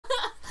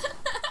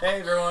Hey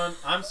everyone,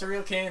 I'm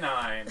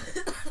surrealcanine.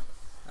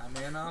 I'm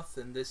Anoth,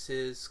 and this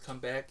is Come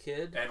Back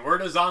Kid. And we're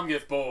the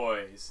Zomgif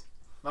Boys.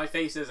 My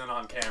face isn't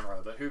on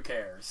camera, but who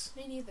cares?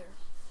 Me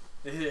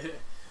neither.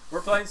 We're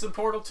playing some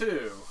Portal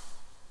 2.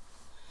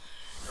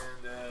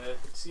 And,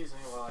 excuse me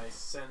while I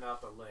send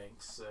out the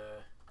links.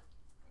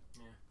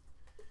 Yeah.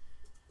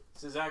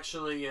 This is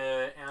actually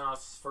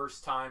Anoth's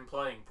first time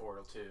playing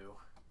Portal 2.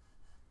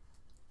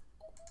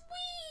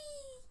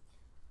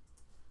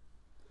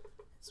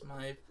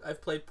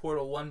 I've played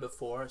Portal 1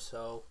 before,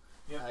 so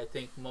yep. I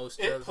think most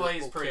of it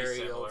will carry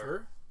similar.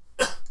 over.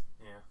 Yeah.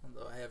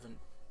 Although I haven't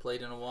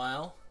played in a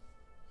while.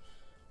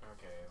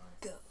 Okay.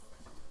 Go.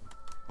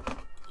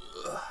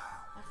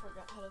 I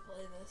forgot how to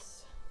play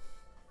this.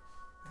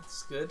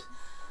 That's good.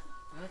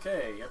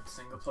 Okay, yep,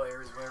 single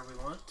player is where we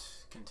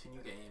want.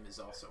 Continue game is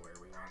also where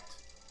we want.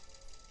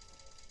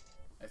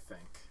 I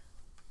think.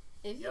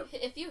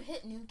 If you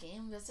hit new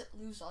game, does it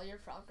lose all your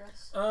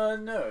progress?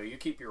 No, you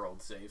keep your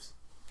old saves.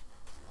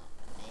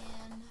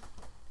 Man.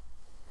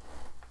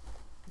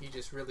 You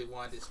just really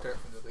wanted to start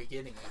from the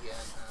beginning again,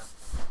 huh?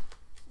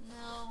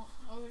 No,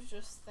 I was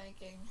just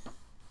thinking.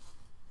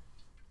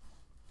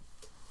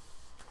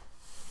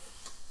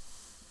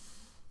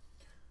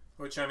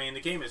 Which, I mean,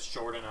 the game is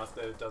short enough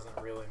that it doesn't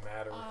really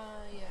matter.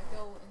 Yeah,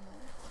 go in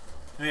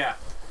there. Yeah,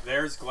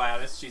 there's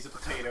Gladys. She's a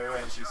potato,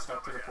 and she's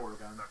stuck to the portal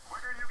gun.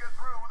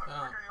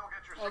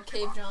 Oh,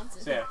 Cave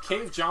Johnson. So, yeah,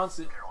 Cave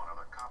Johnson.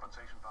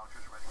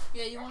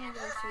 Yeah, you want to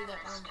go through that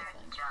room, I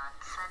think.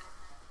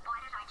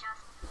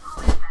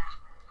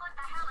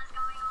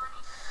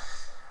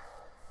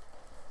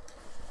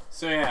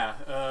 So yeah,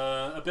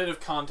 a bit of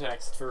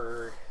context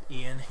for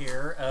Ian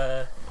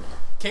here.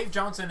 Cave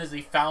Johnson is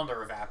the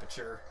founder of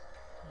Aperture.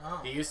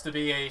 Oh. He used to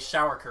be a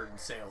shower curtain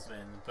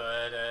salesman,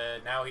 but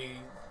now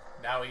he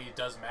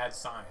does mad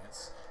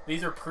science.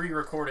 These are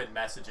pre-recorded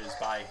messages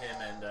by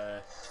him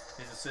and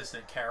his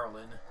assistant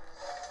Carolyn.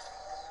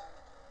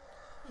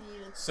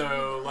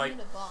 So like,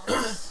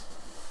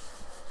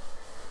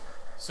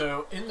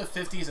 so in the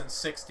 50s and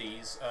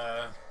 60s,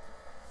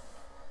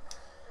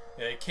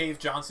 Cave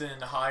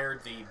Johnson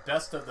hired the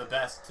best of the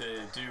best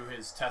to do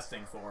his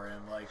testing for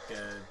him, like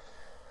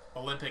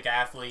Olympic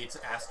athletes,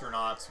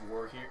 astronauts,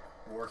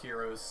 war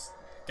heroes,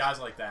 guys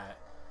like that.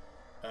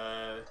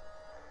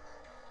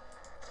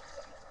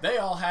 They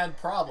all had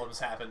problems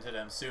happen to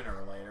them sooner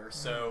or later,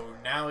 so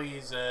now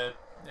he's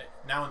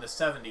now in the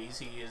 70s,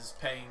 he is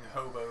paying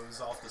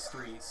hobos off the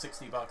street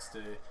 $60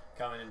 to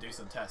come in and do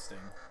some testing.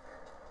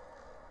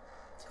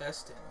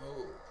 Testing,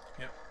 oh.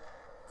 Yep.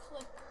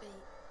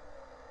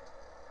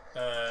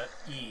 Clickbait.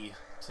 E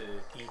to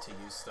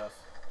use stuff.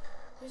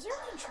 Is there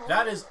a control?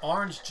 That is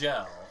orange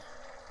gel.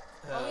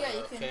 Oh yeah,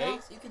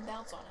 you can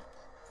bounce on it.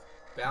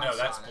 No,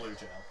 that's blue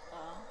gel.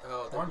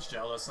 Oh. Orange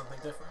gel is something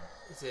different.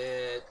 Is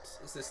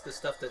this the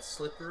stuff that's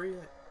slippery?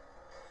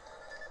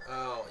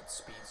 Oh, it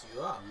speeds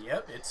you up.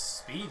 Yep, it's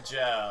speed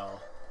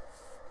gel.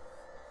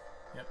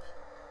 Yep.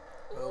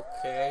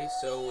 Okay,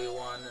 so we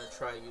want to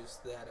try use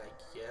that, I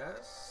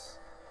guess.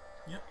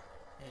 Yep.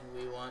 And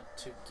we want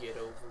to get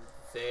over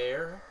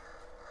there.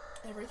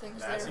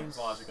 Everything's there. That seems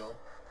logical.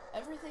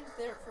 Everything's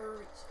there for a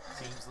reason.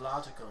 Seems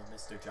logical,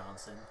 Mr.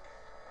 Johnson.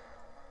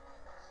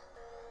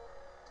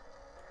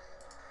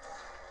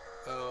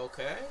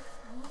 Okay.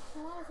 I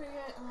wonder if we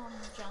get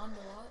John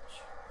to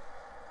watch.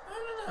 I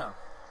don't know.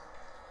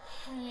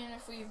 I mean,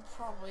 if you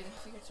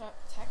could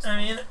text him. I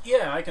mean,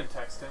 yeah, I can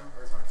text him.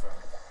 Where's my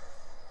phone?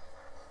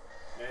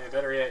 Yeah,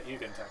 better yet, you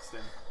can text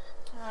him.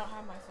 I don't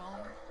have my phone.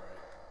 Right.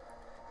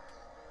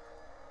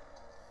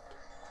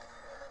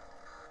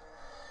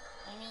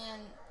 I mean,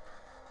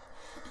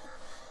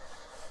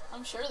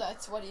 I'm sure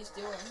that's what he's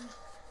doing.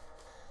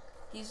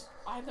 He's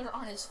either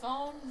on his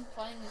phone,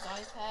 playing his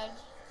iPad,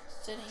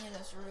 sitting in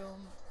his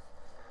room,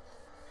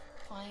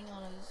 playing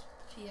on his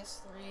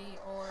PS3,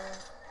 or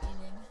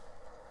eating.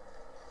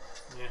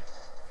 Yeah.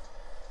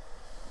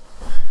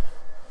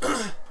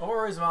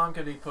 Or his mom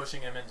could be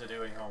pushing him into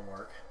doing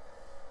homework.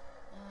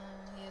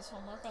 He has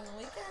homework on the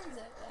weekends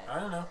at that. I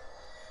don't know.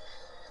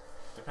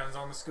 Depends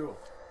on the school.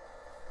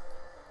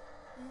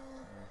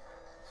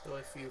 So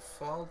if you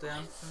fall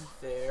down from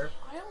there...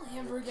 I only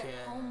ever get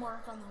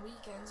homework on the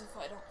weekends if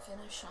I don't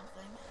finish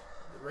something.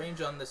 The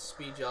range on this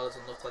speed gel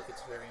doesn't look like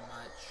it's very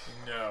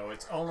much. No,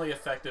 it's only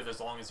effective as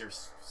long as you're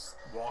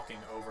walking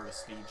over the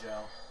speed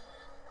gel.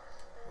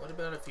 What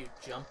about if you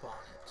jump on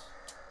it?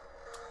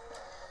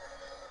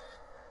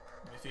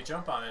 If you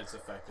jump on it, it's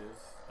effective.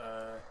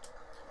 I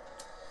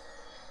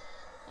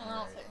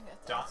don't think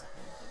that's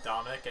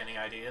Dominic, any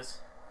ideas?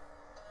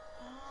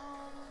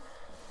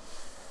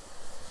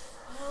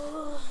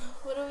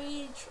 What do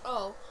we...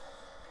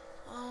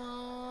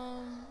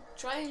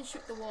 try and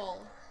shoot the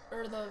wall.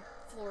 Or the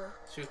floor.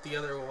 Shoot the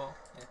other wall?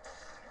 Yeah.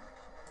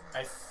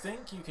 I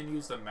think you can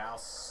use the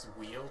mouse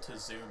wheel to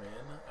zoom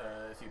in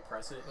if you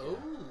press it. Oh,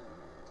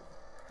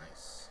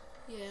 nice.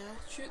 Yeah,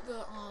 shoot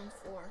the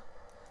floor.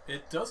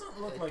 It doesn't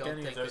look like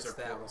any of those are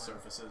portal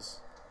surfaces.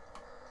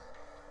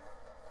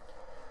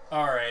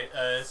 Alright,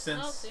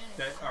 since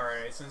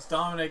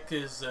Dominic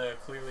is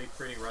clearly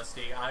pretty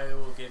rusty, I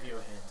will give you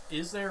a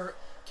hint.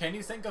 Can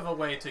you think of a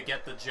way to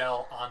get the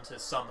gel onto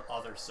some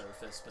other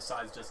surface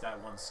besides just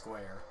that one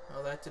square?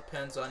 Well, that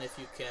depends on if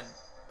you can...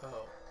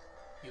 Oh,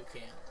 you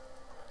can.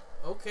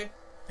 Okay.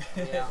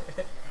 Yeah.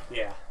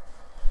 Yeah.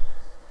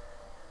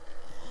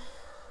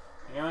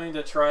 I'm going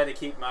to try to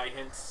keep my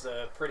hints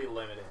pretty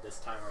limited this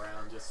time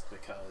around, just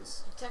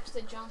because. You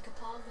texted John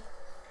Capaldi?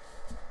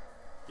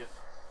 Yep.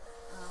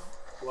 Oh.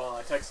 Well,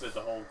 I texted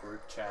the whole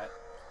group chat,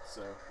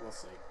 so we'll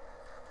see.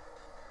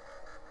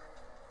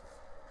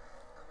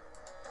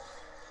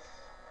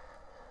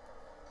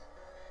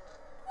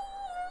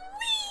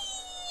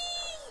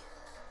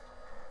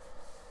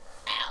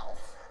 Ow.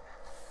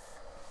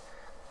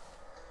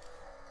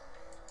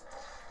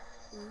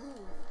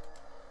 Ooh.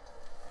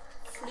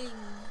 Fling.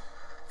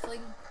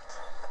 Fling.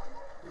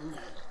 Ooh.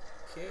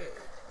 Okay.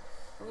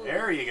 Ooh,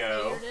 There you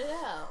go. Figured it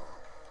out.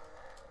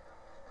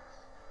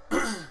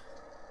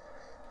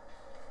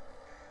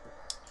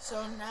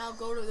 So now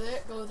go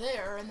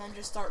there, and then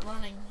just start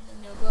running,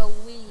 and you'll go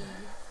wee.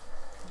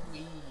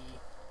 Wee.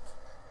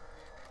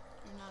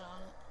 You're not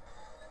on it.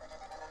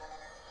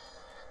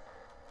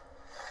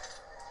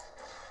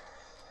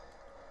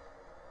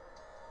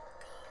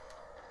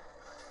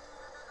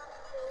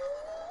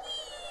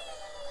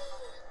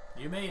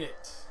 You made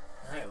it.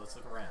 Alright, let's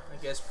look around. I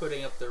guess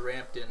putting up the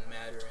ramp didn't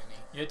matter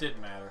any. It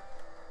didn't matter.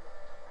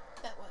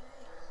 That way.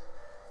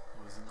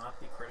 It was not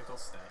the critical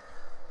step.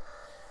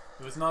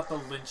 It was not the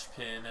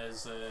linchpin,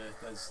 as the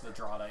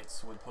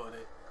Drawdites would put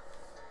it.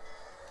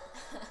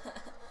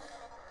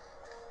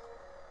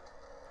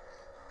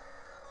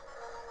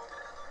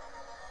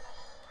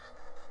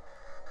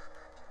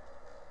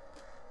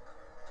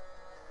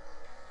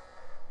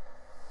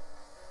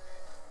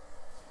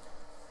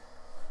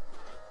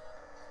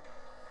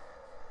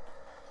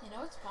 You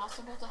know it's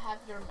possible to have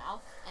your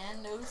mouth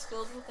and nose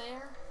filled with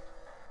air?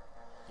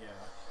 Yeah.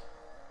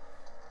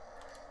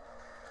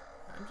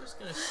 I'm just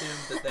gonna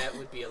assume that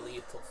would be a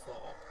lethal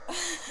fall.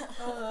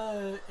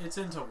 It's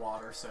into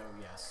water, so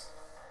yes.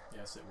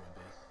 Yes, it would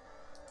be.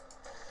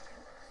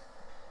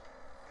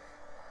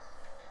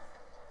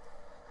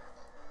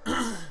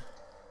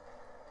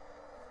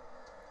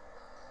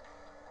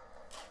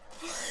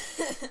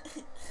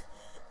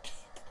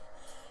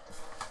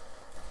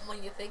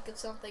 When you think of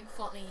something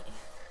funny,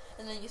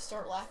 and then you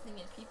start laughing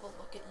and people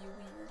look at you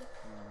weird.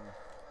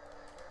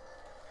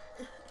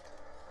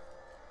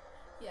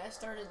 Yeah, I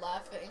started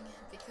laughing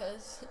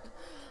because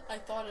I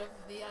thought of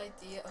the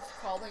idea of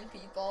calling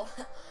people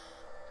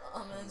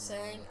and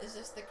saying, "Is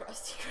this the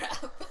Krusty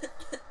Krab?"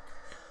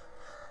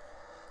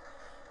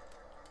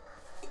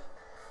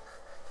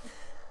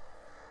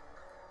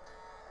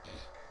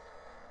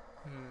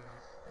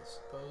 I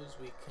suppose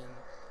we can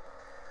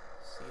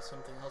see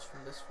something else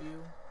from this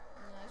view.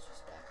 No, it's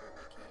just back where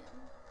we can.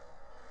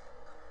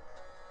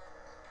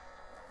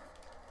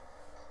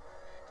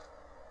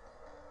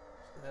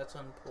 So that's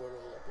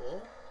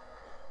unportable.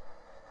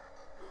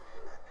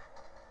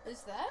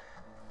 Is that?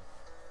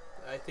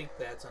 I think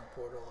that's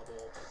unportable,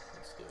 but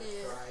let's give it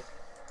a try.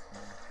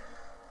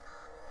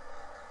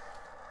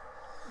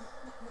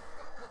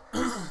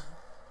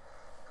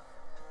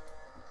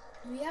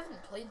 We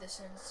haven't played this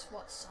since,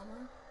 what,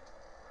 summer?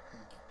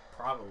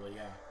 Probably,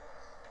 yeah.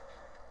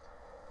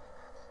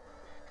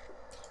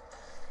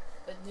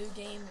 But new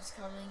game is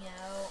coming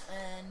out,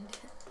 and...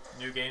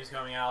 New games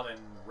coming out, and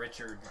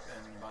Richard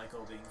and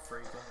Michael being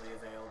frequently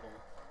available.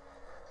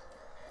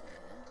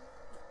 Yeah.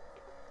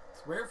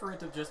 It's rare for it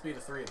to just be the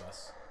three of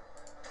us.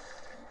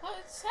 Well,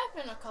 it's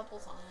happened a couple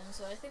times,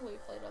 so I think we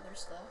played other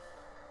stuff.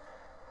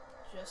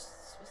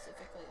 Just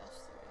specifically us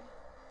three.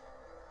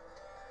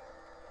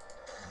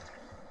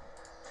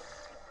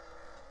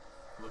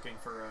 Looking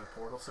for a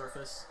portal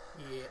surface?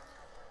 Yeah.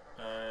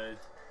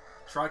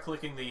 Try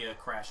clicking the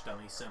crash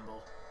dummy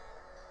symbol.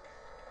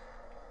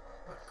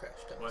 What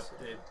crashed up? What,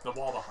 the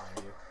wall behind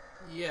you.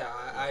 Yeah,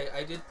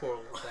 I did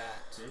portal with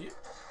that. Did you?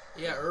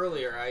 Yeah,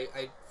 earlier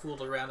I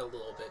fooled around a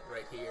little bit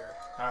right here.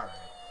 Alright.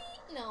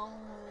 No.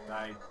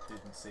 I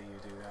didn't see you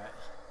do that.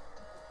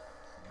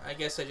 I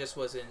guess I just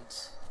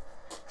wasn't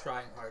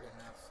trying hard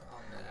enough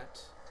on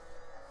that.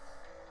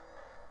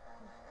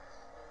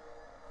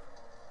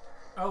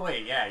 Oh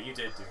wait, yeah, you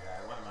did do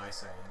that. What am I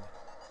saying?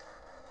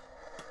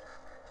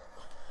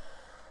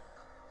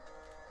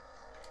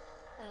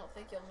 I don't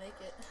think you'll make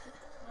it.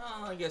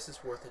 Well, I guess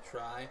it's worth a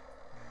try.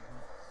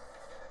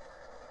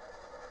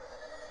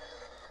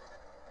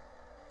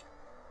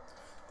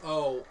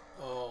 Oh,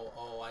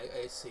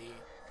 I see.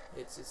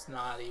 It's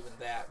not even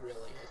that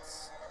really.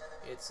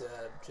 It's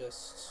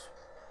just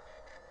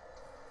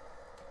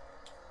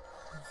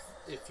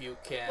if you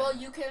can. Well,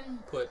 you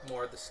can put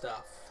more of the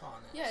stuff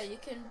on it. Yeah, you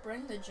can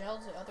bring the gel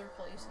to other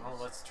places. Well,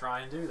 let's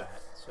try and do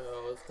that.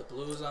 So if the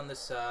blue's on this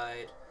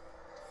side,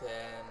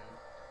 then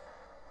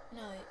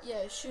No,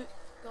 yeah, shoot,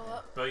 go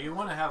up. But you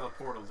want to have a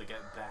portal to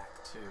get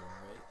back too,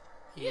 right?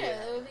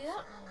 Yeah, it would be that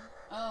one.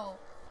 Oh.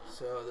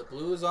 So the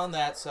blue is on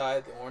that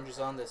side, the orange is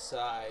on this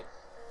side.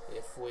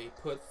 If we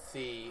put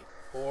the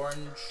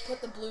orange.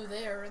 Put the blue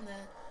there, and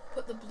then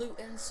put the blue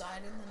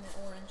inside, and then the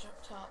orange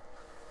up top.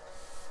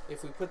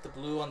 If we put the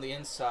blue on the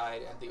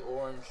inside and the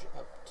orange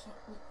up...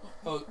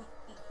 Oh,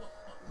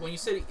 when you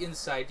say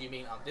inside, do you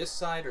mean on this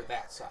side or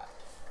that side?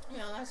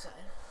 Yeah, on that side.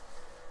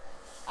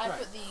 I Right.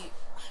 put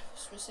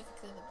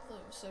specifically the blue,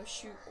 so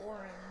shoot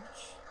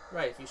orange.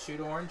 Right, if you shoot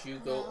orange, you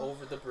go No.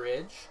 over the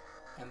bridge,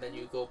 and then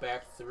you go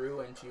back through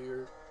and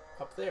you're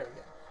up there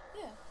again.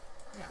 Yeah.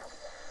 Yeah.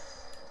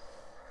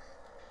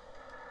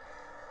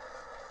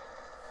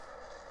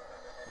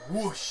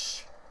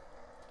 Whoosh!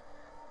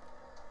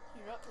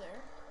 You're up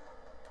there.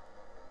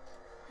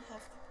 You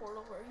have the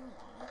portal where you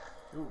want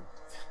it. Ooh.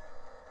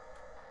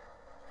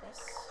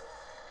 Press.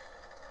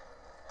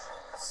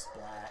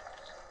 Splat.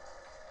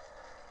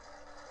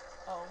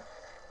 Oh.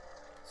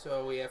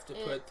 So we have to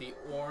put the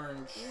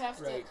orange You have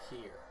to- right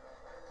here.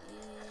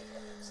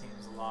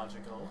 Seems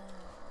logical.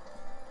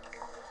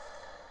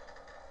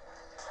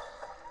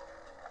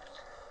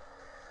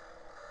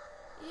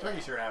 Yeah.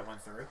 Pretty sure that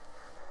went through.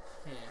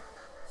 Yeah.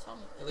 Some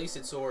of it. At least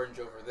it's orange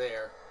over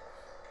there.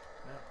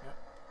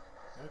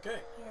 Yeah.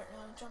 Okay. Here,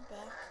 now jump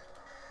back.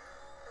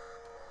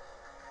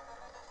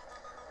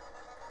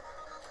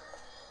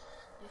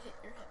 You hit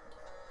your head.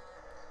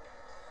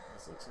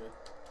 This looks good.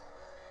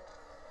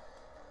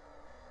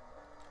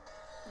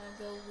 Now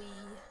go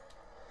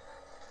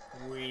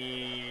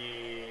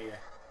We.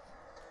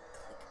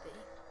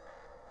 clickbait.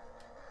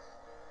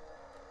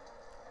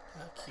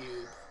 A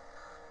cube.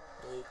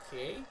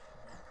 Okay.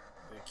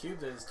 The cube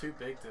that is too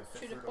big to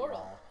fit Shoot a through the portal.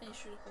 wall. Can you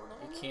shoot a portal?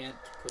 You on it? can't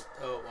put...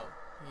 Oh, well,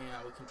 yeah,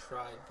 we can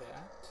try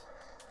that.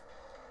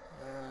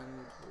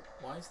 And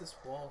why is this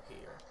wall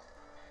here?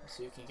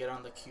 So you can get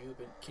on the cube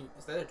and...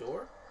 Is that a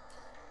door?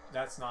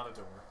 That's not a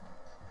door.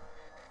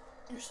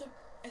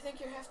 I think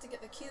you have to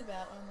get the cube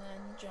out and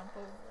then jump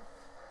over.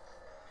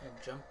 And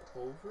jump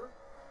over?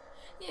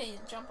 Yeah, you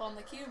jump on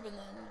the cube and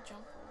then you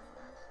jump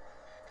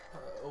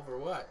over. Over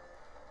what?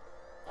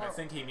 I Oh.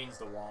 think he means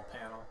the wall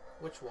panel.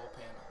 Which wall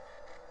panel?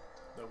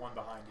 The one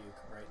behind you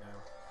right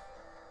now.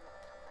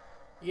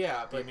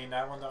 Yeah, Do but... you mean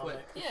that one,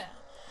 Dominic? Yeah,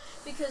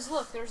 because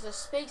look, there's a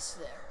space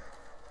there,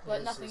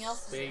 but There's nothing a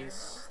else space.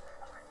 is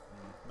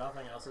there.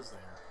 Nothing else is there.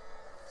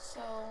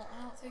 So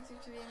I don't think there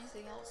could be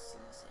anything else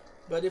in this area.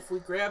 But if we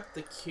grab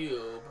the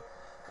cube,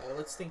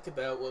 let's think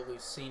about what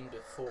we've seen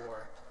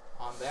before.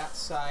 On that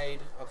side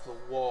of the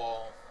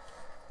wall,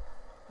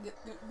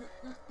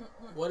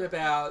 what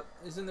about...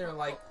 Isn't there,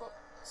 like,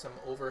 some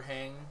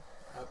overhang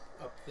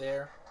up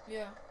there?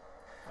 Yeah.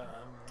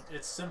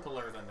 It's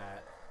simpler than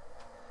that.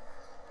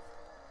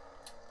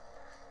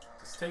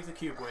 Just take the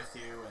cube with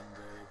you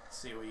and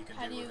see what you can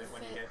do with it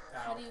when you get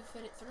out. How do you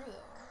fit it through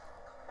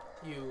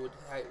though? You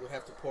would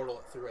have to portal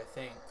it through, I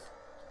think.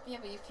 Yeah,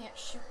 but you can't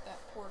shoot that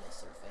portal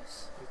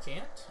surface. You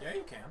can't? Yeah,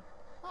 you can.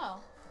 Oh.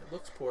 It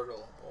looks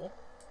portalable.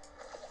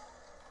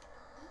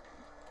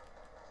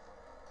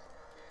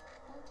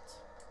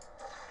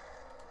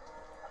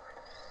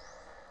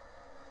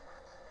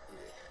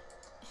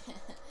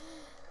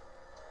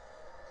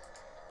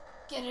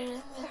 Get it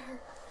in there.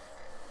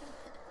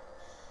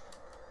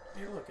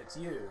 Hey, look, it's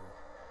you.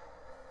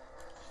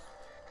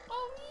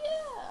 Oh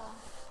yeah.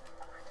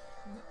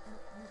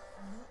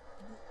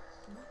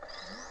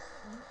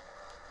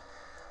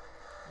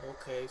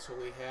 Okay, so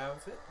we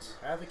have it.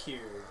 You have a cube.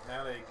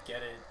 Now to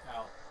get it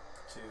out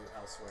to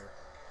elsewhere.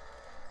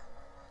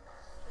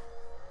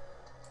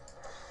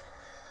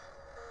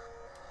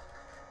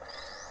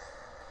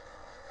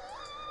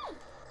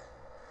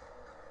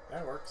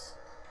 That works.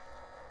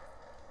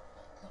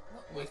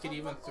 We could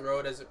even throw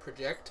it as a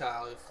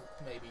projectile if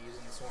maybe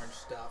using this orange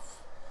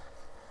stuff.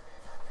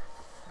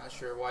 Not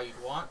sure why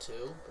you'd want to,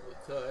 but we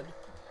could.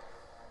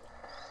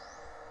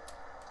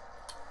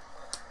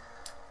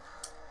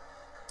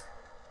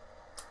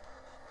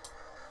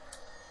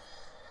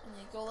 And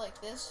you go like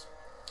this.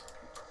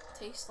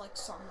 Tastes like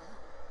summer.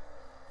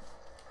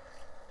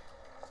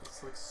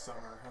 It's like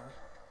summer, huh?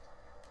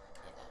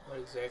 Yeah. What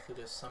exactly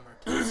does summer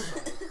taste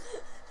like?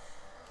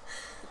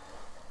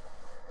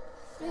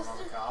 Corn on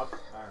the cob?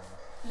 I don't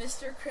know.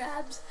 Mr.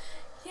 Krabs,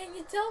 can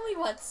you tell me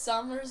what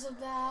summer's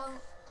about?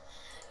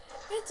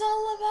 It's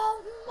all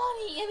about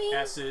money. I mean,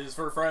 S is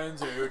for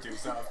friends who do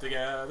stuff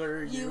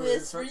together. U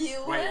is for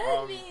you Wait,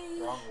 and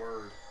me. wrong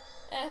word.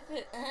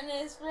 N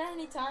is for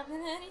anytime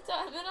and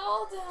anytime and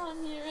all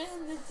down here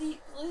in the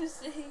deep blue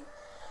sea.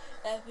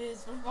 F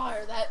is for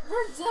fire that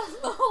burns down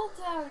the whole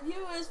town.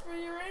 U is for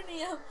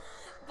uranium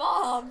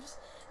bombs.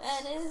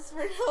 N is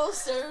for no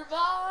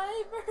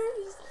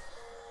survivors.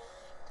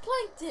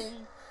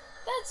 Plankton.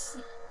 That's...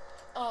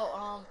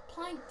 Oh,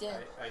 plankton.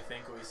 I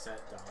think we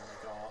set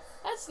Dominic off.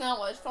 That's not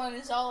what fun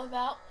is all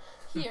about.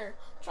 Here,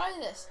 try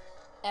this.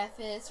 F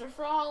is for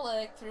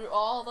frolic through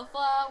all the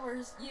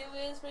flowers. U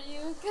is for you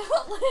and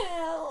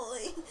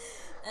Lily.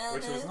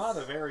 Which was not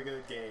a very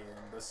good game.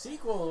 The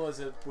sequel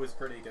was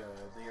pretty good.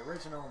 The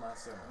original, not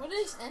so much. What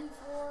is N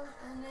for?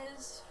 N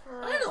is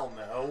for... I don't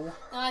know.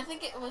 No, I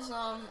think it was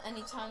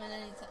anytime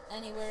and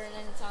anywhere and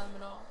anytime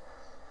at all.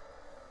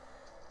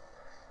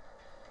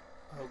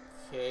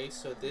 Okay,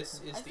 so this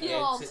is I the feel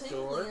all exit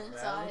tingly door, That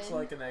inside. looks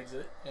like an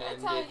exit. and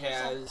That's how it you're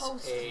has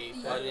supposed to a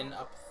feel. button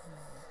up.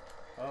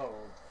 Oh,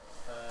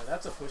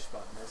 that's a push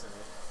button,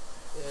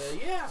 isn't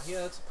it? Yeah,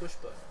 that's a push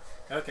button.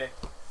 Okay.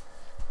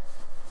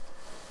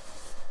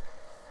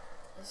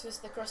 Is this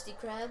the Krusty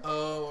Krab?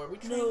 Oh, are we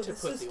trying No, to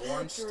this put is the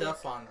orange Patrick.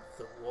 stuff on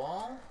the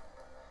wall?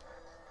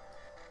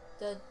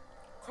 The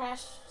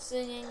crash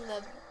singing,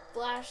 the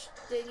flash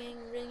dinging,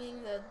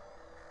 ringing, the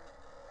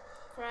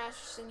crash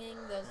singing,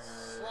 the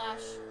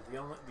slash,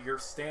 You're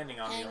standing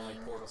on the only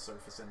hanging. portal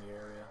surface in the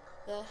area.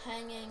 the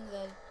hanging,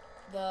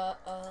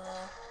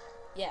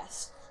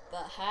 yes, the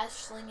hash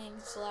slinging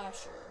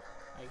slasher.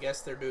 I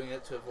guess they're doing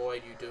it to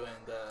avoid you doing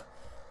the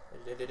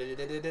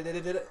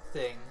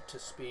thing to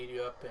speed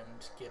you up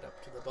and get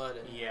up to the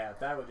button. Yeah,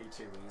 that would be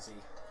too easy.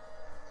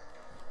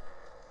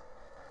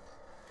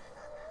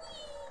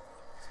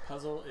 This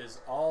puzzle is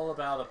all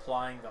about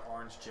applying the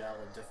orange gel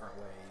in different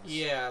ways.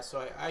 Yeah,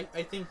 so I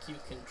think you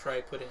can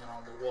try putting it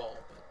on the wall,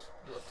 but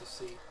you'll have to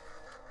see.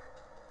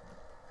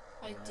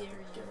 I have to dare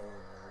get you.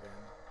 over there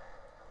again.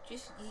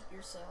 Just eat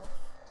yourself.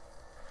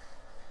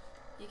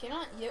 You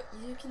cannot eat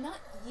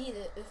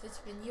it if it's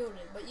been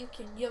yielded, but you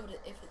can yield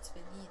it if it's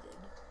been yeeted.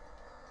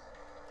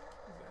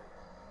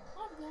 I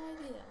have no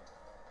idea.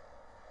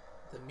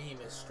 The meme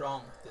is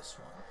strong with this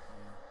one.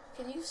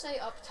 Can you say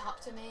up top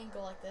to me and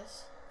go like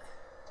this?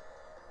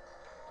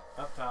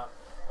 Up top.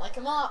 Like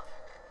a mop.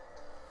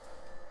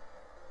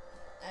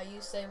 Now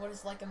you say, what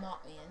does like a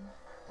mop mean?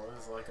 What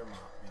is like a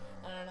mop mean?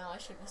 I don't know, I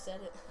shouldn't have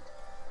said it.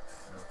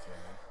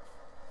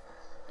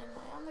 Okay. Am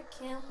I on the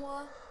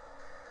camera?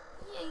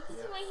 Yeah, you can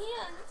see Yep. my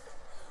hands.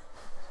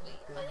 Wait,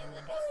 look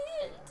at my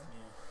hands.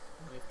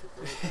 We have to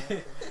go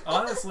back.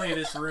 Honestly,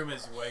 this room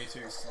is way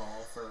too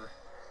small for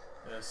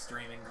a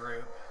streaming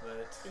group,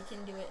 but You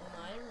can do it in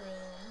my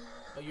room.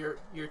 Oh, your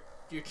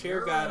chair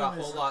Your got a room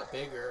is whole lot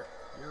bigger.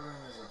 your room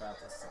is about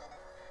the same.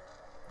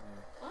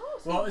 Yeah. Oh,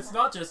 so Well, it's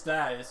not just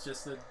that, it's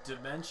just the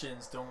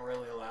dimensions don't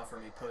really allow for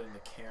me putting the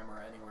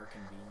camera anywhere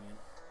convenient.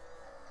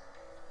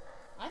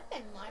 I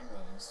think my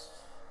room's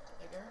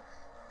bigger.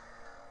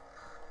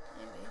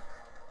 Maybe.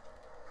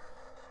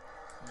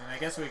 I mean, I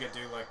guess we could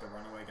do like the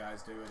Runaway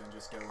guys do it and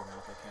just go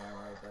without the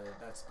camera, but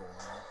that's boring.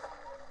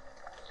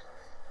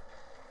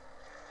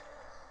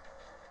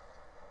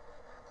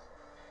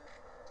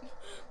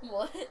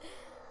 What?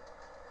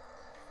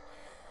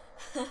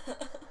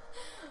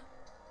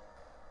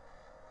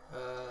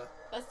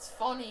 That's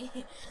funny.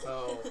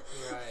 Oh,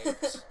 right. Yeah.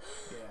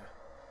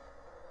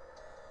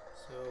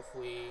 So if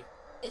we...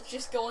 It's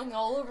just going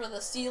all over the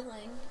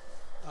ceiling.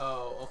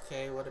 Oh,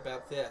 okay, what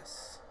about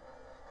this?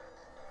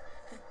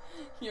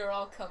 You're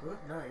all covered.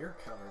 No, you're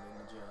covered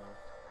in the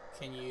gel.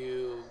 Can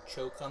you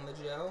choke on the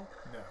gel?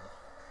 No.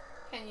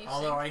 Can you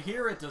Although sing? I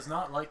hear it does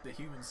not like the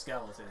human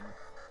skeleton.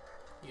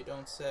 You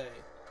don't say.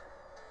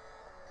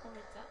 What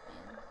does that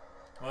mean?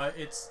 Well,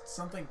 it's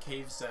something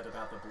Cave said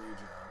about the blue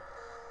gel.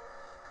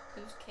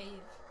 Who's Cave?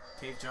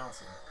 Cave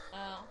Johnson.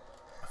 Oh.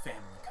 A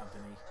family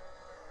company.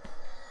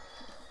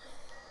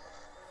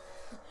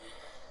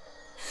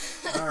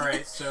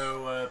 Alright,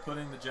 so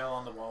putting the gel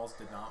on the walls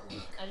did not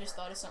work. I just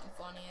thought of something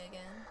funny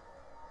again.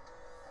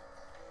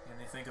 Can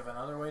you think of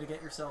another way to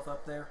get yourself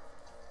up there?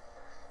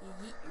 You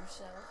yeet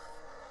yourself.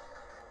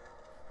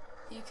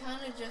 You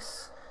kind of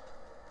just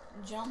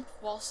jump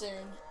while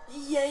saying,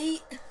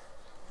 yeet!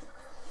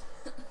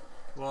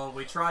 Well,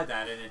 we tried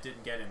that and it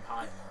didn't get him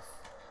high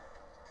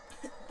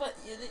enough. But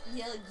you didn't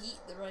yell yeet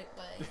the right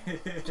way.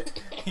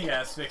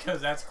 Yes,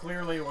 because that's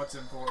clearly what's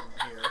important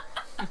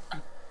here.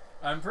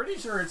 I'm pretty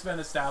sure it's been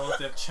established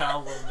that Chow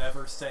will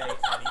never say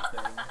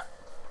anything.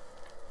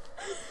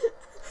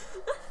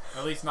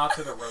 At least not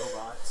to the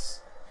robots.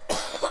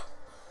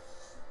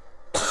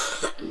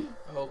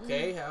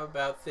 Okay, how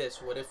about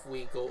this? What if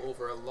we go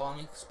over a long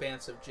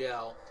expanse of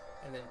gel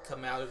and then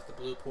come out of the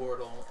blue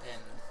portal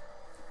and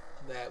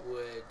that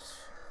would...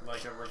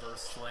 Like a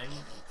reverse fling.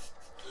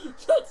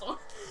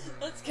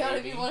 That's gotta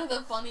be maybe. one of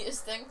the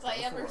funniest things I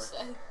Go ever for it.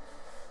 said.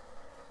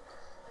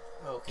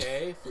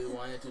 Okay, if we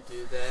wanted to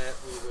do that,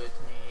 we would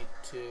need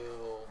to...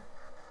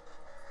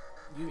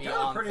 You've be got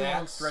on a pretty that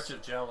long stretch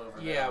of gel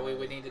over there. Yeah, we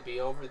would need to be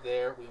over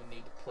there. We would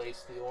need to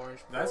place the orange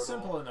portal. That's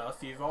simple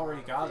enough. You've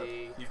already on got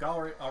the- it. You've got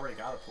already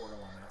got a portal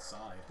on that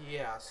side.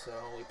 Yeah, so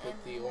we put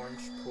the orange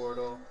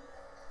portal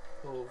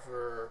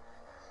over...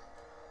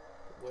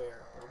 Where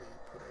do we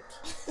put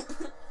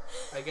it?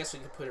 I guess we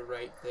could put it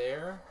right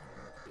there, and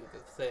we could do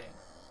the thing.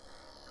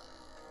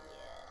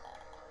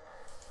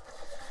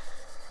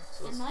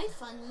 So let's- Am I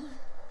funny?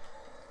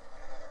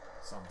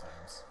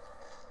 Sometimes.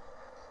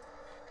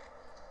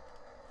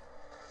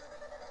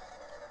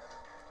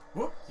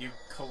 Whoop! You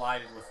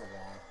collided with the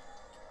wall.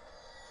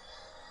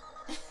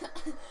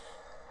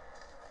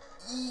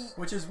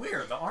 Which is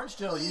weird. The orange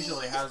gel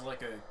usually has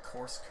like a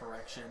course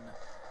correction.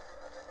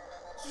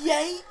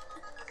 Yay!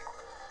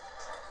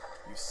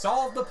 You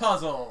solved the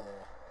puzzle!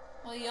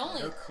 Well, you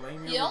only Go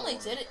claim your you only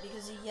reward. did it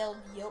because he yelled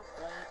 "Yelp!"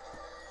 right?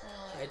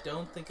 I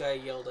don't think I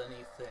yelled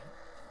anything.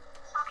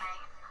 Okay,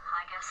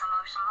 I guess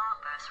emotional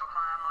outbursts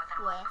require more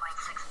than Left.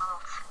 1.6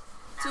 volts.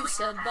 to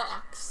said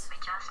box. We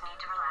just need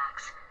to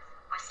relax.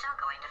 We're still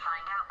going to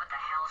find out what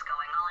the hell's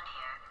going on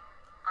here,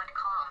 but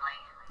calmly.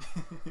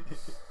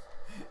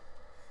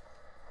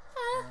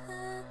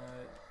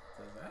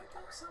 Does that go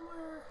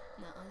somewhere?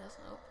 No, it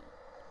doesn't open.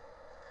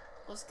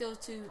 Let's go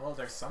to. Well,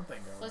 there's something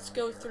going on. Let's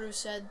go here. through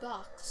said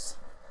box.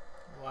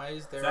 Why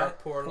is there That a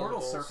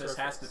portal surface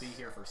has to be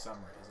here for some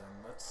reason.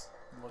 Let's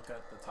look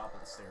at the top of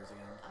the stairs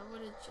again. I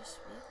would have just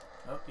read.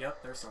 Oh,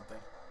 yep, there's something.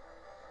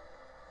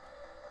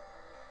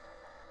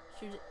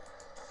 Shoot it.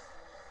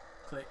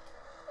 Click.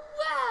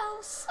 Wow,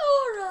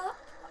 Sora!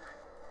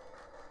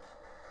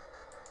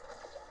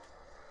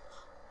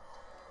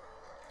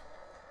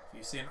 If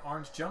you see an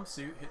orange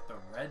jumpsuit, hit the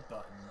red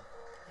button.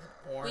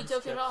 Orange We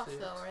took it off jumpsuit.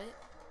 though, right?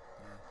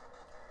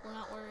 Yeah. We're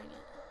not wearing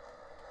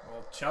it.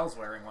 Well, Chell's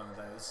wearing one of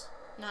those.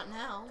 Not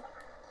now.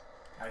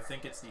 I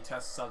think it's the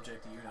test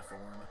subject uniform.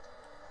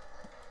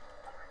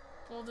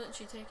 Well, didn't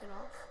she take it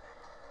off?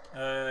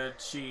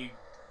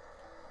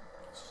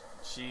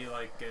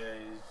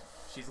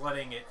 She's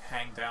letting it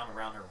hang down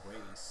around her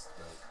waist.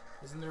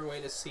 But Isn't there a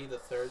way to see the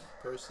third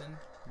person?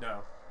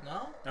 no.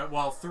 No?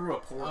 Well, through a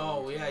portal.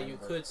 Oh, yeah, can, you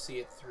but- could see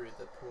it through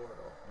the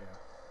portal. Yeah.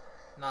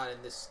 Not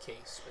in this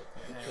case, but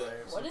you Anyway,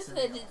 could. so What it's if in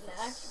they the didn't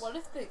office. What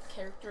if the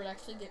character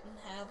actually didn't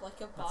have like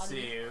a Let's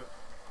body? see.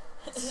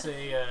 Let's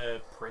say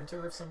a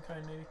printer of some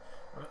kind, maybe.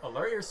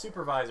 Alert your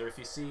supervisor if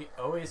you see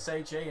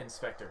OSHA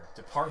inspector,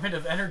 Department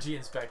of Energy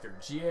inspector,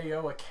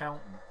 GAO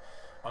accountant,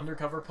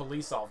 undercover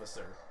police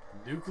officer,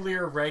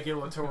 nuclear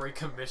regulatory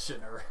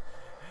commissioner,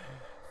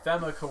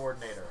 FEMA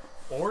coordinator,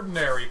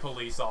 ordinary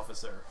police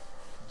officer,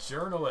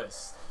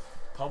 journalist,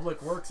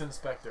 public works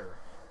inspector,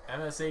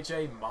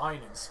 MSHA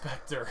mine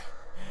inspector,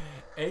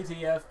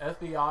 ATF,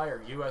 FBI,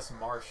 or U.S.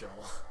 Marshal.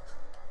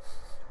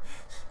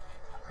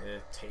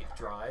 Tape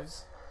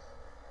drives.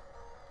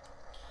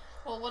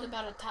 Well, what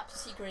about a top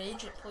secret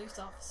agent police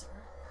officer?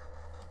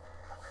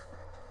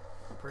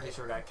 I'm pretty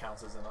sure that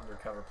counts as an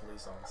undercover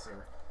police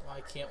officer.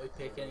 Why can't we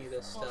pick any of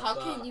this Well, stuff how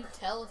up? can you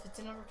tell if it's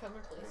an undercover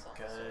police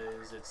officer?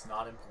 Because it's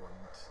not important.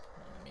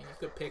 I mean, you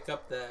could pick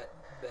up that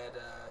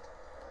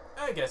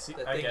I guess you,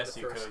 That I thing in guess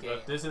the you first could, game.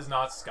 but this is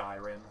not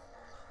Skyrim.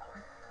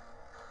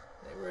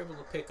 they were able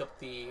to pick up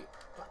the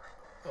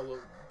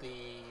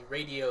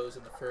radios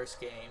in the first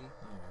game.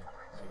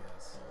 I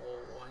guess. So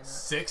why not?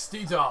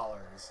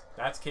 $60.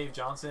 That's Cave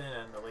Johnson,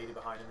 and the lady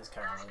behind him is Those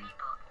Carolyn. people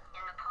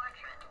in the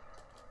portrait,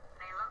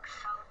 they look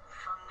so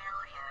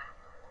familiar.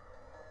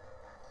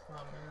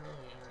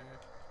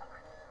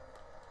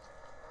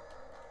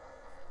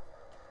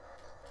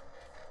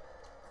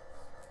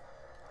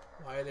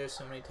 Why are there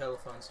so many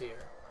telephones here?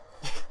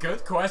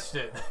 Good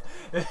question.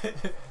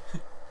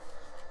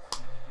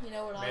 You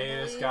know what I maybe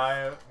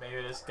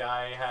believe? this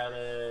guy had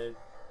a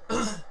I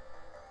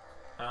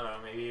don't know,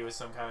 maybe he was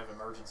some kind of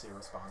emergency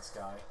response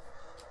guy.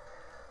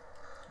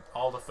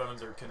 All the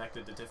phones are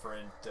connected to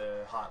different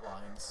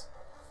hotlines.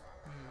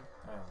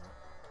 I don't know.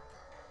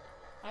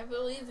 I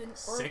believe in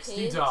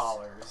 $60.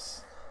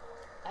 arcades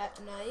at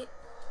night.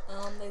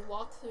 They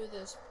walk through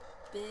this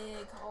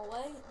big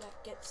hallway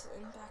that gets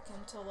in back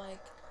into like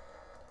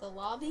the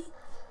lobby,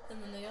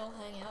 and then they all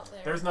hang out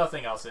there. There's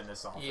nothing else in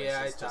this office. Yeah,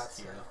 I it's thought just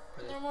so. here.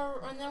 But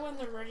And then when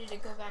they're ready to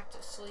go back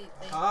to sleep,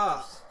 they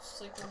just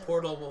sleep in a the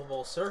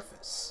portable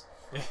surface.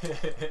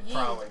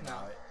 Probably No.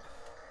 not.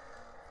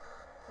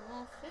 It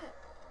won't fit.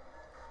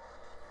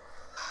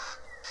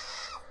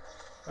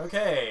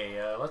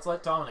 Okay, let's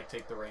let Dominic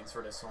take the reins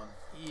for this one.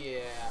 Yeah.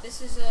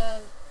 This is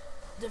a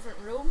different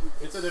room.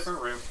 It's a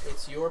different room.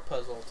 It's your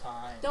puzzle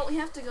time. Don't we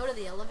have to go to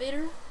the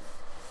elevator?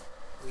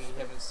 We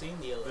haven't seen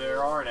the elevator.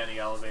 There aren't any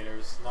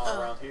elevators, not Oh.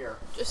 around here.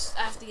 Just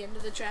at the end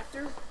of the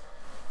chapter?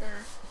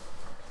 Or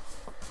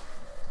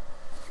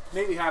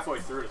Maybe halfway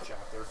through the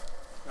chapter.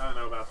 I don't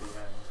know about the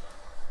end.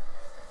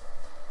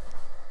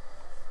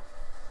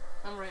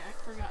 I'm right, I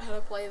forgot how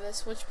to play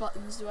this. Which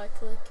buttons do I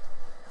click?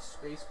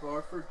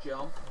 Spacebar for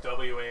jump.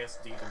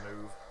 WASD to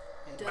move.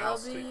 And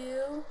Mouse to-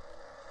 W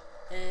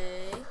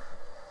A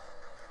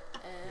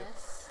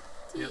S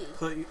T.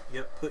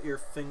 Put your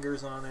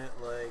fingers on it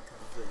like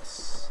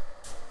this.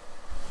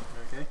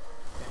 Okay.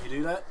 Can you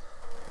do that?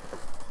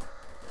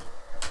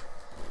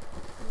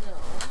 No,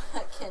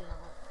 I cannot.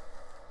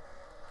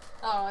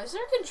 Oh, is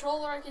there a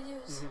controller I could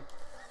use?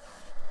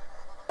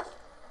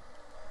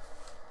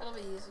 That'll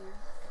be easier.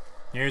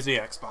 Here's the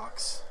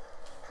Xbox.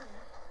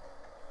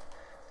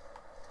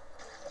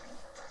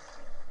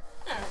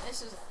 Alright,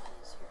 this is a lot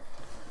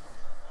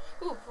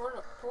easier. Ooh,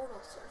 portal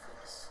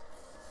surface.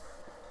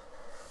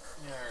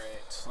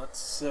 Alright,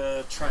 let's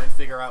try and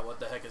figure out what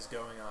the heck is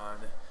going on.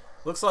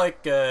 Looks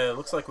like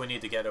we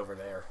need to get over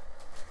there.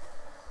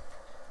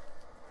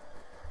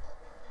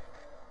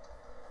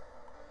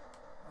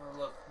 oh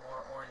look,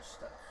 more orange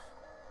stuff.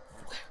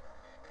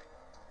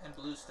 And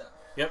blue stuff.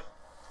 Yep.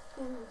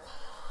 Ooh.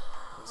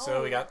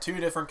 So we got two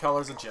different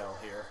colors of gel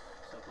here.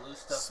 So blue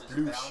stuff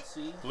Sploosh. is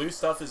bouncy. Blue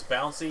stuff is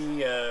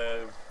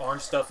bouncy,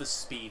 orange stuff is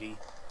speedy.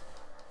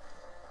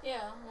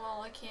 Yeah,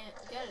 well, I can't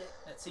get it.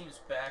 That seems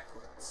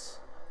backwards.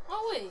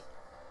 Oh, wait.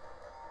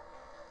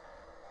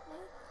 What?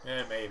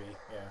 Yeah, maybe.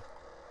 Yeah.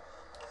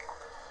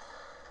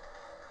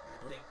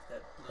 I think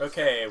that blue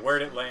Okay, stuff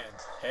where'd is- it land?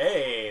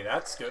 Hey,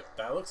 that's good.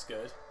 That looks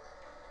good.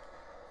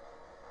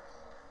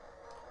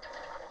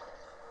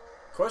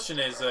 Question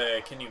is,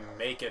 can you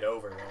make it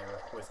over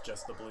there with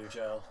just the blue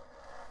gel?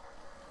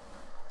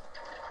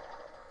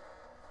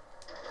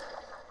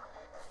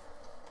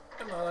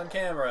 I'm not on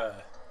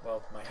camera.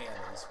 Well, my hand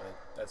is, but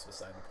that's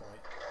beside the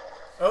point.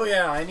 Oh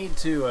yeah, I need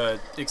to.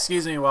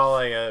 Excuse me while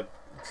I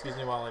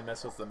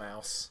mess with the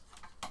mouse.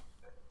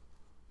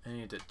 I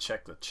need to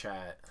check the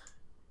chat.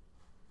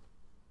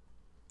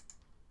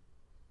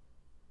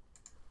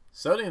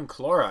 Sodium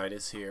chloride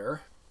is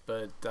here,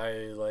 but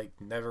I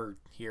never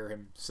hear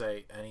him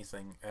say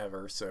anything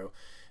ever. So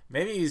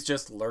maybe he's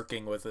just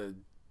lurking with a.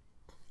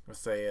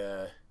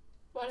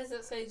 Why does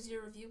it say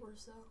 0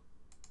 viewers though?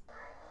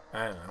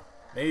 I don't know.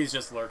 Maybe he's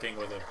just lurking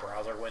with a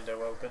browser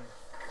window open.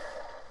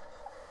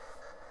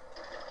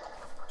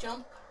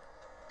 Jump.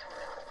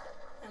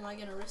 Am I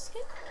gonna risk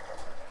it?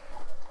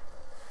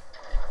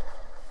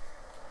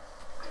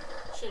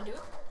 Should I do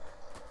it?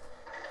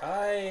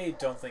 I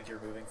don't think you're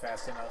moving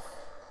fast enough.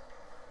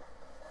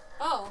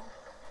 Oh.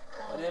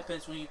 What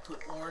happens when you put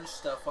orange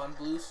stuff on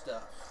blue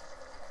stuff?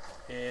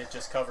 It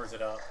just covers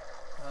it up.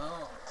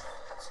 Oh,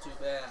 it's too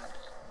bad.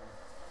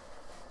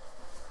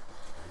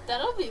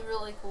 That'll be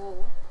really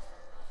cool.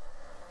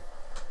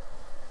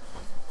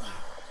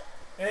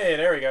 Hey,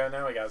 there we go.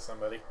 Now we got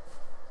somebody.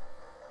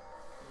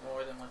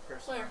 More than one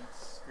person Where? on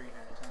the screen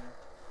at a time.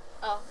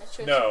 Oh, it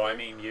should. No, I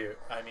mean you.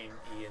 I mean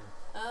Ian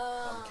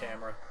Oh. on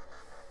camera.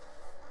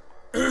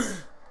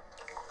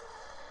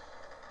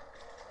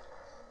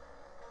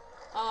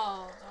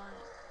 Oh, darn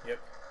it. Yep.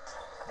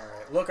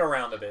 Alright, look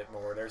around a bit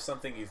more. There's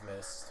something you've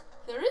missed.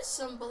 There is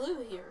some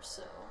blue here,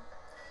 so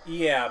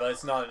Yeah, but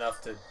it's not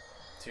enough to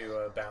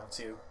bounce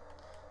you.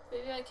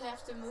 maybe I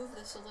have to move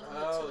this a little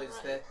Oh, bit is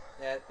to the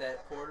right.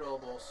 that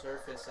portable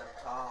surface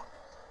up top?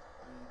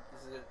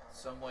 Is it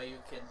some way you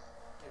can,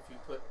 if you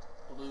put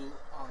blue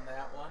on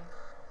that one,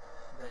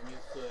 then you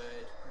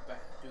could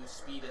do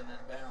speed and then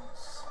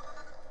bounce?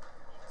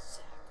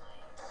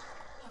 Exactly.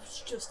 I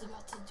was just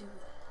about to do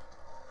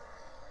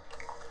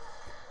that.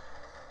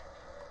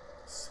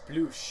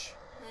 Sploosh.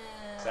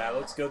 That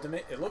looks good to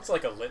me. It looks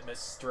like a litmus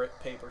strip,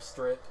 paper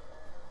strip.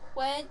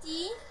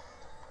 Wendy?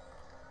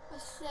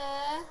 What's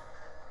that?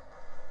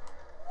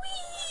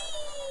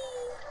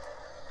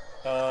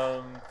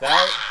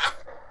 That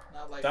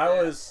Not like that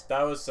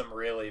was some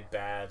really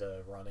bad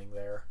running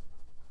there.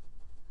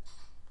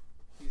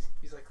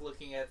 He's like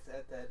looking at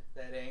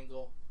that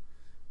angle.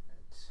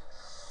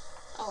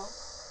 Oh.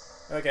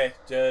 Okay,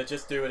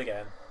 just do it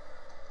again.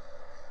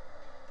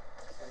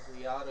 So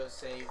the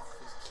autosave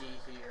is key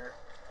here.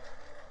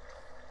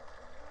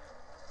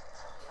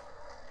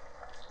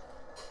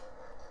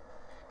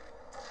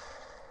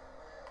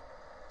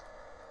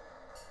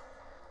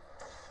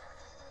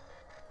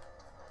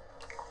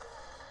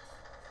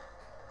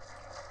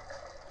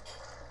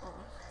 Oh,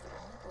 that's the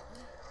wrong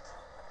button.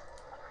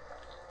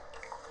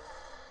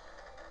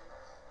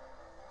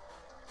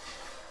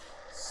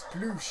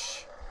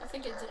 Sploosh. I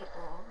think I did it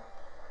wrong.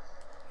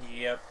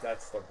 Yep,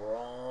 that's the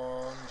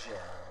wrong gel.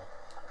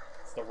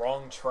 It's the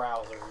wrong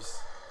trousers.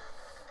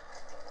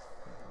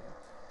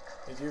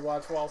 Did you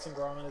watch Wallace and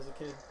Gromit as a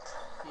kid?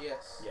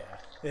 Yes.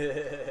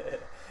 Yeah.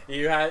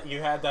 you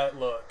had that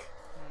look.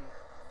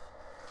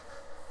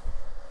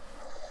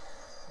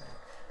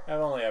 I've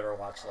only ever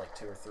watched like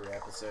 2 or 3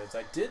 episodes.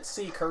 I did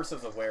see Curse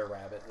of the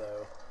Were-Rabbit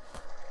though.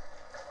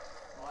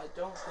 Well, I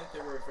don't think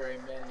there were very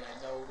many.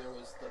 I know there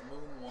was the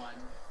moon one,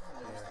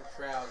 and there was the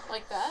trousers.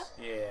 Like that?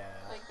 Yeah.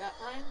 Like that,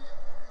 Ryan?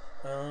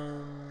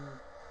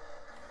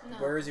 No.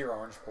 Where is your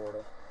orange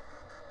portal?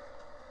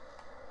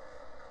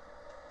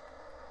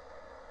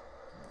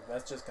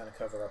 That's just gonna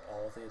cover up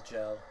all of the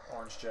gel,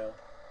 orange gel.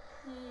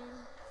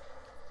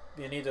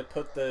 You need to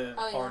put the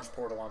Oh, yeah. orange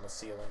portal on the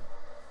ceiling.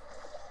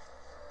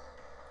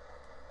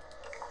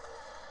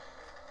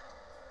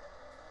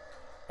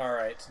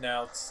 Alright,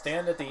 now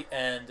stand at the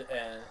end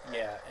and,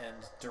 yeah, and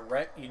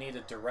you need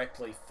to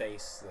directly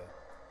face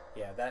the,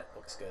 yeah, that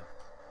looks good.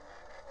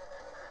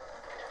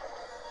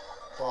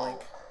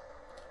 Boink.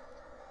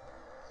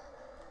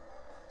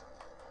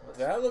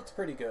 That looked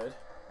pretty good.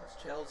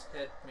 What's Gel's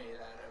head made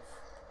out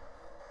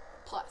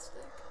of?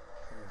 Plastic.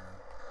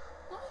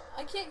 What?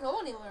 I can't go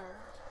anywhere.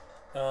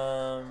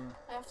 I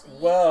have to eat.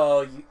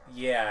 Well,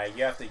 yeah,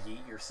 you have to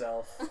yeet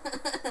yourself.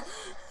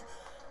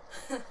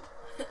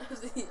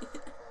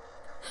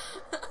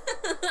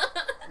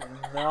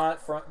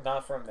 Not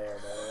from there,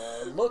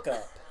 though. Look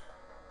up.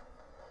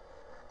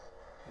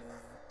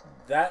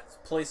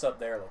 That place up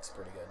there looks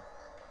pretty good.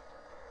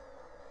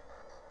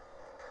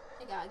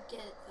 I gotta get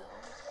it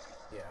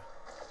though. Yeah.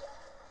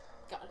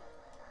 Got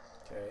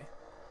it. Okay.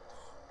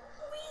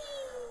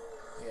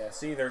 Yeah,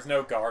 see, there's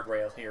no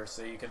guardrail here,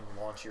 so you can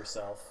launch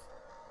yourself.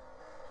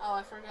 Oh,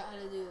 I forgot how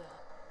to do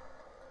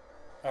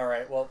that.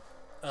 Alright, well...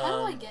 How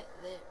do I get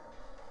there?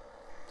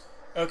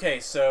 Okay,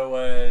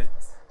 so,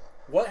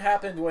 what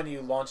happened when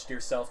you launched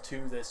yourself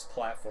to this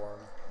platform?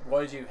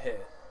 What did you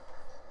hit?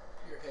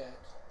 your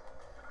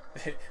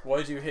head? What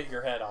did you hit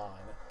your head on?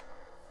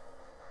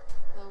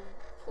 The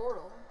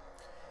portal.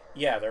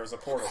 Yeah, there was a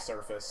portal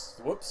surface.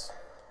 Whoops.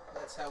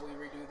 That's how we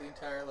redo the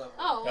entire level.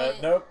 Oh,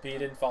 wait. Nope, he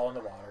didn't fall in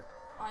the water.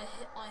 I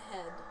hit my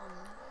head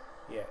on...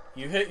 Yeah,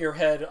 you hit your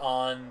head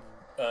on,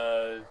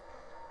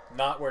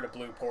 not where the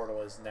blue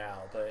portal is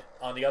now, but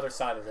on the other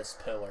side of this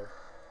pillar.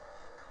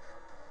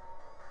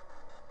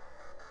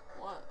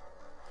 What?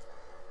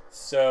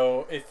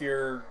 So, if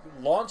you're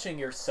launching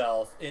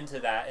yourself into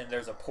that and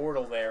there's a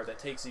portal there that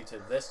takes you to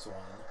this one...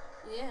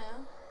 Yeah.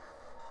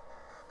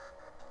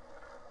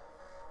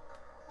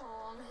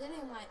 Oh, I'm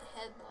hitting my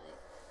head like...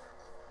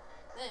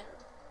 there.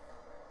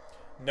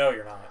 No,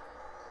 you're not.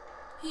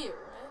 Here,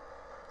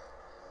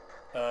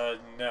 right?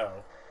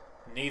 No.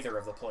 Neither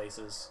of the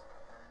places.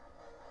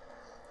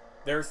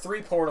 There are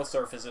 3 portal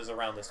surfaces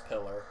around this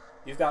pillar.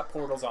 You've got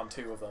portals on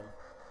 2 of them.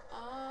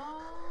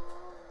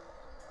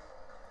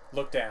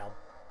 Look down.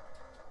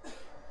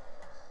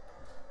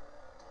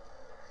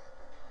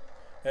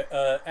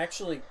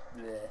 Actually...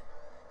 bleh.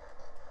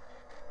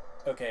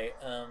 Okay,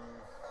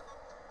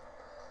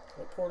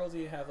 what portal do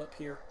you have up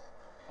here?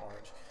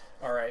 Orange.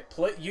 Alright,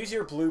 use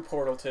your blue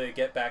portal to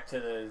get back to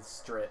the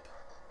strip.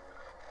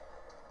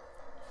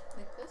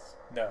 Like this?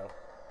 No.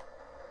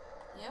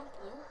 Yeah,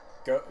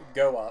 blue.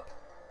 Go up.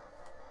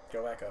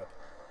 Go back up.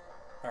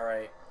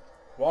 Alright.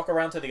 Walk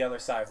around to the other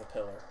side of the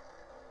pillar.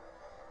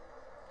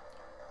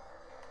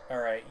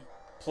 Alright.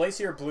 Place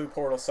your blue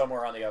portal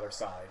somewhere on the other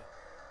side.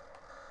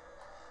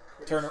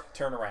 Turn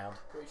around.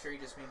 Pretty sure he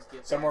just means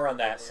get Somewhere back on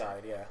that over there.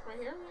 side, yeah. Right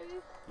here, maybe?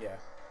 Yeah.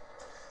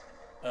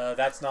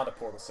 That's not a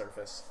portal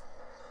surface.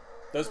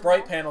 Those The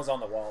bright wall? panels on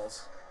the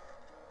walls.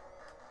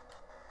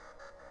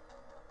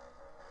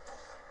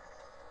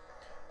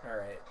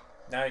 Alright.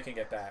 Now you can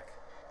get back.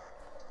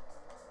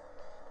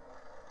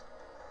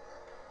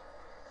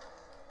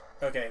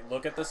 Okay,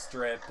 look at the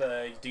strip.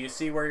 Do you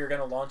see where you're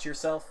going to launch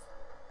yourself?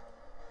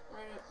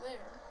 Right up there.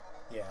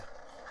 Yeah.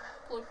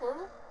 Blue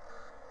portal?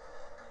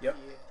 Yep.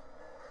 Yeah.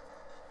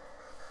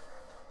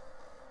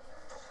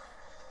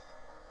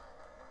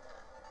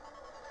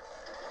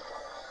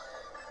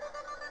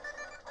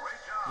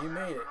 Great job, You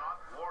made it.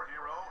 astronaut, war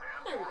hero,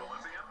 and There we war go.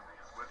 Olympian.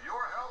 With your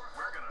help,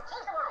 we're gonna...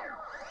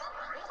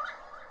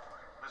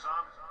 Miss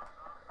On?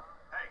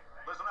 Hey,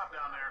 listen up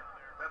down there.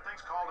 That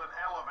thing's called an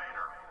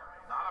elevator,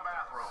 not a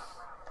bathroom.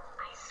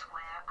 I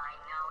swear I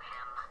know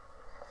him.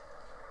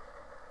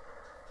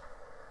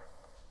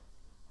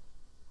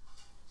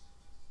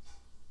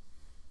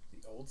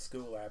 The old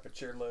school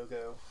Aperture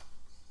logo.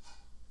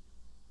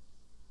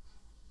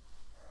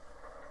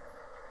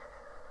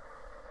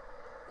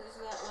 Is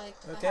that like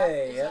the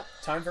Okay, half, yep.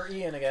 Time for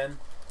Ian again.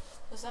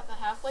 Is that the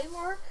halfway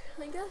mark,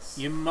 I guess?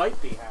 You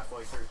might be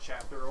halfway through the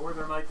chapter, or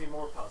there might be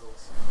more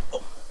puzzles.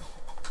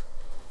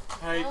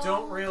 I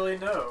don't really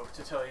know,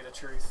 to tell you the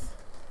truth.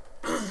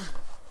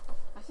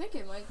 I think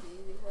it might be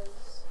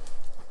because...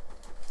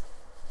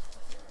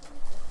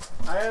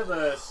 I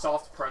have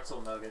soft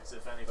pretzel nuggets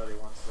if anybody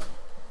wants them.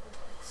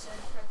 Said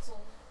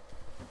pretzel.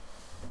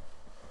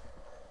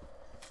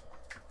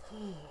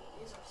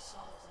 These are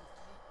soft.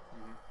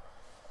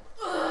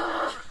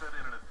 Interested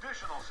in an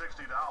additional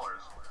 $60,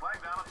 flag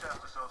down a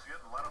test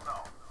associate and let them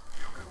know.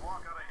 You can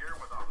walk out of here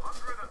with 120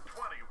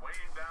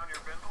 weighing down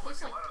your bindle if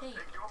Looks you like let us paint.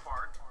 take you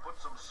apart, put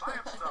some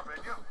science stuff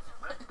in you,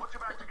 then put you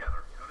back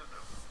together. Good as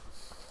new.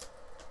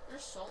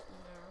 There's salt in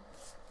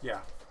there.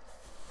 Yeah.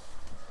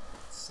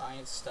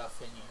 Science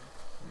stuff in you.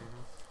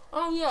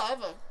 Oh yeah, I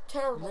have a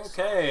terrible...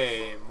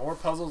 Okay, more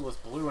puzzles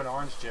with blue and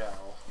orange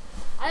gel.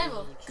 I have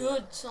a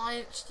good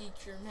science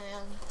teacher,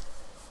 man.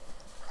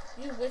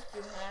 You wish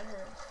you had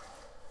her.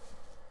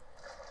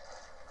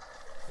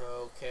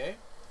 Okay.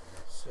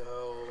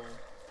 So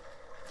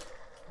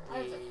I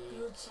have we a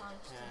good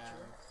science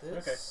teacher.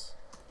 have this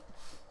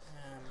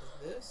and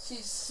this.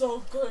 She's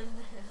so good,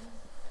 man.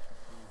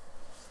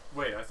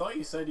 Wait, I thought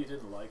you said you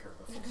didn't like her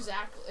before.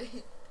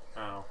 Exactly.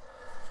 Oh.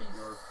 She's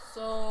You're-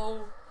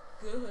 so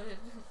good.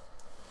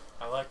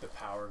 I like the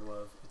power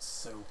glove. It's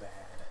so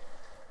bad.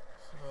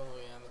 Oh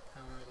yeah, the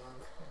power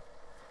glove.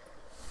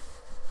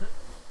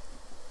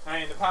 I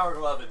mean, the power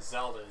glove in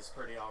Zelda is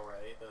pretty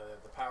alright.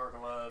 The power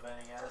glove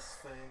NES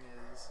thing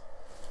is...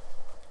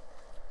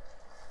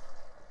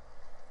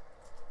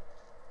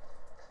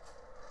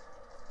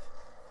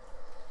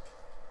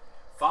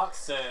 Fox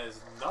says,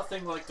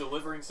 nothing like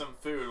delivering some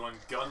food when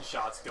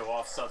gunshots go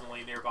off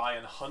suddenly nearby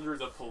and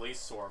hundreds of police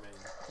swarm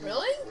in.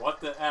 Really? What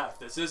the F?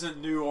 This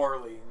isn't New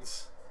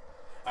Orleans.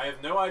 I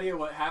have no idea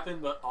what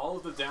happened, but all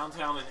of the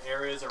downtown and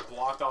areas are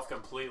blocked off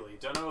completely.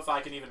 Don't know if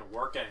I can even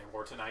work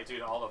anymore tonight due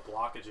to all the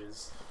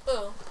blockages.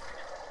 Oh.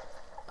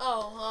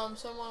 Oh,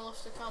 someone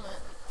left a comment.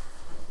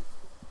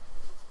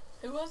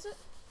 Who was it?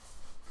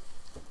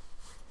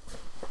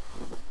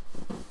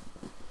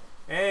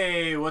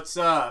 Hey, what's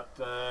up?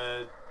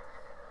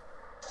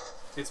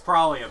 It's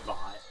probably a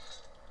bot.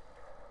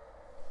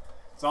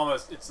 It's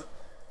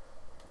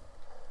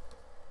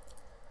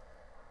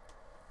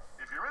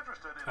If you're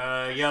interested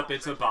in yep,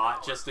 it's a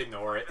bot. Just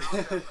ignore it.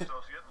 associate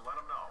and let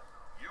them know.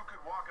 You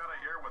could walk out of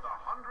here with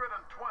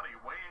 120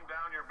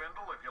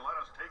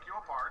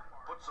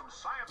 put some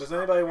science. Does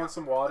anybody want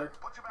some water?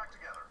 Put you back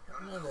together.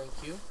 No,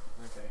 thank you.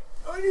 Okay.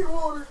 I need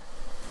water.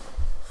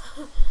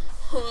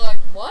 Like,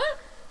 what?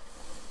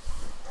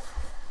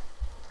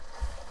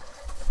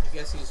 I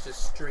guess he's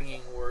just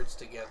stringing words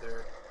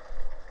together.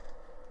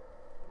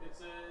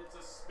 It's a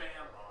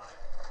spam bot.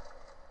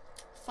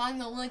 Find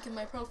the link in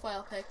my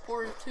profile pic.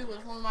 Portal 2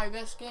 is one of my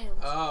best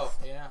games. Oh,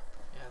 yeah.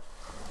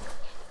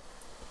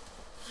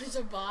 He's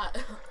a bot.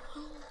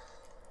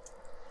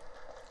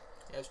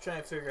 I was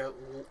trying to figure out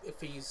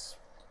if he's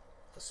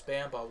a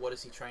spam bot, what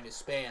is he trying to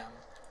spam?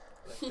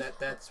 But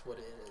that's what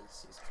it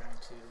is. He's trying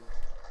to...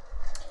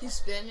 He's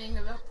spamming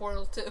about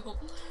Portal 2.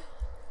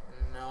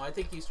 No, I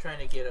think he's trying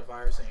to get a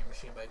virus on your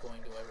machine by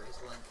going to wherever his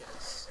link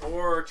is.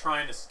 Or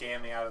trying to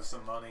scam me out of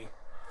some money.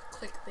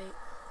 Clickbait.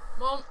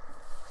 Well,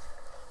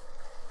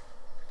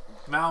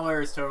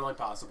 Malware is totally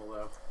possible,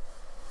 though.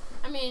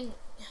 I mean,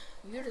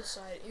 you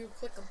decide. You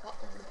click a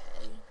button to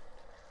pay.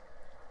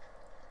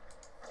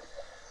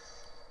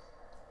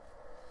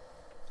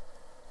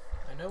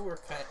 I know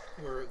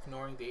we're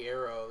ignoring the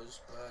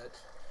arrows, but...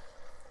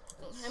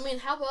 I mean,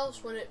 how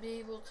else would it be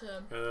able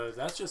to...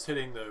 That's just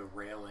hitting the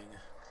railing.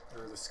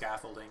 Or the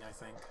scaffolding, I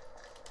think.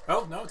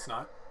 Oh, no, it's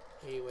not.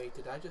 Hey, wait,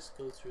 did I just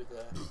go through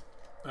the...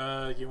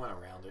 You went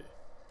around it.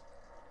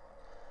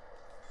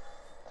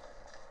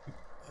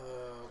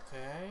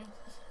 Okay.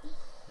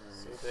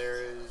 So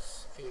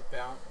there's a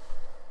bound...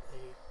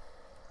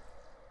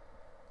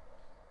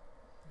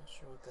 Not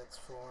sure what that's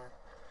for.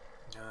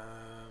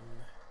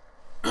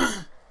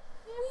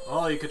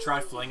 Well, you could try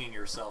flinging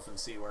yourself and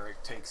see where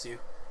it takes you.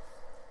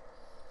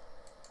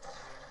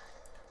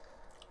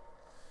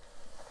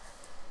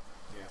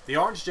 Yeah, the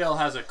orange gel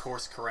has a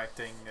course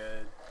correcting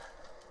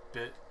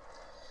bit.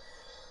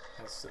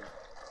 Has some...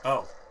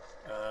 Oh,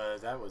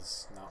 that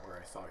was not where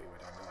I thought you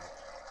would end up.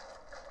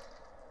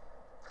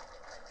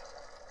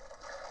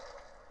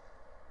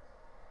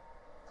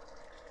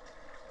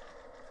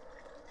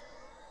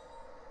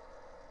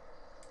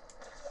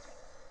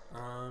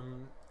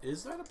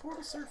 Is that a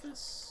portal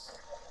surface?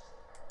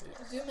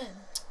 Zoom in.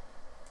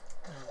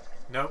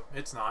 Nope,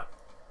 it's not.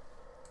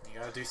 You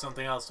gotta do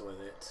something else with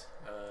it.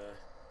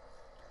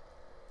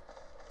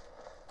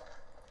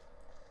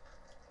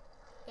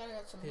 Gotta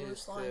get some blue Is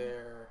slime.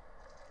 there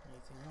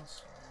anything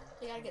else?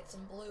 You gotta get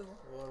some blue.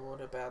 Well,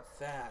 what about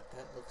that?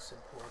 That looks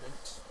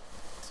important.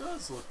 It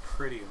does look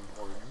pretty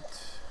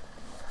important.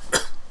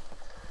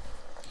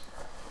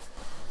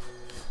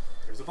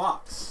 There's a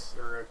box,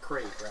 or a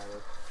crate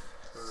rather,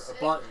 or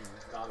a button,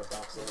 not a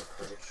box or a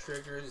crate. It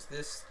triggers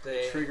this It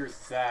thing. triggers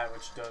that,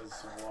 which does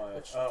what?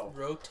 Which Oh.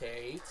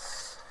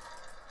 rotates.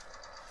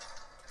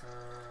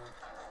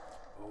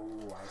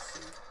 Oh, I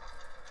see.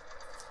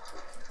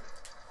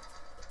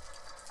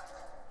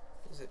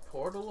 Is it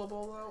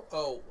portalable though?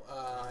 Oh,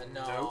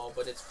 no, Nope.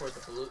 but it's for the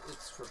blue.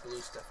 It's for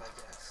blue stuff, I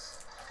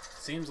guess.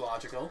 Seems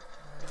logical.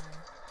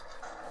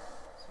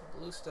 So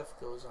blue stuff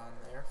goes on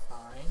there.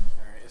 Fine.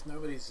 Alright, if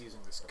nobody's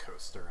using this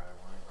coaster, I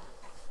want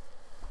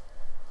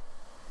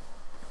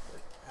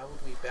But how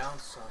would we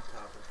bounce on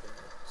top of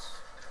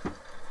it?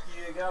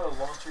 You gotta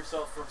launch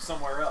yourself from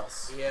somewhere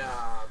else.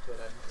 Yeah, but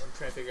I'm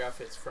trying to figure out if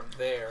it's from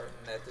there,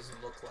 and that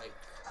doesn't look like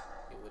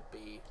it would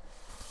be.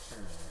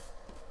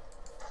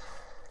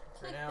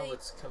 For now, Clickbait.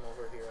 let's come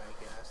over here, I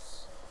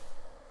guess.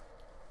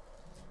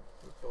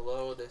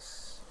 Below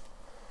this.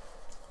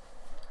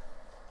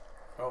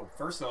 Oh,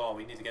 first of all,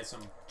 we need to get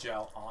some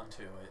gel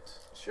onto it.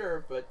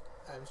 Sure, but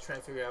I was trying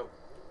to figure out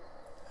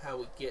how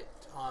we get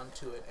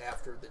onto it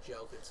after the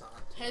gel gets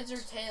on. Heads or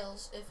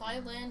tails. If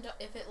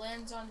it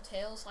lands on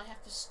tails, I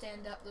have to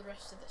stand up the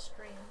rest of the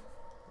screen.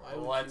 Why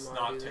would Let's you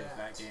not wanna do take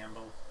that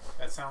gamble.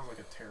 That sounds like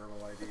a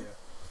terrible idea.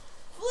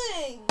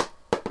 Fling!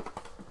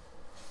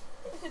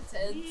 It's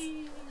heads.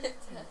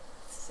 It's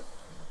heads.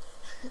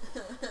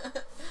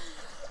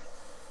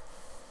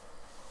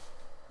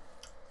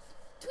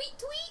 Tweet,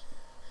 tweet!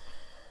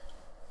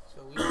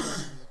 So we can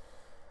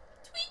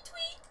Tweet,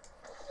 tweet!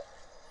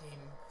 aim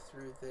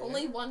through there.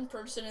 Only one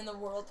person in the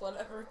world would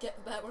ever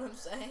get that, what I'm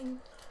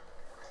saying.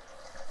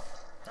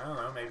 I don't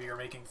know, maybe you're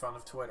making fun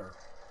of Twitter.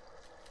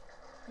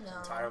 No.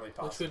 Entirely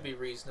possible. Which would be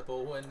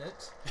reasonable, wouldn't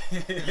it?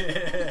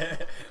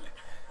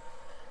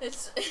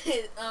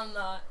 I'm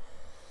not.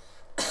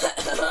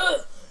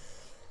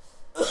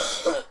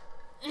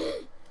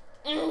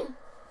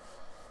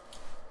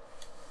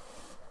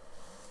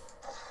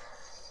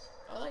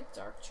 I like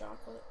dark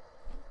chocolate.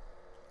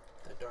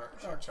 The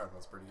dark Dark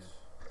chocolate's pretty good.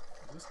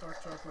 Is this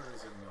dark chocolate or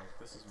is it milk?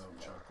 This is milk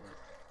chocolate.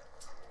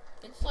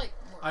 It's like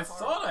more I hard.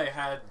 thought I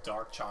had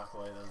dark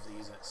chocolate of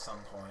these at some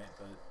point,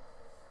 but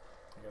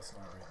I guess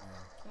not right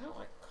now. I don't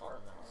like caramel.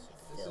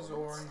 This is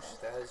orange,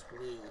 that is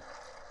blue.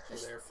 So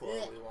Just therefore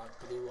bleh. we want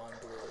blue on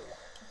blue.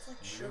 It's like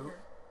Blue? sugar.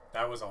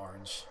 That was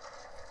orange.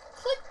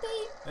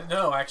 Clickbait!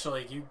 No,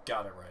 actually, you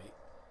got it right.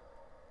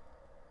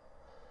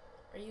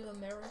 Are you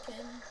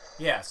American?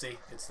 Yeah, see?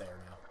 It's there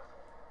now.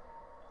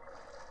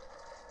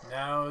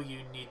 Now you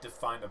need to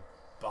find a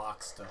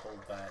box to hold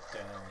that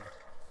down.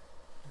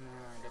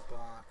 Alright, a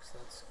box.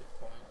 That's a good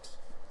point.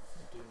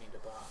 I do need a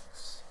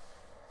box.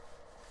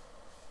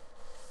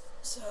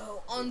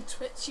 So on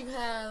Twitch you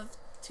have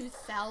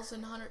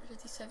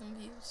 2,157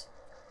 views.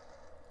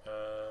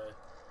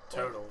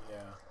 Total, yeah.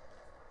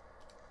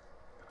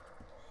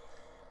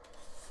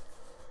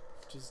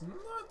 Which is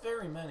not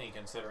very many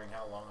considering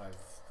how long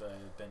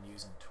I've been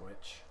using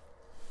Twitch.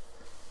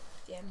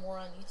 Do you have more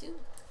on YouTube?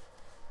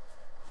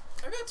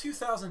 I got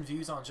 2,000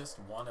 views on just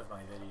one of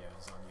my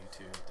videos on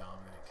YouTube,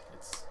 Dominic.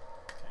 It's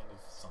kind of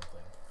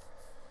something.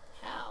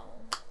 How?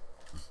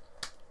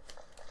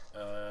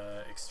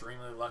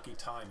 Extremely lucky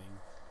timing.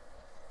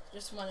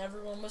 Just when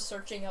everyone was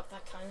searching up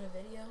that kind of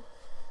video?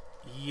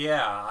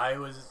 Yeah, I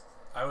was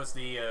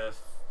the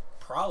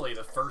probably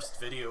the first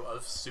video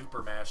of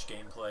Super Mash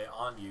gameplay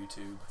on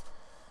YouTube,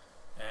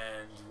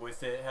 and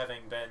with it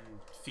having been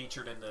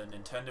featured in the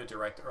Nintendo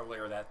Direct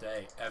earlier that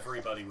day,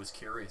 everybody was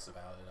curious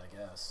about it, I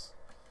guess.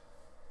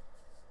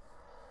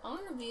 I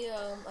want to be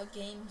a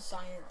game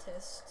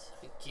scientist.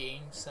 A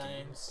game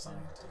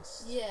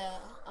scientist? Yeah,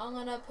 I'm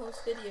gonna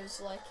post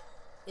videos like,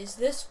 is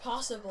this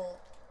possible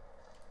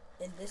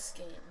in this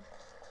game?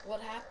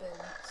 What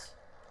happens?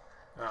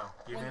 Oh,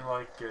 you mean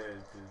like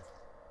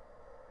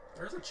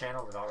there's a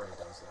channel that already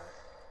does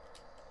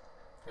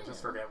that. I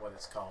just forget what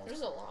it's called.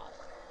 There's a lot.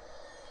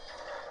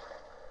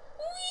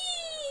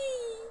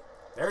 Whee!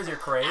 There's your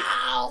crate.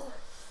 Ow!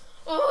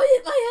 Oh, I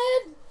hit my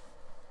head!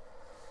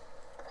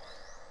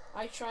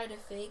 I try to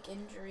fake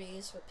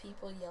injuries, but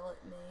people yell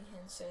at me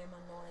and say I'm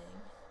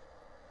annoying.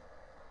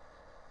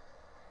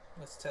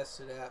 Let's test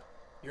it out.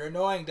 You're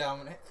annoying,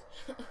 Dominic.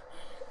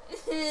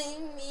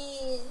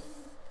 Mean.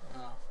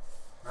 Oh.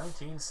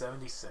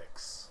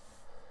 1976.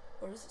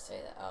 Where does it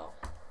say that? Oh.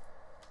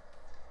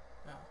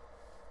 Oh.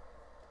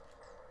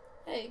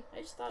 Hey, I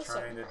just thought of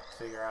Trying something. to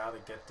figure out how to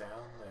get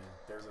down, and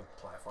there's a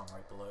platform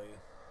right below you.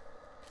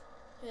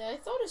 Yeah, I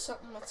thought of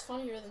something that's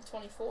funnier than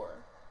 24.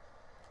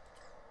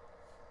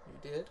 You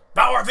did?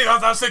 Power the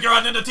other stick your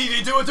hand in the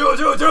TV. Do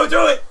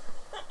it.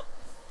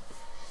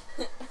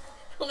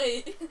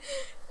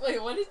 Wait,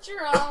 what did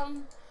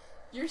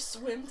your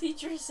swim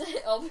teacher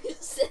say? Always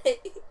say.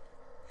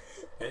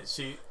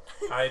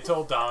 I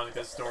told Dominic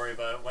this story,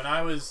 but when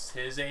I was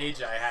his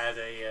age, I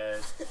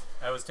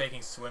was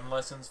taking swim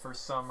lessons for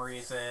some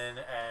reason,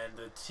 and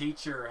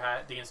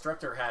the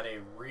instructor had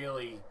a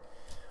really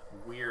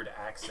weird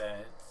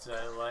accent,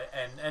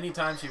 and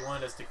anytime she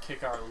wanted us to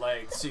kick our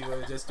legs, she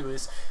would just do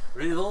this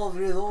revolve.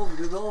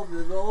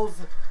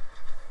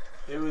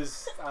 It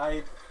was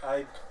I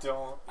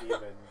don't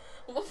even.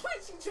 What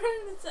was you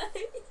trying to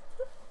say?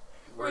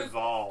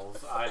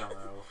 Revolve. I don't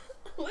know.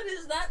 What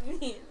does that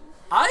mean?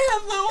 I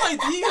have no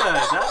idea.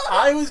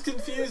 I was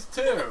confused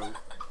too.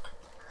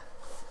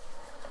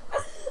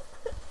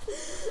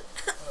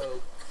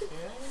 Okay.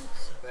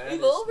 So that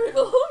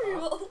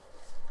Revolve.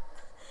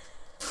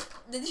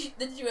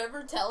 Did you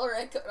ever tell her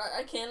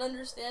I can't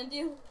understand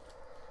you?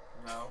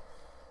 No.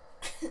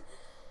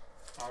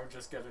 I would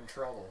just get in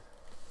trouble.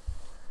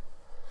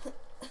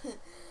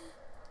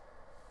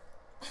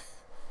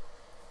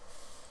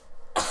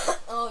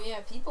 Oh yeah,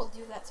 people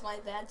do that to my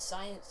bad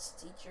science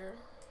teacher.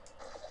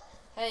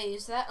 Hey,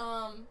 is that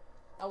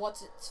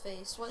what's its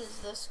face? What is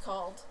this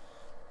called?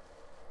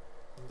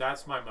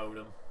 That's my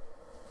modem.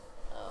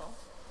 Oh.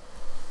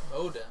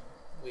 Modem.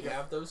 We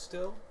have those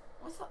still?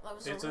 I thought that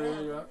was It's a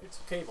RAM. it's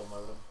a cable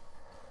modem.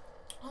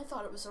 I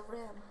thought it was a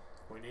RAM.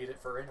 We need it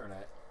for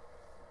internet.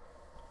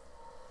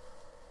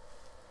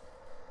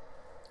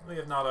 We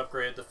have not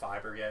upgraded to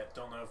fiber yet.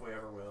 Don't know if we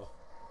ever will.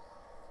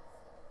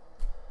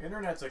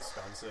 Internet's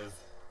expensive.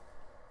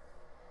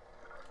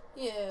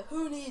 Yeah,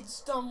 who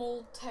needs dumb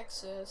old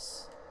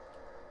Texas?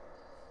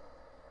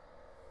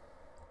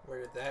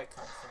 Where did that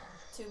come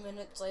from? 2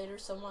 minutes later,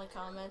 someone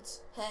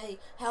comments, "Hey,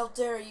 how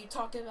dare you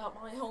talk about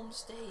my home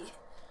state?"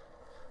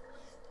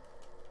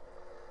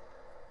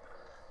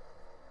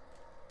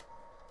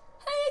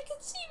 Hey, I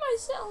can see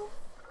myself.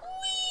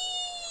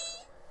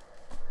 Whee!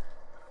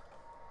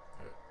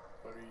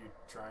 What are you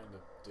trying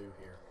to do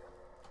here?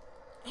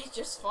 It's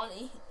just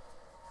funny.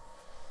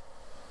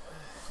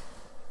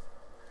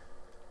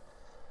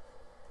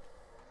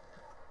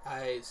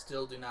 I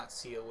still do not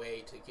see a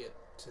way to get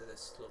to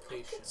this I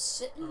location. could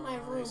sit in my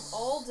room yes,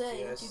 all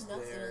day and do yes,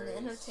 nothing there and is.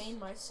 entertain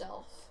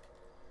myself.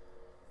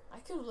 I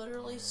could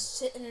literally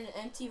sit in an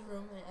empty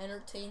room and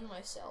entertain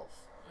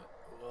myself.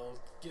 Well,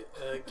 get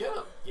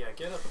up. Yeah,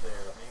 get up there.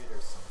 Maybe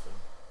there's something.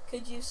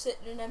 Could you sit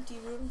in an empty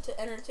room to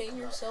entertain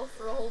yourself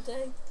for a whole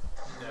day?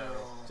 No,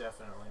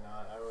 definitely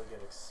not. I would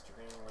get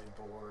extremely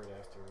bored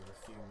after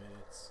a few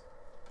minutes.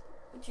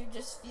 Would you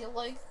just feel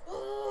like,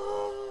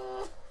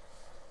 "Ugh."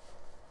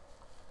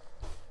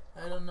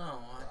 I don't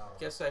know. I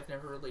guess I've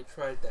never really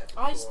tried that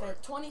before. I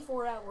spent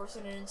 24 hours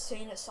in an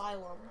insane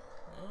asylum.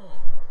 Oh.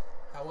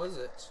 How was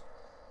it?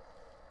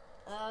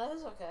 It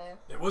was okay.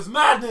 It was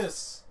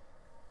madness!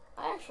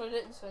 I actually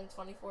didn't spend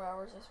 24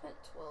 hours, I spent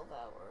 12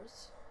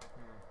 hours.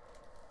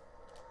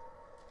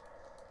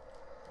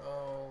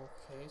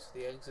 Okay, so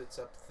the exit's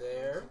up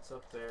there. It's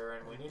up there,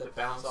 and we need The to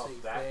bounce off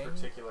bouncy that thing.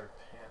 particular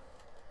pan.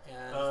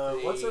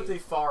 And What's at the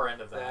far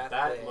end of that?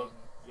 That thing. look.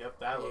 Yep,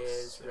 that looks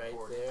is right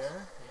important.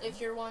 there. If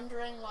you're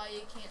wondering why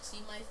you can't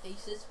see my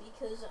face, it's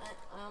because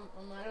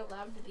I'm not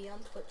allowed to be on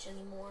Twitch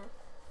anymore.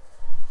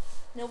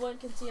 No one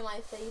can see my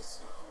face.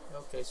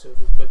 Okay, so if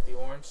we put the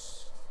orange,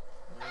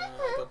 I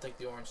don't think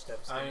the orange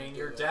step's I mean,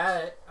 your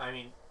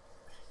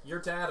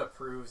dad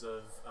approves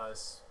of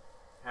us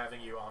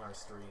having you on our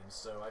streams,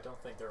 so I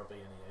don't think there will be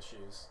any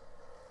issues.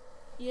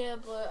 Yeah,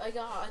 but I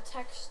got a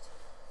text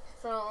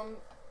from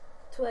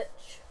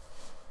Twitch.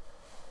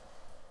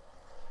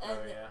 And,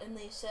 and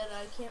they said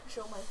I can't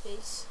show my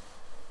face.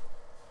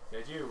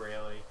 Did you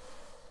really?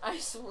 I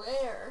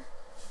swear.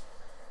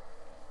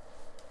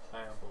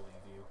 I don't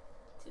believe you.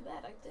 Too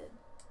bad I did.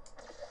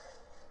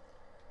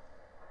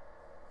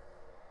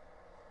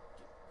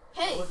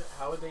 Hey!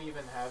 How would they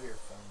even have your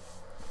phone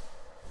number?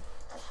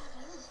 I don't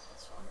know his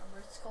phone number.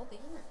 It's called the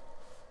internet.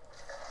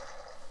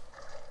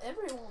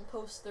 Everyone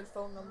posts their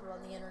phone number on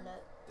the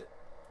internet.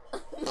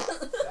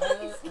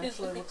 That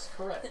actually looks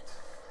correct.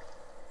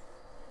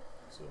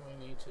 So we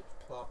need to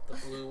plop the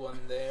blue one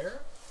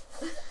there.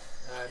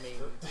 I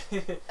mean,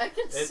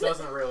 it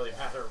doesn't really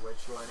matter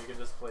which one. You can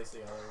just place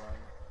the other one.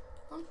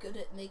 I'm good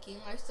at making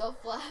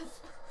myself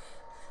laugh.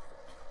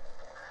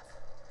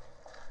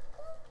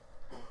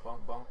 Bonk,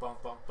 bonk, bonk,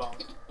 bonk,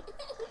 bonk.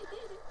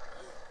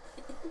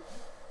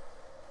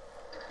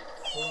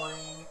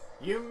 Boing.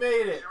 You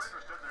made it! If you're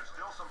interested, there's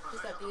still some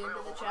Is that positions the end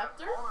of the available for that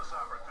chapter? bonus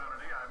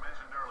opportunity I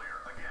mentioned earlier.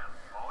 Again,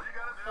 all you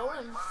gotta do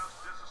is let us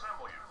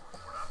disassemble you.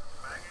 We're not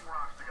banging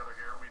rocks together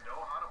here. We know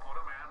how to put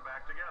a man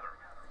back together.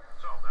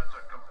 So that's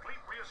a complete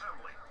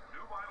reassembly.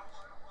 New vitals,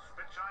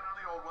 spit shine on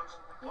the old ones,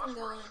 plus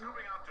we're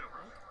scooping out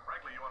tumors.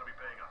 Frankly, you ought to be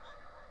paying us.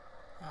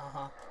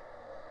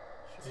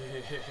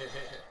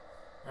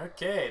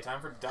 Okay,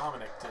 time for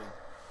Dominic to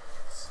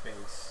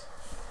space.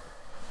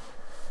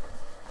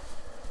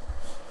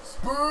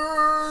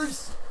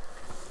 Spurs!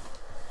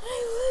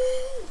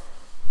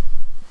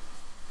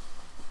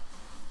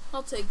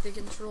 I'll take the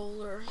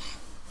controller.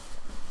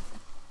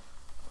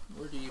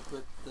 where do you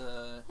put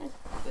the...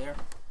 there?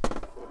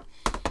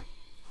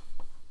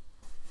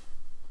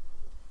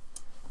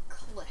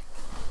 Click.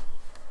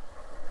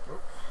 Oh.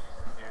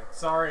 Yeah,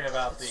 sorry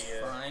about That's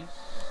the fine.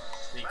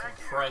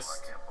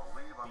 compressed. I can't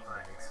believe I'm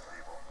thanking these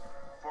people.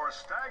 For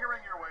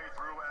staggering your way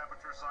through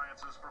Aperture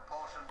Science's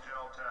propulsion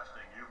gel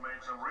testing, you've made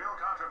some real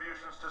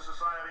contributions to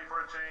society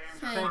for a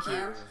change. Thank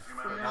you Humanity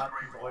for is not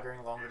grateful.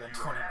 loitering longer than If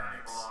 20 you had any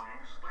minutes.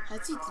 belongings, please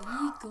That's pick them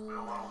up now.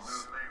 illegal. Bill Well's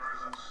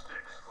newspapers and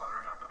sticks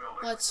cluttering up the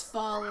building. Let's For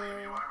follow.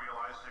 many of you, I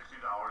realize $60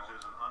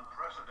 is an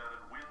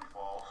unprecedented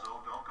windfall,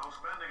 so don't go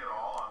spending it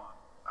all on,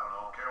 I don't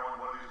know, Carolyn,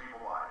 what do these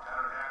people buy?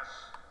 Tattered hats,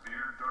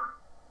 beard, dirt?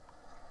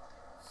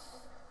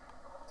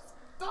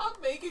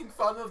 Stop making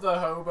fun of the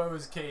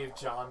hobos, Cave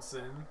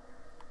Johnson.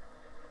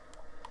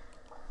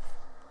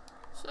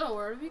 So,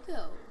 where do we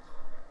go?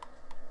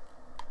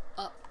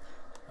 Up.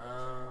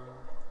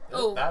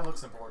 Oh. That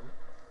looks important.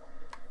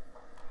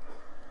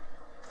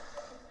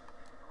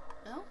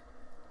 No?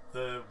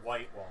 The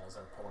white walls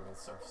are portal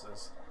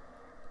surfaces.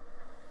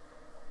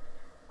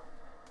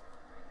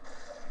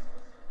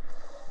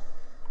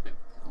 There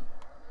we go.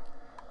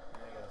 Now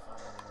you gotta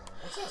find another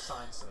one. What's that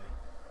sign say?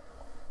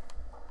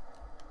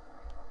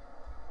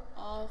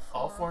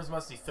 All forms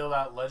must be filled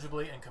out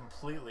legibly and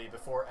completely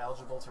before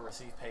eligible to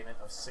receive payment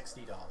of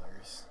 $60.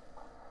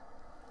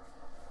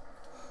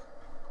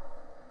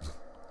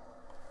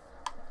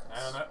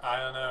 I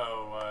don't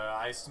know.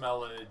 I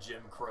smell a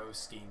Jim Crow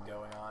scheme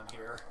going on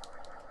here.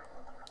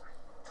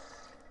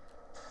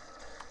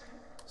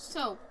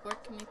 So, where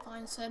can we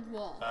find said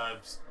wall?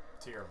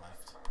 To your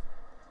left.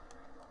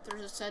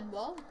 There's a said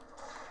wall?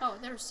 Oh,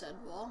 there's said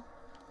wall.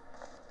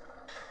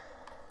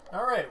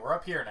 Alright, we're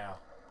up here now.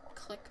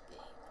 Clickbait.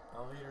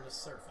 Elevator to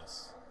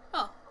surface.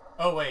 Oh.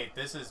 Oh wait,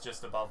 this is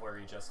just above where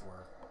you just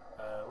were.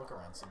 Look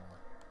around some more.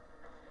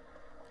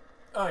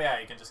 Oh yeah,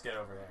 you can just get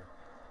over there.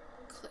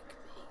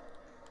 Clickbait.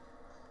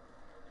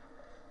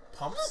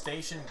 Pump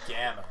Station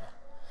Gamma.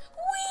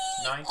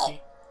 Whee! 19...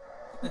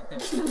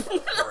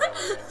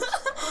 Brilliant.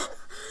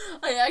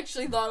 I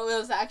actually thought it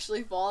was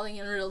actually falling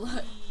in real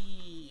life.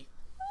 Whee!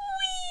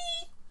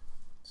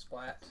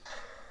 Splat.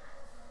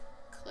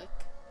 Click.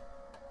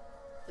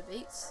 The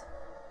baits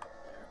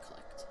that are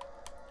clicked.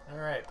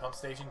 Alright, Pump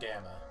Station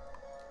Gamma.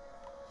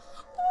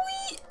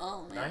 Whee!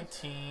 Oh man.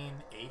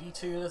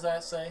 1982, does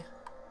that say?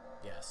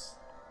 Yes.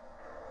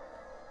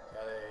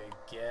 Gotta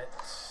get...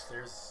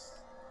 There's...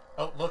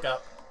 Oh, look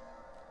up.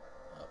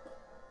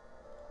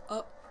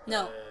 Oh,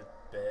 no.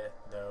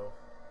 No.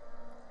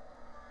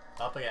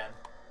 Up again.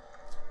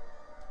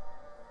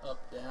 Up,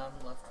 down,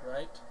 left,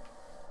 right.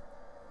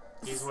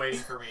 He's waiting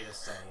for me to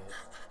say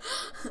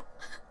it.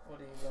 What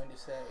are you going to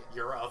say?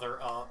 Your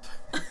other up.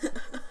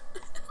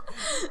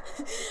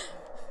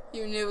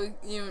 You knew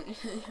you.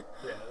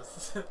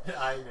 Yes.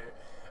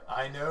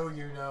 I know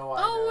you know,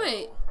 I know. Oh,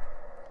 wait.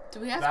 Do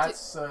we have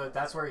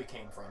That's where he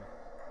came from.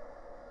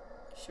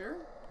 Sure.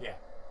 Yeah.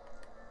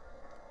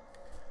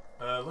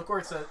 Look where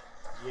it said...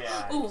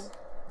 Yeah. Ooh.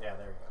 Yeah,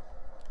 there you go.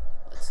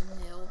 Let's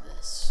nail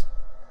this.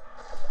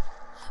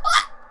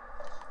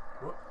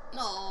 Whoop.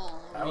 No.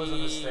 That was a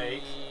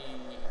mistake.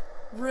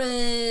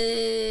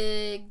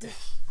 Rigged.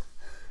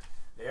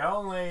 The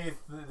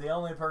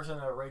only person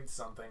that rigged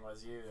something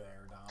was you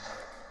there, Dominic.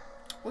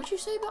 What'd you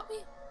say about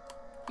me?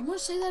 You want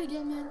to say that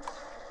again, man?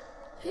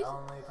 The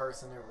only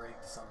person who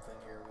rigged something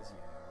here was you.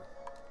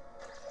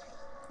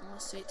 You want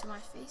to say it to my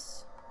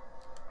face?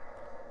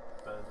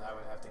 But I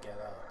would have to get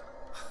up.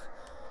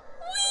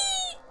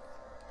 Whee!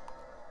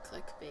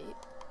 Clickbait.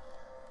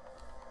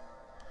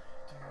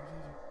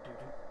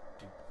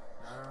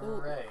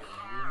 Alright.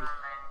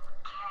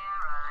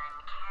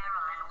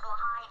 Carolyn,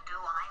 why do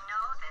I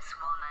know this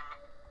woman?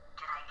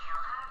 Did I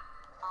kill her?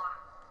 Or...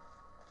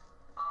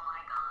 Oh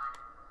my god.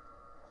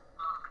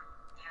 Look,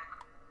 you're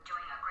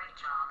doing a great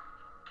job.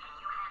 Can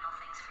you handle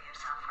things for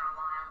yourself for a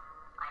while?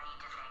 I need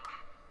to think.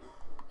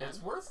 It's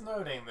worth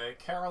noting that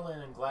Carolyn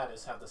and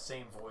Gladys have the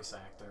same voice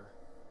actor.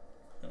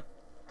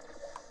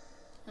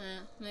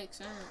 Makes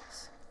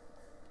sense.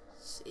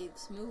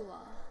 Saves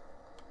moolah.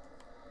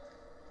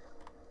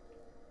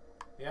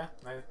 Yeah,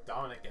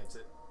 Dominic gets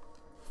it.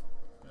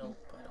 Nope,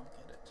 I don't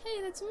get it.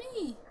 Hey, that's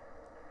me.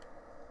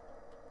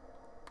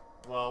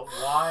 Well,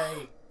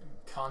 why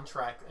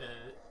contract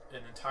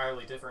an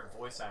entirely different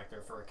voice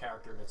actor for a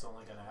character that's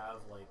only going to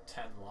have like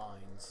 10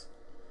 lines?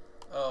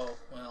 Oh,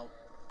 well,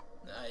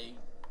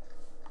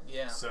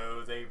 yeah.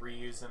 So they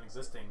reused an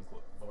existing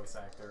voice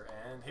actor,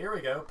 and here we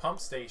go, pump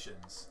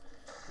stations.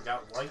 We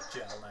got white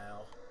gel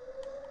now.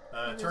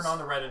 Turn on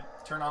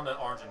the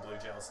orange and blue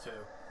gels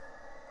too.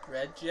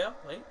 Red gel?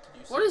 Wait, did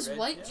you say What is red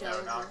white gel?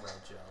 No, not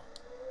red gel.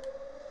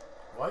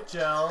 White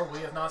gel we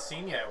have not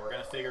seen yet. We're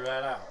gonna figure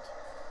that out.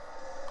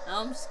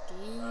 I'm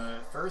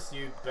scared. First,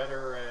 you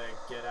better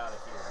get out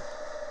of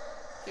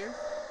here. Here?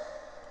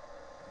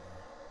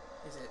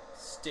 Is it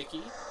sticky?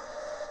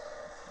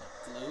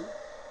 Like glue?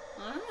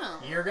 I don't know.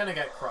 You're gonna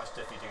get crushed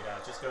if you do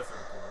that. Just go through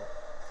the portal.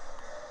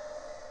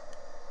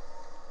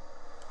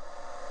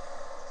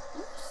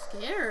 I'm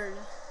scared.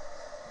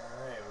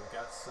 Alright, we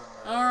got some...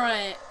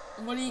 Alright,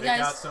 what do you we guys...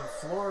 got some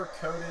floor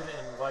coated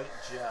in white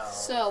gel.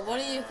 So, what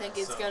do you think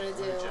it's some gonna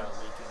blue do? gel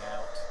leaking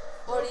out.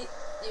 What do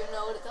you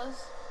know what it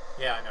does?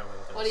 Yeah, I know what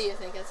it does. What do you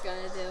think it's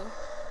gonna do?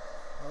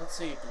 Well, let's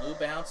see. Blue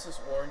bounces,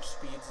 orange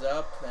speeds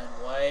up, then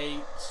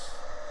white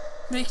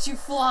Makes you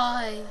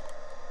fly.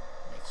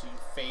 makes you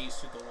phase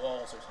through the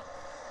walls or something.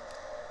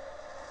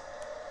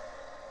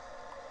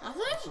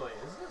 Nothing? Actually,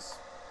 is this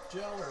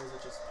gel or is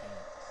it just paint?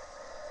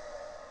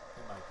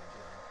 It might be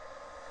gel.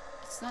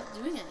 It's not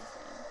doing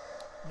anything.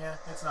 Yeah,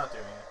 it's not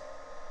doing it.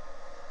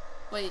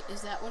 Wait,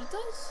 is that what it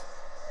does?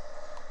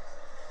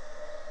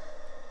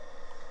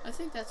 I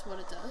think that's what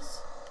it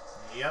does.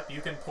 Yep,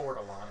 you can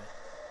portal on it.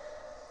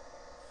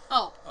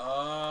 Oh.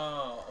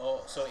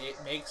 Oh, so it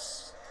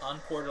makes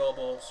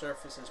unportable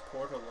surfaces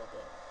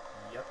portalable.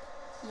 Yep.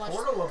 Watch.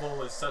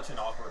 Portalable is such an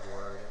awkward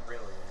word. It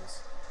really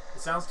is.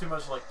 It sounds too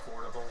much like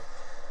portable.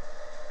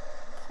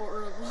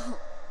 Portable.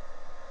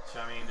 Which,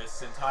 I mean,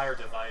 this entire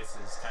device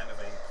is kind of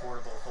a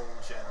portable hole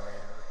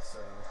generator, so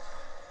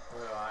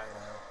what do I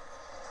know?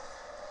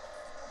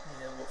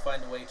 You know, we'll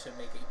find a way to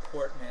make a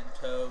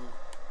portmanteau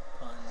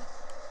pun.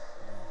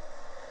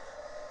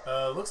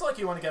 Looks like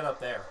you want to get up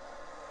there.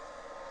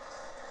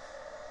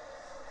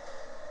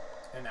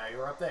 And now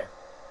you're up there.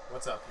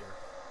 What's up here?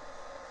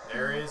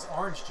 There is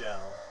orange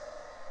gel.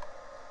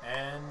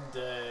 And,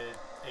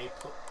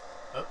 look.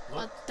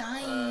 A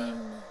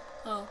dime.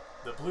 Oh.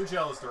 The blue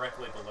gel is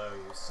directly below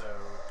you, so...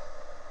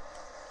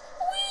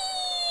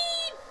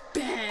 Whee!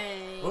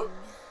 Bang! Whoop.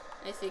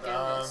 I think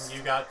I missed.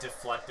 You got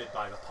deflected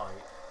by the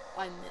pipe.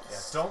 I Yeah,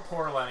 missed. don't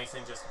portal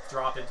anything, just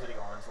drop into the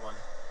orange one.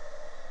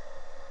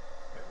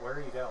 Wait, where are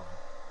you going?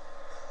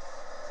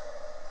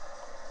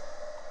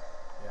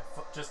 Yeah,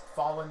 just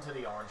fall into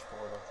the orange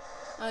portal.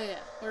 Oh yeah,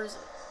 where is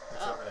it?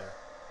 It's over there.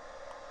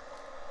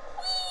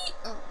 Whee!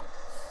 Oh.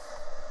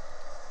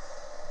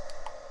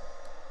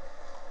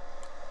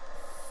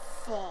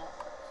 Fall.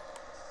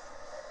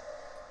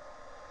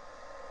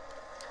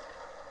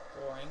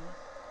 Boing.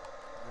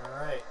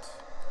 Alright.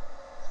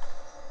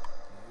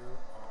 You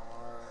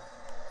are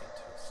a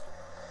toaster.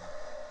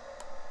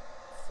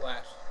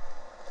 Flash.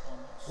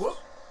 Almost. Whoop!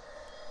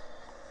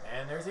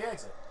 And there's the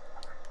exit.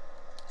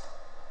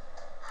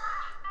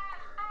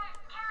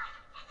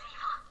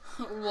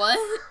 What?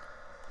 It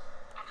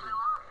flew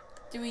off.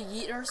 Do we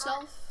yeet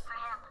ourselves? For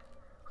him.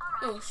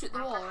 All right. Oh, shoot the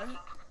wall, right?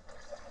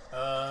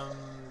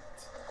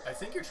 I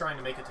think you're trying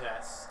to make it to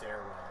that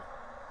stairwell.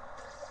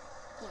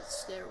 What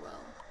stairwell?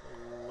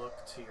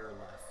 Look to your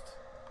left.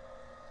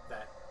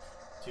 That.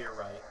 To your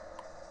right.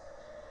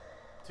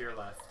 To your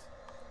left.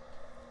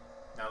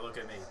 Now look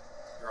at me.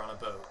 You're on a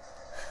boat.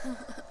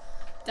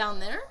 Down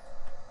there?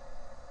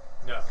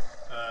 No.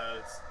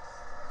 It's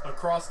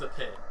across the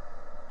pit.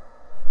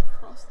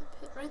 Across the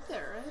pit, right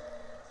there, right?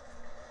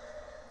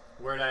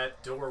 Where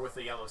that door with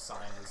the yellow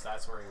sign is,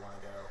 that's where you want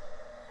to go.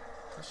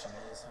 Question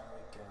is, how do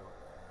we go there?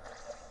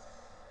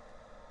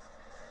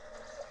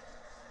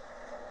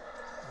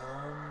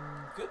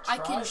 Good try, I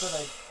can but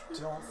I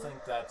don't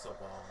think that's a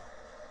wall.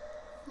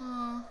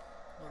 Hmm.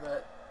 Well,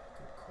 that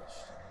Good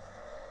question.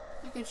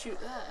 You can shoot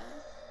that.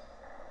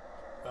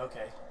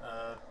 Okay.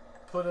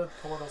 Put a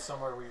portal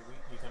somewhere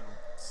you can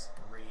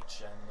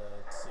reach and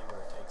see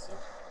where it takes you.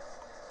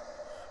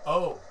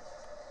 Oh.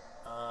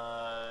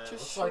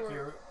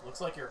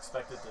 Looks like you're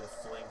expected to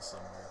fling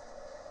somewhere.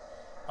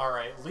 All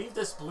right. Leave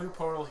this blue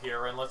portal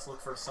here and let's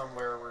look for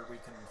somewhere where we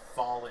can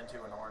fall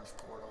into an orange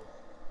portal.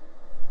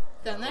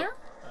 Down there?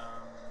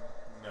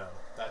 No.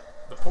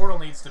 The portal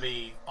needs to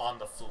be on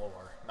the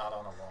floor, not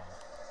on a wall.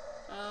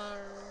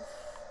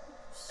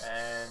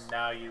 And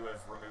now you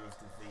have removed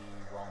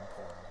the wrong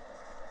portal.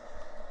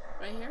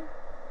 Right here?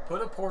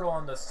 Put a portal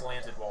on the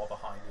slanted wall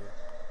behind you.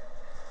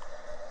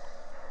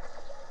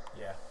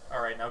 Yeah.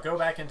 Alright, now go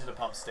back into the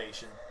pump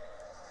station.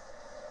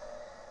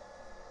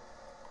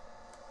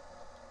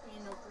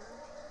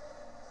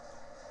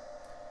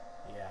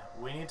 Yeah,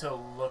 we need to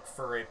look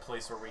for a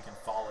place where we can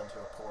fall into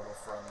a portal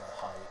from the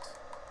height.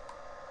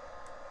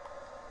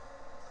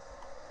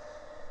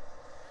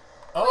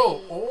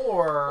 Oh,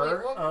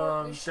 or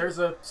there's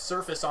a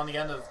surface on the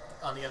end of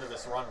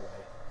this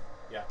runway.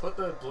 Yeah, put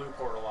the blue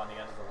portal on the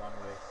end of the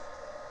runway.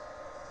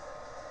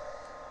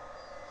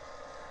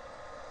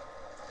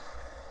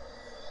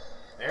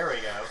 There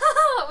we go.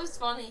 That was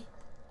funny.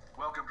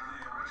 Welcome to the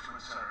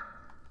Enrichment Center.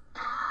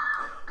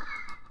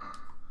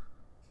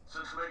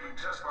 Since making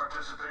test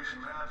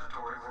participation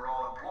mandatory for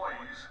all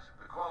employees,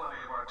 the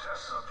quality of our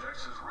test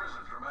subjects has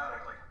risen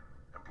dramatically.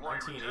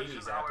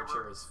 1980s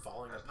aperture is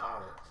falling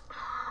apart.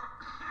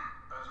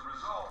 As a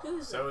result,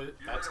 so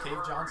that's Cave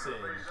Johnson.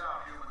 There's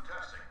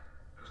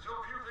still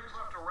a few things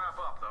left to wrap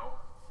up, though.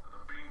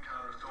 The bean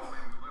counters told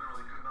me we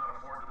literally could not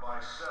afford to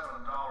buy $7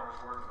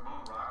 worth of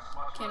moon rocks,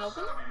 much less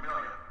 70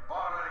 million.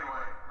 Bought them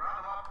anyway.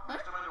 Round them up,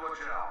 mix them into a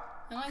gel.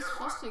 Am I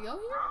supposed to go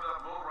here? Round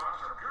up moon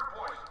rocks are pure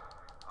poison.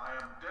 I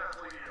am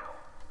deathly ill.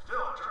 Still,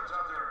 it turns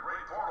out they're a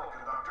great portal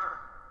conductor.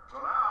 So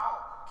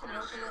now, can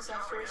I open this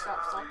after we stop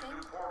talking? These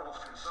new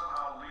portals can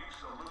somehow leach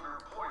the lunar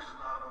poison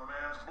out of a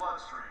man's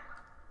bloodstream.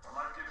 When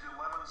life gives you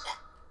lemons,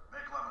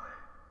 make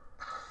lemonade.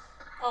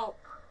 Oh.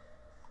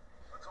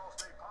 Let's all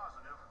stay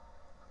positive.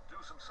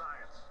 Do some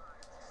science.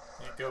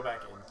 Yeah, go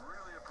back in. I would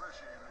really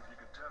appreciate it if you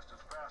could test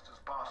as fast as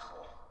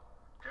possible.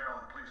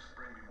 Carolyn, please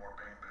bring me more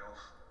pain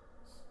pills.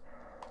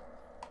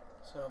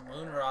 So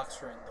moon rocks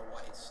are in the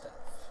white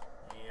stuff.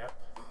 Yep.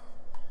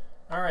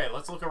 Alright,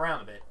 let's look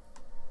around a bit.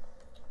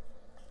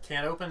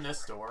 Can't open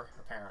this door,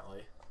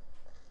 apparently.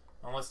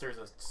 Unless there's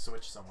a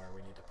switch somewhere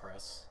we need to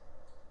press.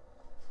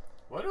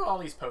 What do all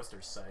these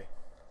posters say?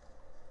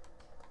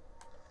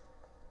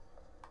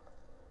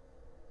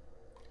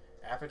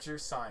 Aperture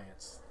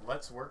Science.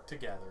 Let's work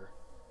together.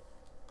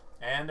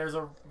 And there's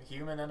a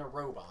human and a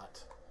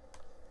robot.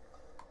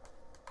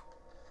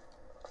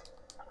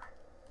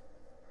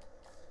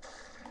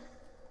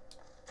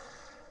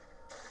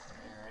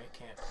 Alright,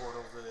 can't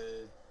portal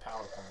the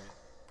PowerPoint.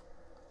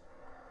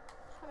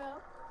 How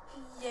about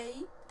yay?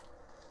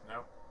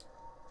 Nope.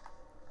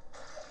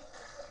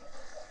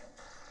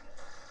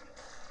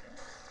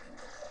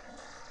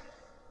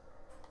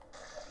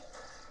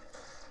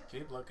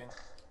 Keep looking.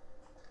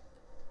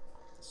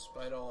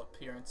 Despite all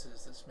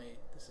appearances, this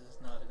is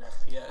not an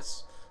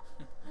FPS.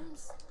 I'm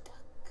stuck.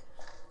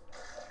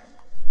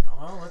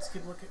 Well, let's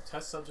keep looking.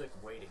 Test subject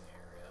waiting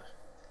area.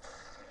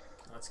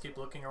 Let's keep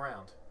looking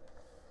around.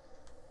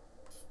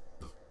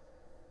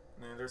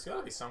 And there's got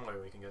to be some way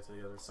we can get to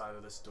the other side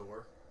of this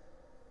door.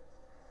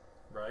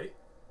 Right?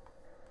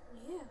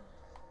 Yeah.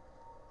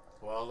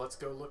 Well, let's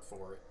go look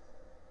for it.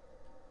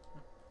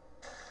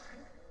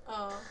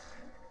 I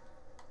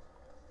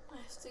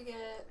have to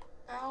get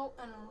out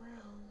and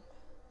around.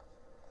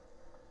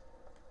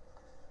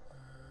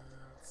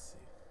 Let's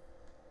see.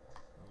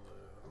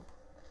 Hello.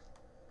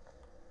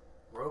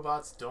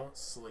 Robots don't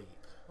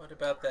sleep. What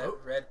about that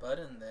red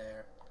button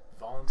there?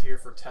 Volunteer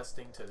for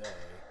testing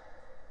today.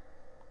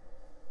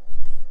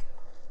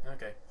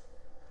 Okay.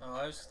 Oh,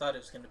 I just thought it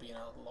was going to be an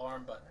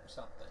alarm button or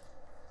something.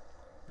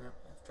 Yep.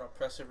 After I'll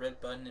press a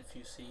red button if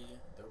you see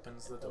It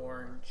opens the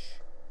door.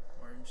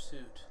 orange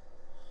suit.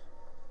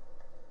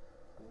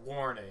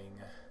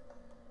 Warning.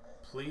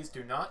 Please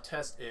do not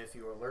test if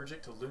you are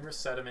allergic to lunar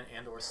sediment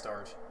and or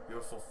starch. You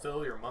will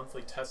fulfill your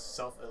monthly test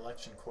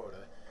self-election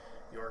quota.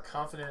 You are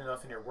confident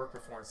enough in your work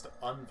performance to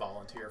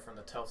unvolunteer from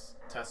the test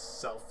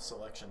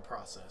self-selection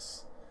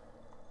process.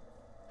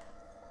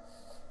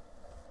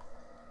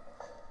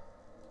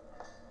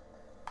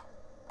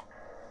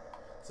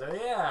 So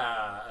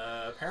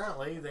yeah,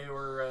 apparently they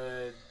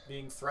were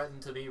being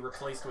threatened to be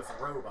replaced with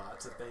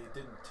robots if they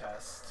didn't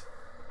test.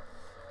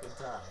 Good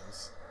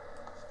times.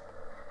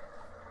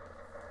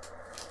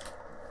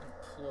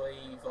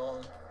 Employee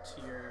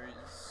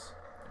volunteers,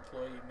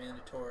 employee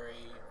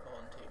mandatory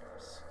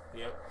volunteers.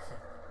 Yep,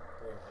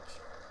 pretty much.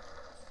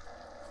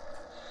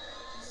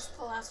 Is this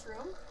the last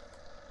room?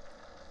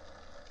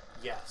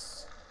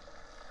 Yes.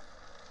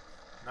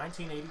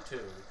 1982.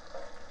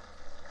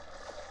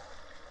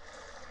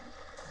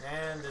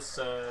 And this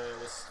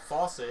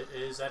faucet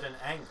is at an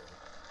angle.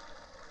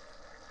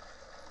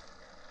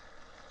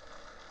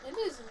 It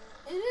is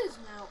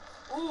now.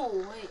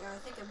 Oh, wait, I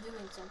think I'm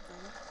doing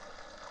something.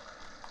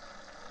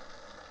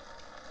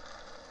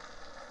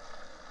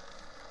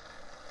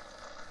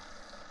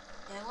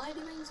 Am I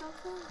doing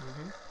something?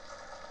 Mm-hmm.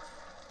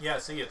 Yeah,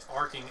 see, it's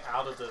arcing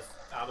out of the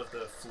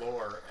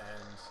floor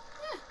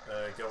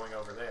and going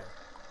over there.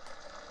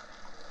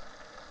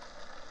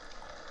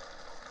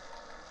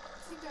 I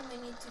think I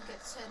may need to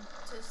get set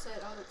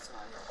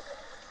outside.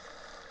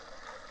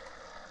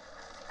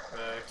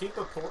 Keep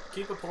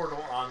a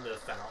portal on the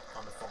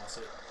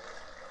faucet.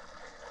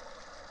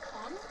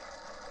 On?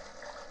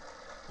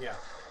 Yeah.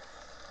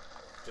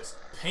 Just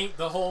paint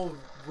the whole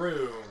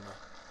room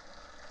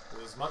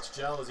with as much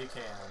gel as you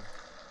can.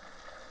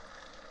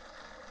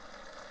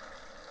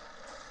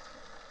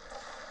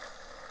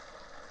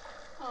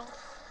 Oh.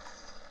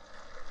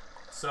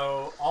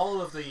 So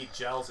all of the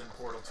gels in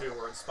Portal 2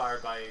 were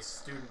inspired by a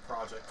student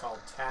project called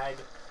Tag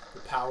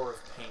the Power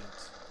of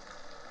Paint.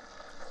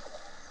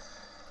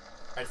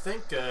 I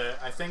think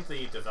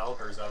the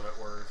developers of it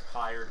were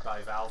hired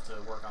by Valve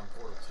to work on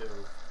Portal 2.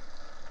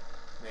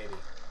 Maybe.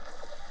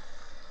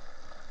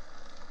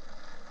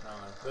 I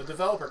don't know. The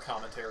developer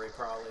commentary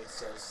probably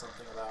says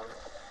something about it.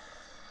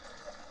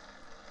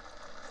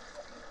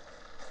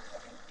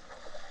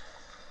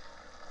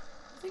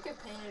 I think I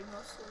painted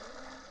most of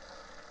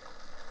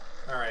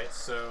it. Alright,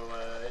 so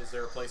is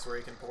there a place where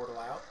you can portal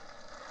out?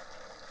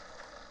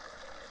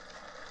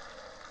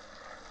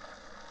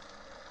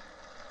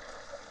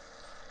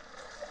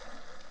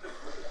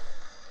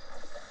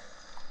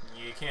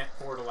 You can't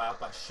portal out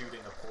by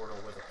shooting a portal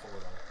with a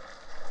portal.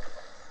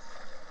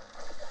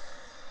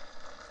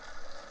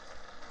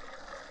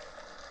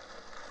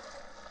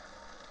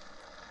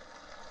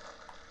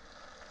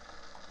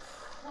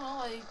 Well,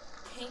 I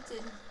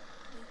painted the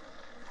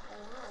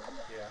whole room.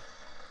 Yeah.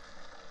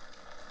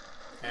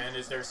 And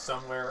is there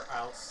somewhere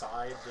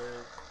outside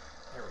the...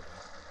 There we go.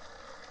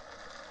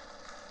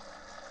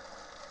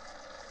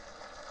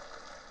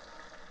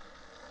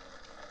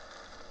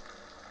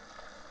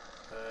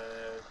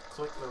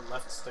 Click the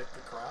left stick to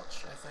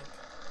crouch, I think.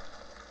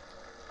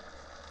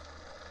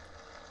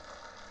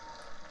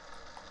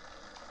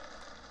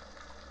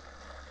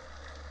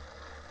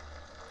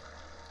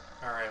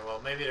 Alright,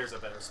 well, maybe there's a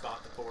better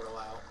spot to portal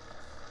out.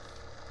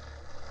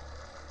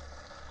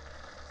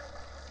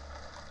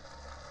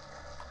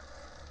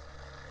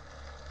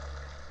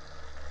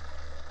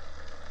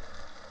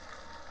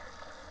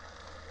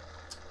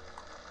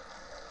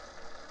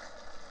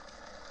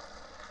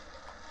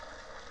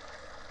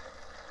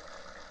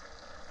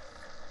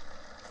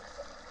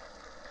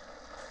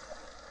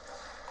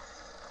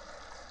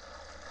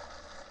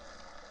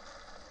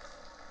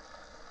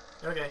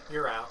 Okay,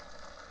 you're out.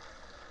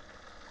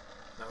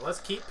 Now let's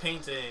keep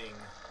painting.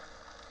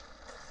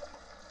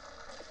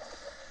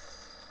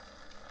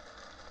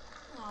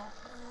 Oh,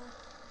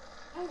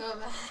 I go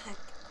back.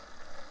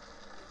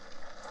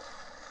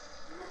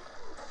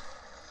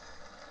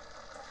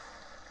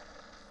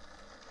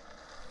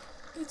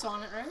 It's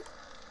on it, right?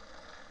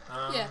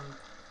 Yeah.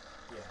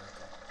 Yeah,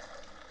 okay.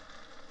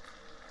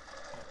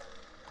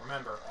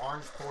 Remember,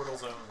 orange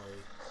portals only.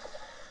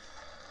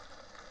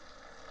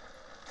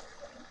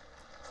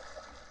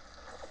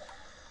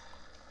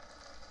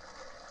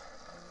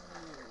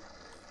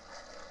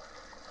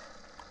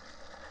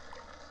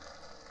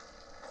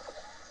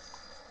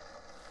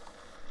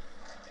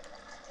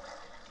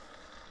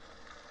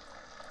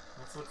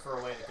 Let's look for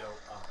a way to go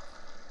up.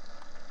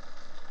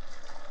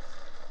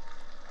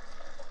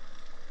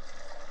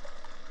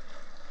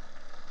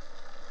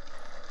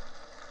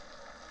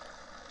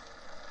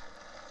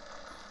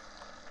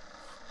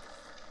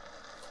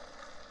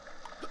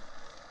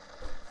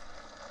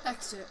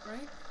 Exit,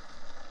 right?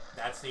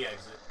 That's the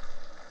exit.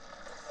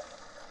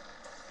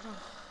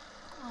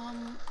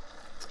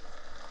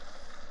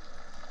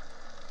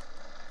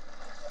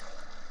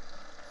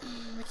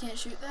 I can't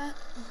shoot that?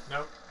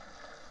 Nope.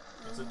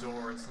 It's a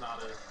door, it's not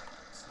a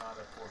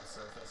portal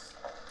surface.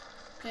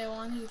 Okay, well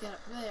I need to get up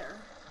there.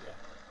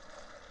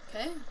 Yeah.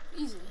 Okay,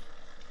 easy.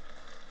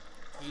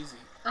 Easy.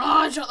 Oh,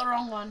 I shot the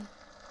wrong one.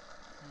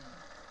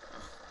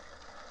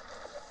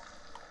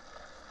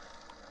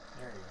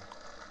 There you go.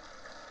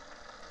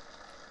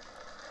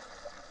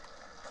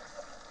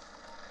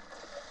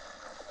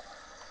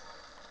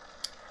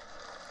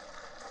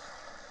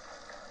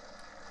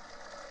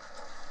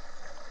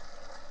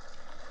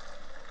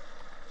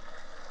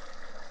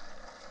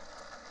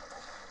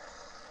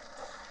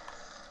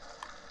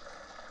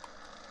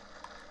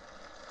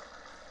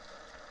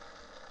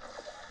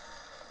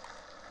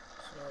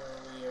 So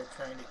we are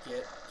trying to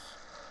get...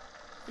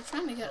 You're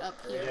trying to get up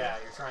here. Yeah,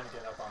 you're trying to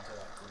get up onto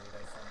that grid, I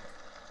think.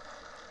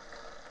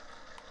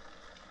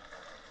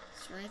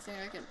 Is there anything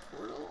I can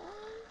portal on?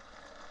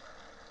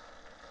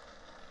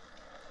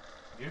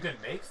 You can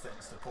make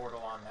things to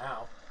portal on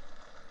now.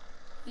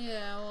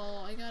 Yeah,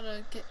 well, I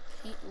gotta get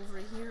paint over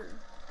here.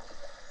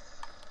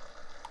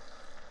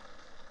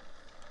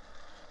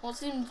 Well, it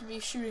seems to be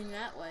shooting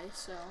that way,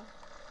 so...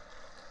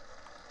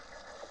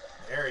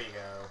 There you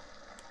go.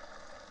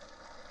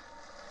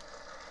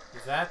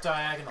 That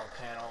diagonal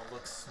panel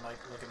looks like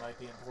it might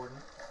be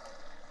important.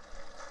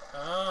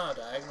 Ah,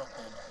 diagonal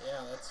panel.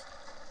 Yeah, that's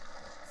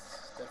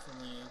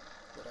definitely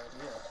a good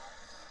idea.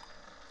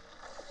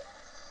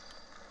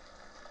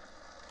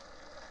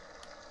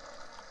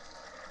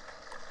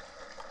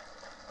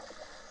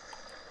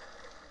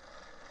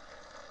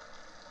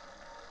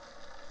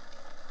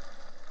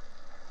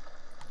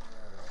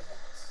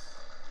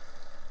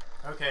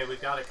 Okay,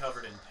 we've got it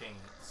covered in paint,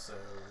 so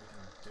we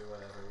can do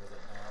whatever with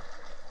it now.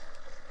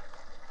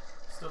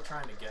 Still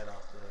trying to get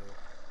up, though.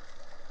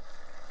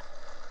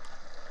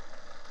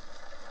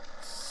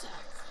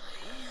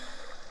 Exactly.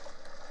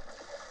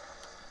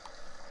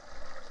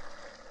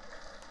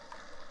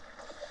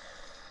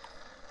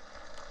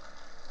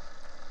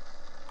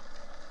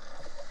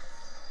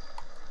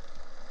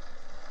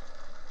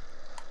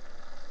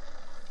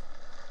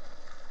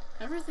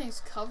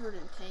 Everything's covered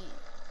in paint,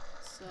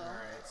 so...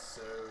 Alright,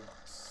 so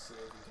see if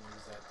you can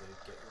use that to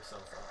get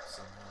yourself up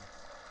somehow.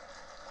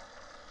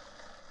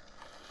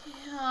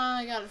 Yeah,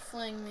 I got a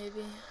fling,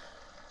 maybe.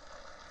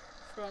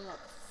 From up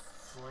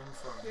Fling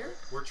from here?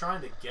 We're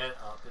trying to get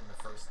up in the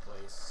first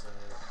place, so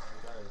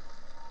we gotta... I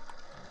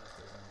don't know if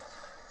there's any...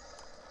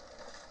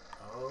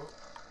 Oh...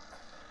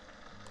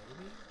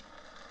 Maybe?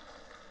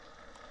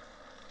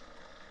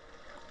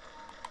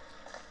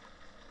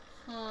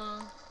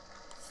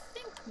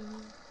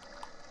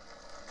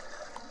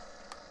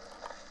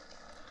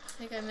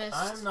 I think I missed.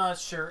 I'm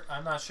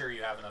not sure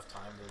you have enough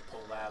time to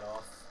pull that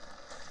off.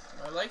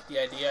 I like the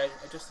idea.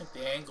 I just think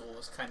the angle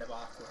was kind of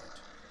awkward.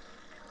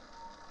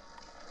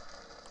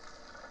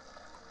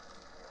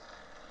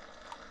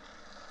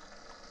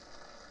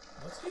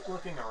 Let's keep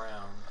looking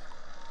around.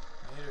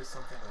 Maybe there's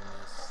something we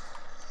missed.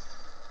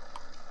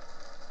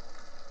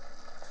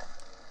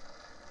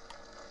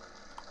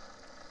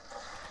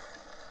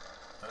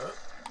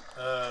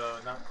 Oh,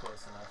 not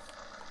close enough.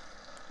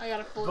 I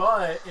gotta pull.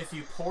 But if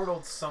you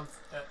portaled some,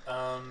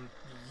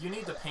 you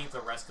need to paint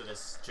the rest of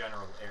this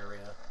general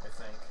area, I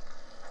think.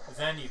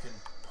 Then you can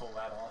pull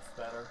that off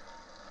better.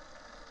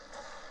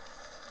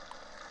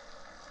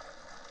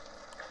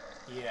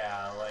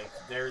 Yeah, like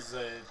there's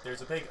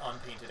a big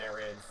unpainted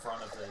area in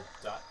front of the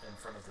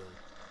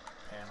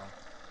panel,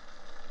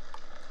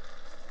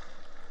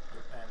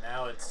 and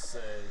now it's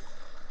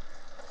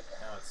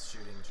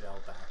shooting gel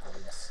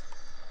backwards,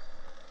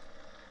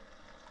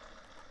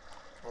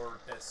 or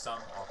at some.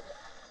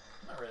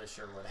 I'm not really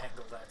sure what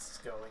angle that's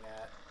going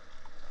at.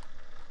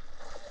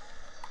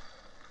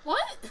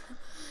 What?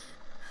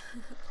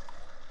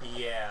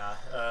 Yeah,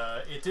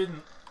 it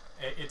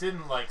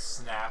didn't like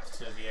snap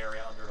to the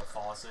area under the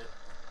faucet.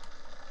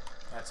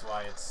 That's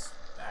why it's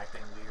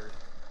acting weird.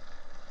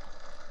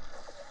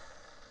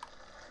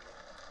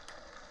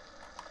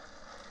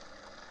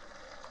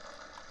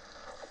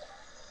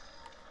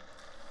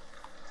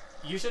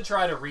 You should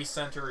try to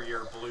recenter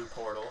your blue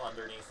portal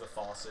underneath the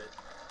faucet.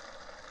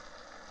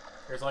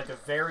 There's like a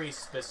very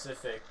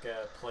specific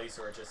place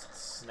where it just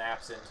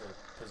snaps into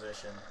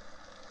position.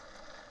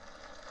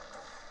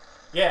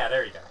 Yeah,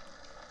 there you go.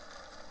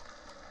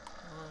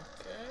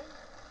 Okay.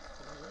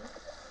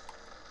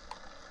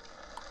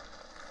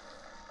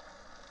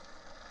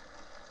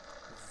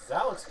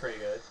 That looks pretty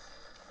good.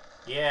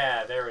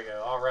 Yeah, there we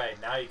go.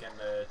 Alright, now you can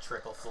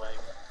triple fling.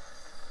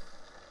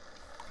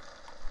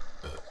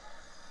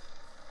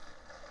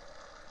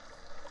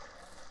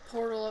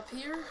 Portal up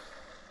here.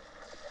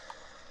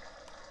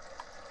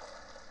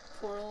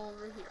 Portal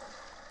over here.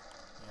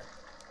 Yep.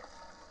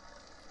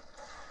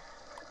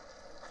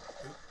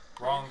 Oop,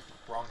 wrong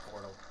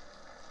portal.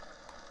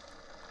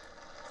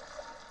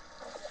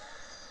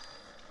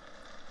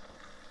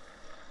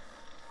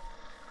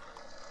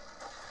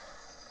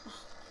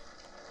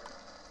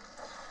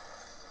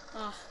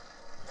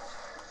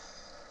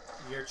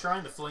 You're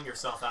trying to fling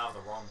yourself out of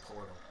the wrong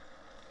portal.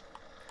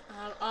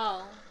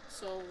 Oh,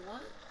 so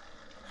what?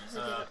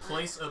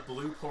 Place a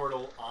blue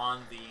portal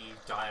on the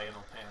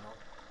diagonal panel.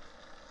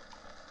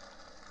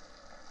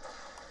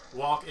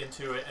 Walk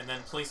into it, and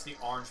then place the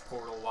orange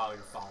portal while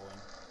you're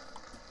following.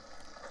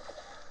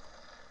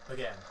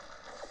 Again.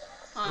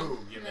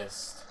 Ooh, you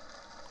missed.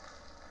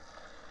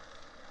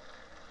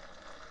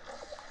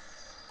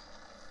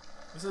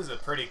 This is a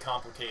pretty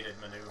complicated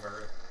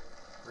maneuver.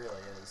 It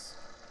really is.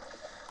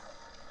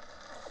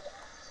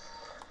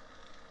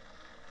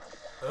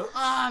 Oops.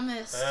 Ah, I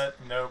missed.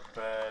 Nope,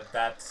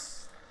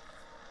 that's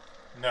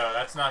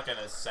not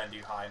gonna send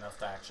you high enough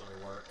to actually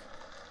work.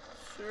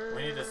 Sure.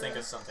 We need to think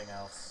of something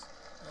else.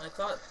 I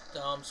thought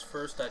Dom's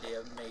first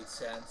idea made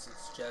sense.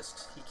 It's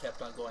just he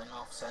kept on going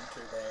off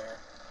center there.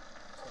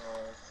 So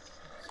it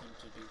seemed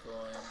to be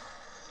going.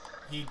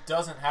 He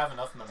doesn't have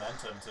enough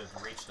momentum to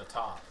reach the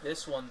top.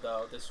 This one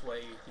though, this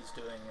way he's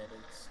doing it,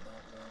 it's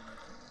not really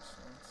making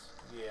sense.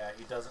 Yeah,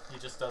 he doesn't. He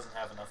just doesn't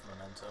have enough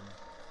momentum.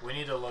 We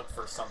need to look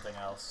for something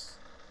else.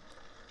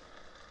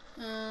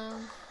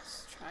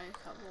 Let's try a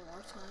couple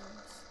more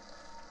times.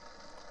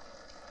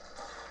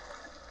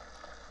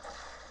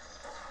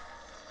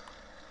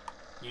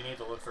 You need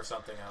to look for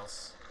something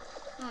else.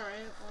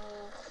 Alright,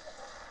 well...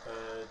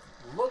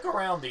 Look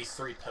around these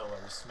three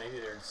pillars. Maybe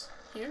there's...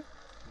 Here?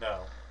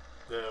 No.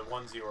 The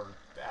ones you were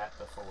at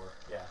before.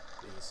 Yeah,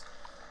 these.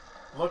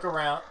 Look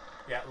around.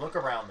 Yeah, look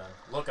around them.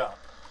 Look up.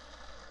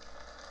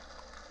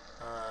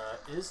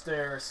 Is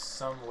there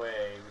some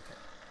way we can...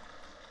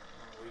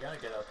 We gotta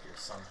get up here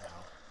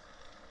somehow.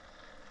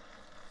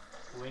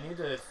 We need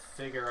to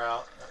figure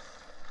out...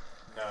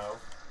 no.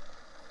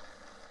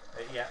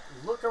 Yeah,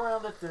 look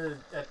around at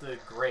the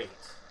grate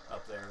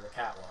up there, the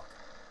catwalk.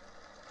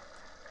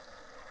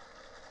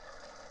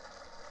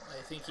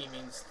 I think he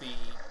means the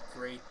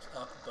grate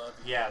up above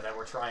you. Yeah, that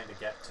we're trying to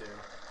get to.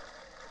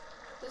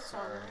 This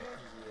one. Alright,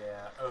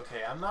 yeah.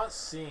 Okay, I'm not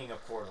seeing a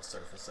portal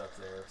surface up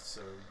there,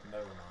 so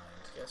never mind.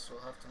 Guess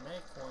we'll have to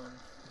make one.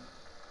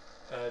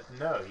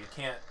 No, you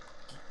can't.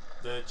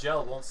 The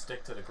gel won't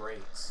stick to the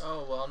grates.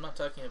 Oh, well, I'm not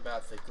talking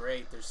about the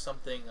grate. There's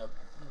something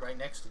right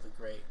next to the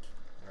grate.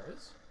 There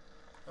is?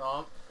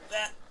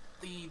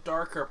 The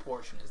darker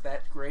portion, is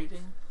that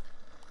grating?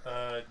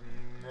 No,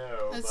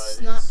 It's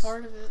but not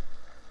part of it.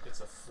 it's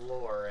a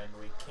floor, and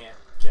we can't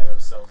get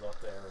ourselves up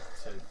there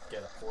to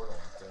get a portal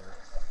up there.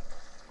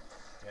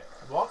 Yeah.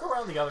 Walk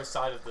around the other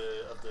side of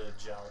the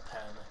gel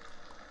pen.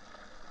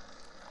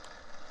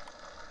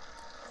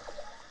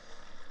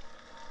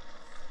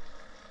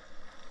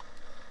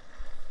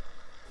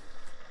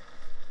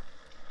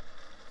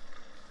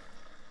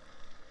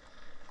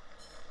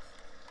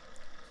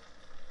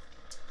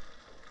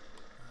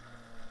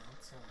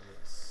 What's all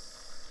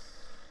this?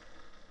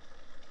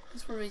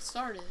 That's where we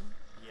started.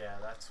 Yeah,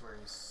 that's where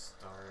you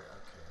start.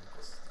 Okay, I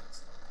guess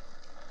that's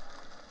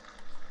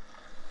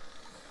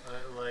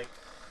not. Like,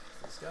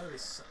 there's gotta be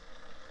some.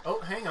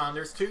 Oh, hang on.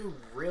 There's two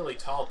really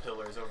tall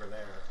pillars over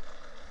there.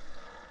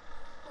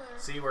 Where?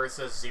 See where it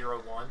says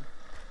 01?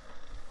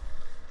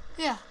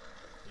 Yeah.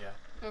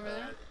 Yeah. Over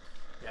there?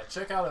 Yeah,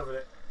 check out over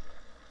there.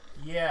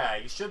 Yeah,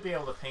 you should be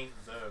able to paint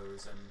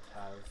those and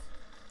have.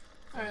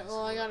 Alright,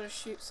 well, I gotta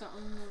shoot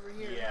something over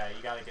here. Yeah,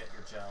 you gotta get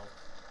your gel.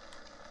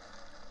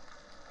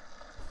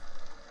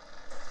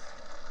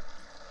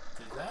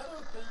 Did that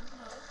open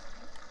up?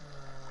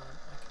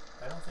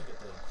 I don't think it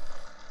did.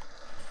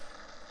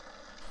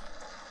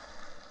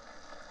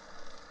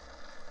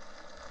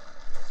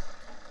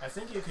 I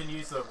think you can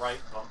use the right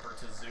bumper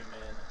to zoom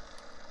in.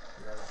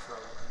 You're having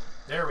trouble.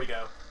 There we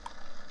go.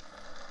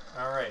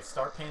 Alright,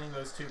 start painting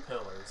those two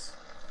pillars.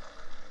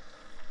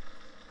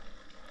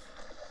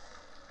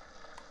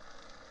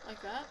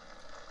 Like that?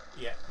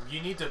 Yeah,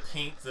 you need to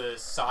paint the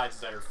sides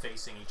that are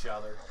facing each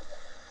other.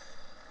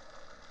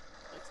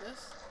 Like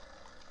this?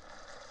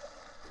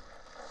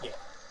 Yeah.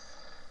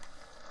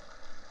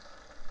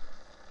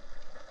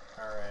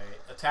 Alright,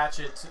 attach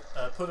it,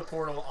 put a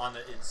portal on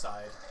the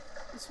inside.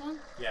 This one?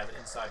 Yeah, the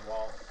inside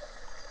wall.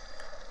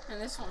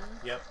 And this one?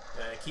 Yep,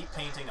 keep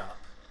painting up.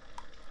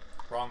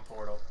 Wrong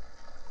portal.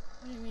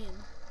 What do you mean?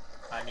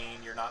 I mean,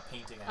 you're not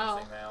painting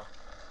anything now.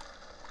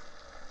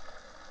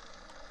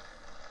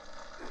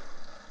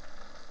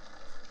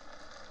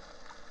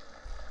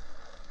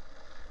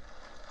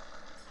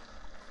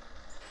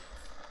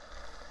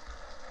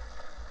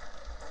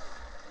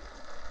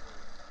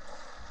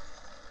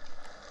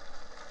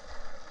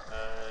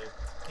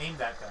 Aim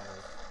that better.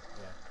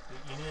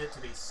 Yeah. You need it to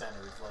be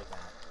centered like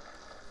that.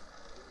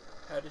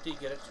 How did he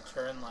get it to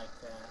turn like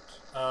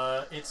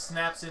that? It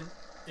snaps in.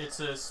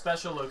 It's a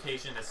special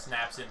location that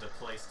snaps into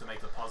place to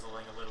make the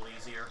puzzling a little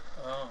easier.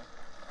 Oh.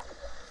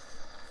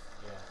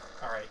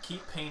 Yeah. Alright,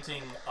 keep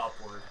painting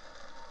upward.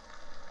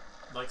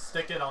 Like,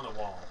 stick it on the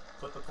wall.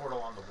 Put the portal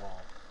on the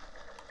wall.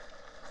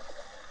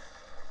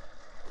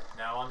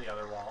 Now on the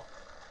other wall.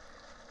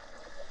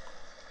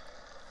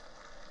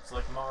 It's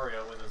like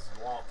Mario with his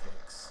wall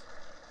kicks.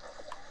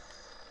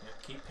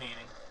 Yep, keep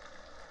painting.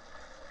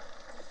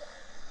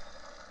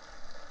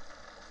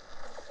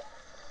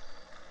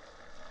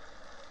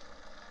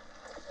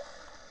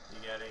 You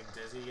getting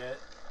dizzy yet?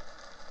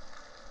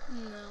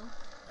 No.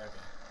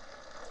 Okay.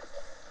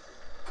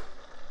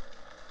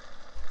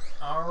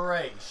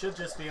 Alright, you should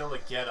just be able to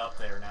get up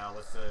there now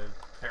with the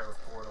pair of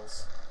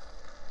portals.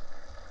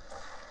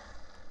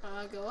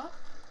 Go up?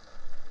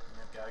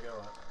 Yep, gotta go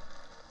up.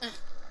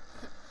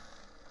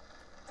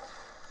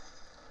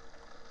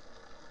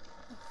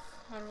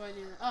 How do I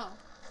do that? Oh.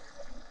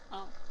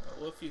 Oh.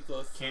 Well, if you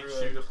go through Can't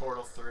it, shoot a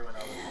portal through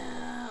another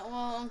portal.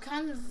 Well, I'm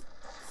kind of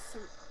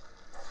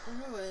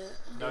through it.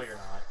 No, you're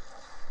not.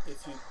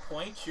 if you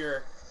point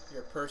your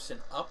person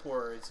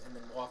upwards and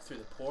then walk through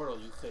the portal,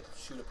 you could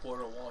shoot a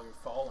portal while you're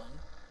falling.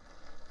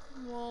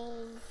 Well,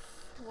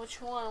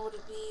 which one would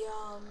it be?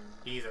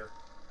 Either.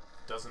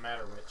 Doesn't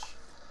matter which.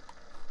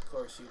 Of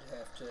course, you'd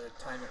have to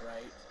time it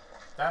right.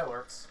 That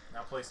works.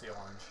 Now place the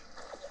orange.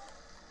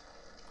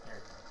 There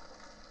you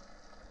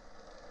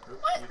go.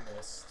 Oop, What? you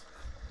missed.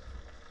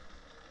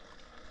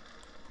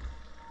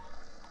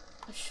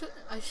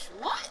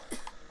 What?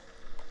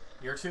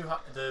 You're too high.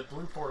 The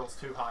blue portal's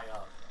too high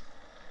up.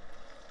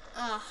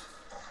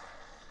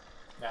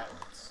 That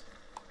works.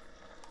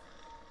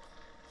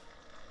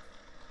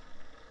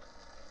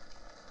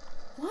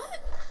 What?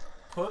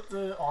 Put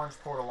the orange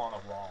portal on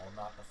the wall,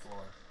 not the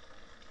floor.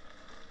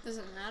 Does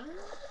it matter?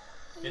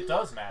 It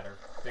does matter,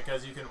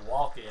 because you can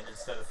walk in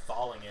instead of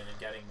falling in and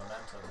getting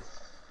momentum.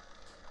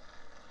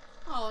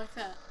 Oh, like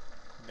that.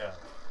 No.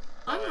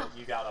 I'm not-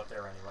 You got up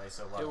there anyway,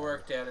 so It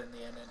worked out in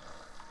the end.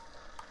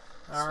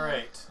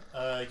 Alright.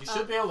 You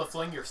should be able to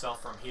fling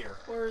yourself from here.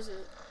 Where is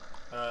it?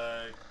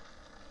 Oh,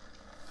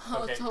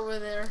 Okay. it's over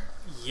there.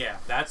 Yeah,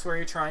 that's where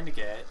you're trying to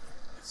get.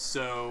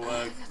 So,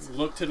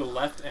 look to the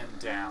left and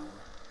down.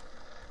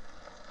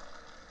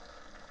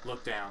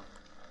 Look down.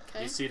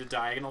 Okay. You see the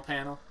diagonal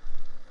panel?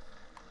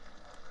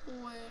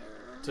 Where?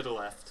 To the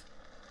left.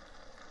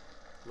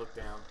 Look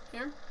down.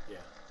 Here? Yeah.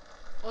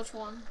 Which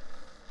one?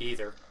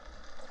 Either.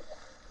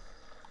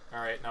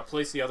 Alright, now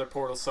place the other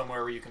portal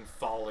somewhere where you can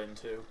fall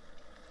into.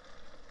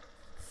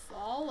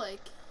 Fall?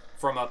 Like...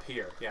 From up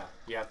here, yeah.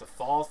 You have to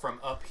fall from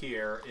up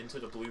here into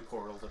the blue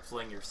portal to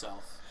fling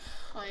yourself.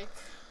 Like...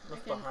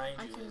 Look behind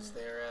you. Is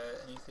there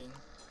anything?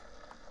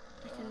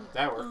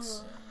 That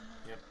works.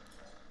 Yep.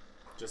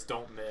 Just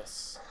don't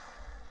miss.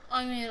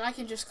 I mean, I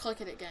can just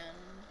click it again.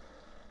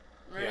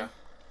 Ready? Yeah.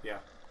 Yeah.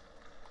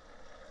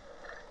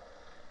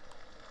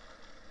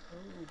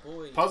 Oh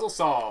boy. Puzzle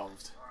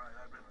solved. Alright,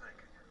 I've been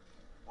thinking.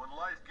 When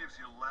life gives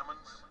you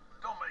lemons,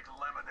 don't make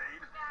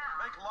lemonade.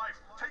 Make life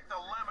take the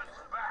lemons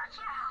back.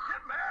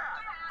 Get mad!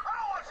 I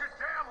don't want your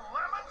damn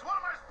lemons! What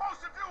am I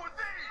supposed to do with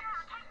these?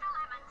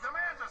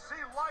 Demand to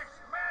see life's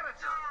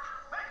manager.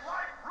 Make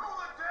life rule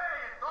the day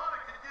and thought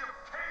it could give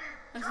cave.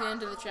 That's the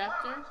end of the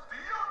chapter. Lemons. Do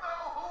you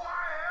know who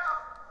I am?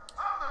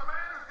 I'm the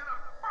man who's gonna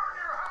burn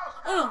your house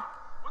down Oh.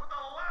 with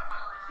the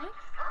lemons. What?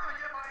 I'm gonna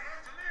get my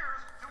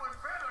engineers to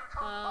invent a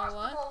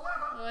What? combustible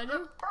lemon What do I do?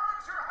 that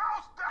burns your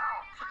house down.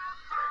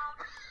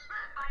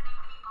 Burning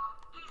people.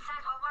 He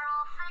said what we're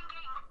all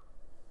thinking.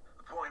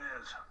 The point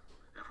is,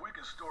 if we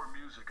can store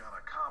music on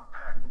a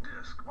compact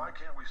disc, why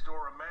can't we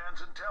store a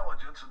man's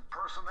intelligence and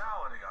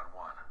personality on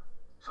one?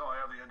 So I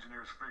have the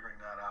engineers figuring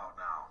that out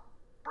now.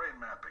 Brain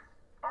mapping,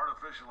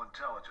 artificial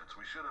intelligence.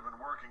 We should have been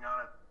working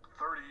on it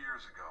 30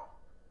 years ago.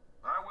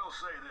 I will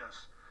say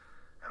this,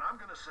 and I'm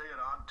going to say it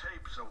on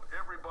tape so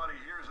everybody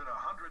hears it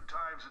 100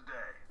 times a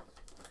day.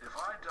 If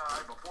I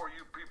die before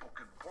you people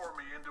can pour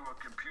me into a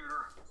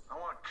computer, I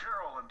want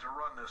Carolyn to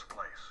run this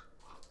place.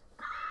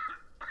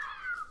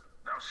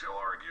 Now she'll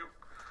argue.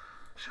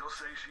 She'll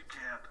say she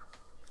can't.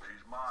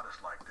 She's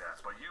modest like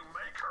that, but you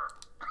make her.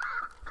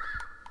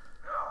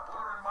 Yeah, put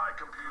her in my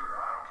computer.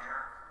 I don't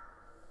care.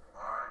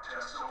 All right,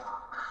 test over.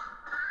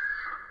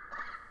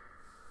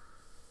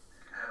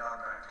 You can head on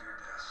back to your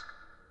desk.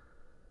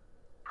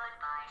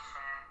 Goodbye,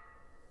 sir.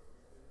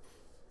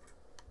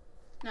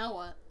 Now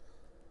what?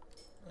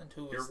 And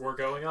who is We're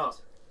going up.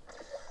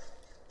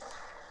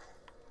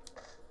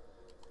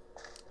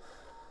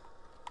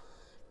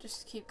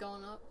 Just keep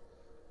going up.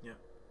 Yeah.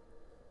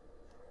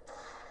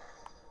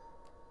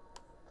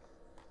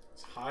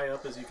 As high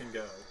up as you can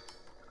go.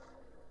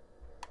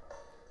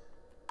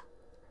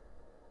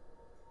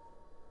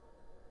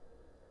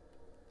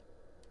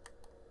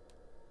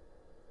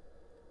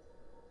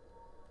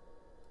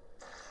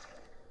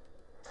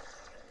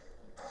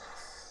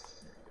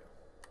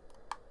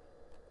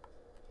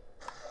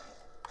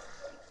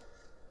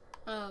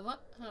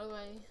 What? How do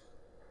I...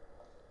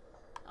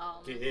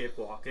 Keep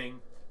walking,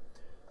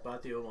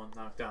 but you won't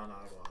knock down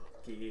our wall.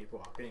 Keep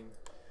walking,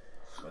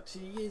 but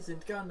she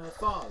isn't gonna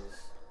fall.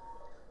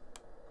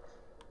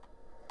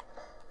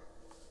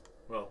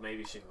 Well,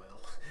 maybe she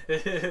will.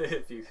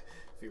 if you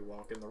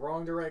walk in the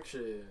wrong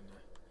direction.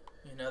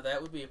 You know,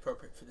 that would be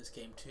appropriate for this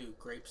game too.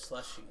 Grape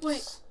slushies.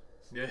 Wait.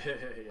 Yes.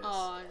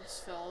 Oh, I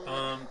just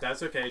fell.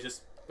 That's okay.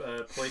 Just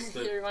place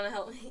You the want to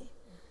help me?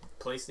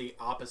 place the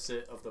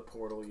opposite of the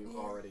portal you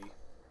already.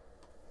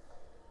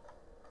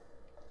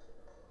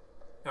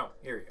 Oh,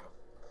 here you go.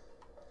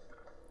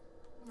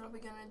 Are we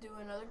gonna do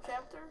another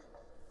chapter?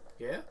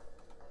 Yeah.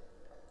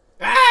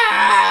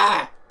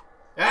 Ah!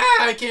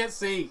 Ah! I can't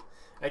see.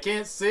 I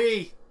can't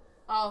see.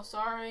 Oh,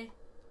 sorry.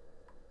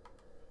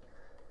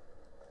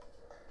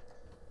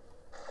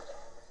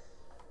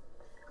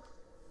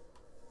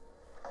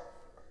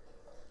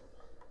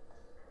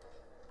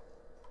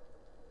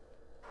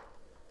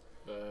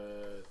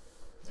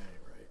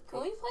 Anyway.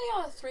 Can we play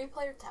on a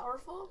 3-player tower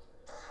fall?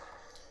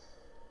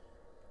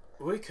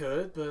 We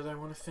could, but I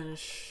want to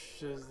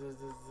finish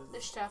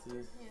This chapter, the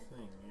yeah.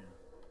 thing.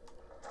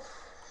 Yeah.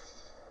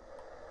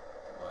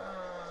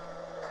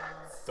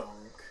 Wow.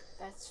 Thunk.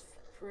 That's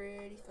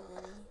pretty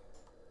funny.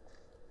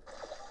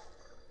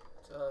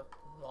 It's a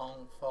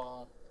long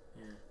fall.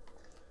 Yeah.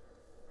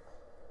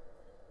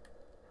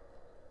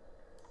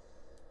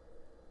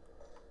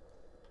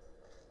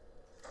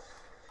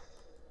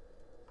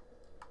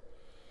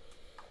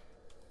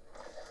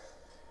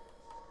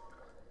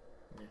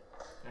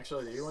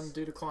 Actually, do you want to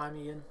do the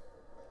climbing in?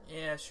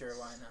 Yeah, sure,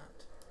 why not?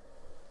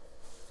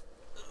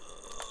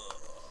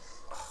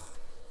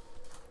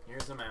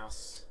 Here's the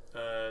mouse.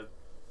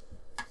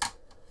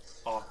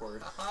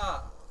 Awkward.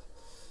 Aha!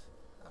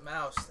 A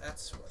mouse,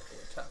 that's what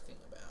we're talking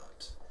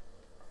about.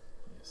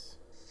 Yes.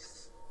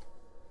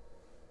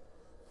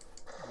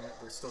 Alright,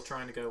 we're still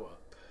trying to go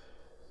up.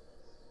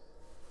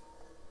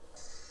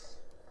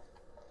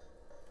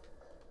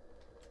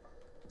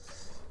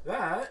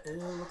 That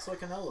looks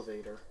like an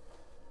elevator.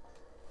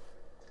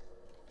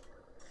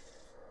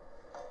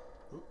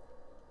 Oop.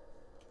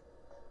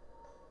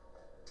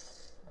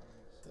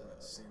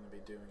 Doesn't seem to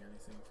be doing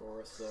anything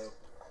for us, though.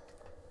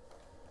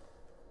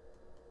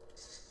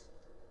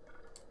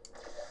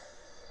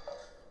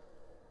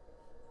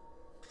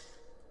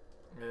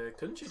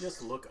 Couldn't you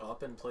just look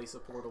up and place a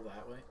portal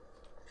that way?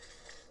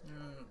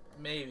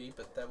 Maybe,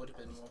 but that would have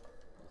been more.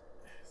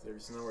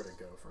 There's nowhere to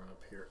go from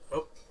up here.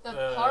 Oh,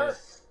 The part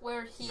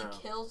where he no.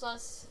 kills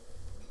us.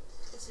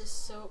 This is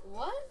so.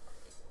 What?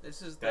 That's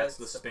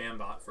the spam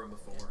bot from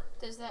before.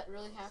 Does that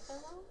really happen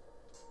though?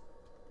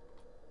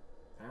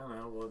 I don't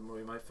know.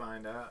 We might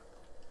find out.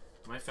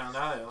 We might find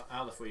out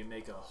if we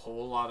make a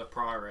whole lot of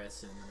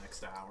progress in the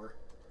next hour.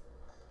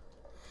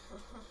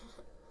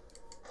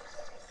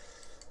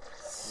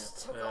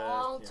 Took a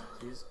long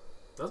time.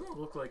 Doesn't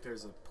look like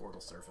there's a portal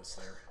surface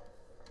there.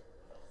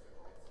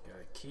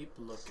 Gotta keep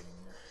looking.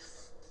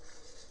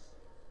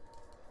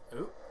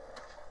 Oh.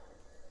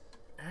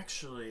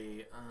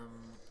 Actually,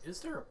 is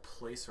there a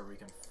place where we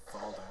can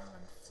fall down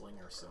and fling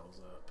ourselves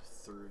up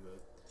through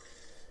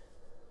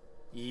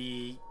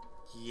the...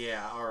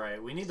 Yeah,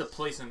 alright. We need to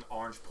place an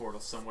orange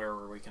portal somewhere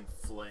where we can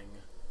fling.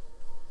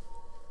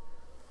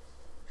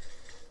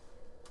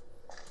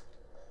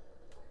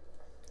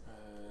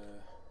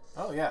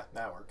 Oh yeah,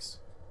 that works.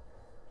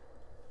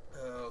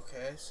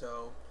 Okay,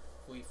 so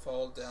if we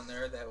fall down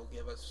there, that will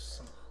give us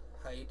some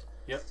height.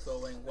 Yep.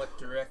 Going what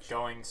direction?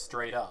 Going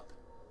straight up.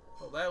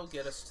 Well, that will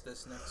get us to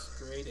this next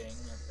grading,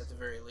 at the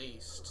very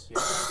least.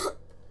 Yeah.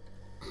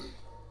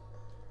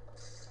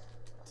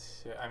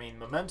 I mean,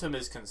 momentum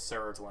is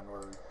conserved when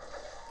we're...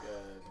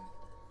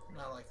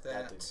 Not like that.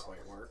 That didn't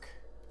quite work.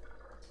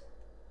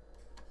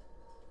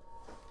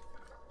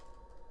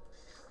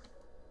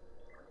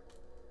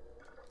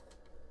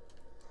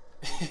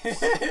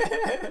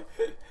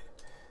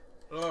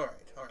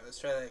 Alright, let's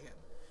try that again.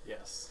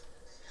 Yes.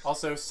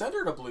 Also,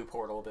 center the blue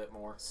portal a bit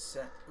more.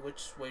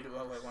 Which way do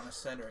I want to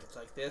center it?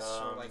 Like this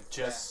or like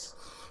just,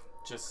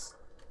 that? Just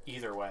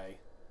either way.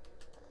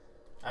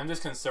 I'm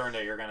just concerned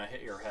that you're going to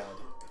hit your head.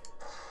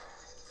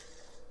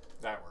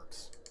 That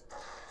works.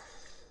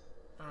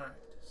 Alright,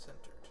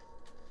 centered.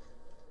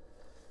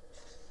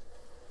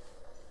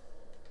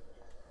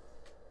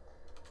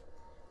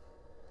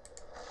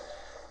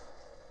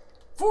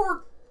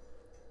 Forward!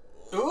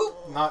 Ooh,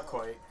 not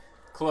quite.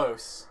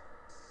 Close.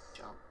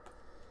 Jump.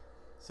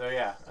 So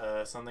yeah,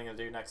 something to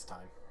do next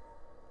time.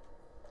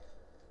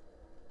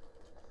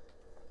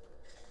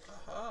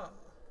 Aha.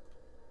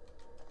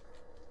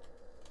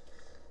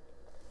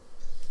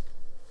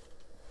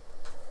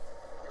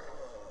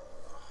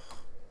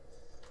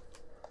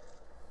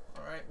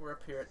 Alright, we're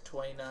up here at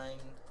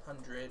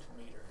 2,900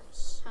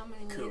 meters. How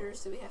many Cool.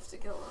 meters do we have to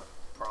go up?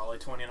 Probably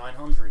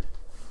 2,900.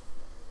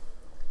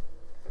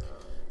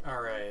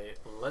 Alright,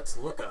 let's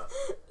look up.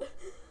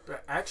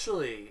 But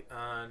actually,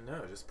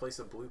 no, just place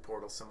a blue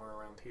portal somewhere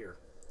around here.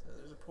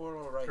 There's a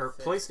portal right there. Or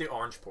place the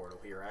orange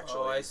portal here, actually.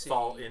 Oh, I and see.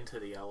 Fall into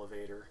the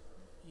elevator.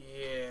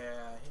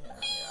 Yeah.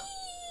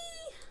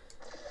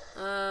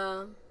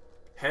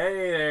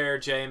 Hey there,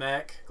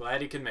 J-Mech.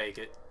 Glad you can make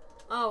it.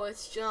 Oh,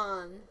 it's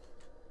John.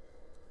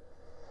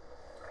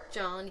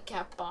 John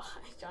Kapog.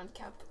 Alright,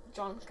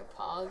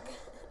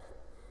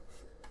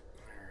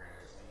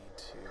 we need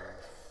to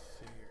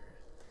figure...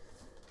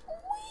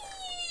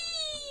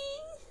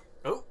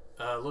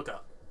 Oh, look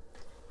up.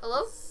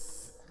 Hello?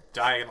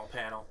 Diagonal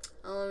panel.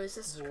 Is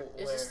this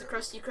the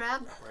Krusty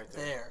Krab? Right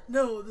there. There.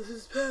 No, this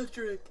is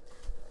Patrick.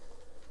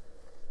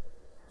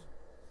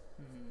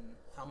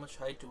 How much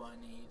height do I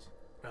need?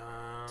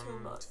 Too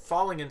much.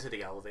 Falling into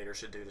the elevator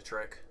should do the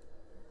trick.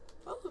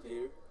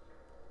 Elevator.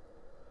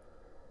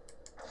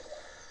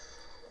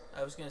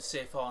 I was gonna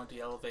say falling into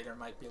the elevator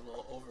might be a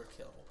little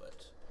overkill,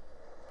 but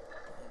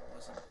I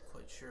wasn't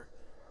quite sure.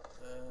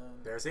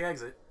 There's the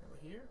exit.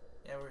 We're here?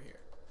 Yeah, we're here.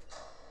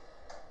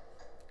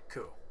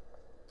 Cool.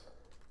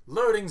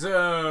 Loading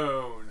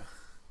zone!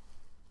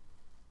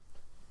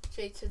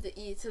 J to the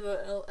E to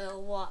the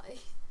LLY.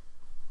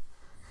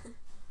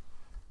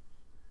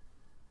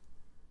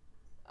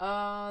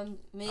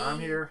 Me. I'm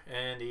here,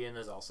 and Ian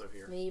is also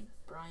here. Me,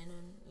 Brian,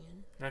 and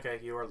Ian. Okay,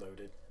 you are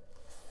loaded.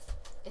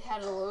 It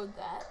had to load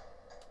that.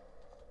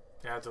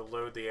 You have to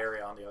load the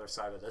area on the other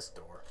side of this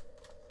door.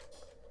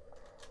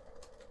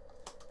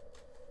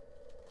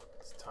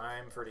 It's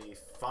time for the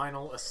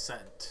final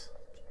ascent.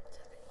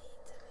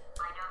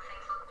 I know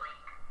things look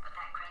bleak, but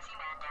that crazy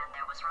man down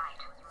there was right.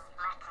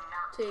 Let's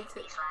not Take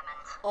take it. these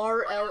lemons.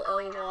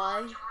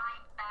 RLLY.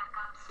 Right back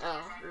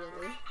upstairs Oh, and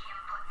really? make him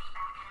put me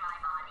back in my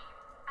body.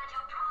 And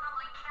he'll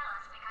probably kill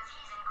us because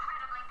he's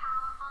incredibly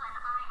powerful and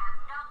I have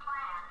no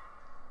plan.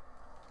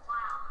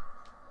 Well,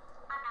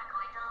 I'm not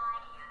going to lie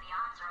to you. The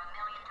odds are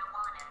 1,000,000 to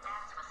 1, and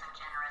that's with some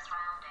generous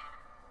rounding.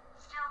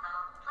 Still,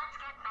 though, let's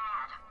get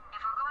mad. If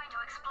we're going to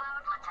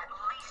explode, let's at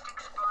least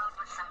explode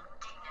with some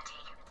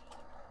dignity.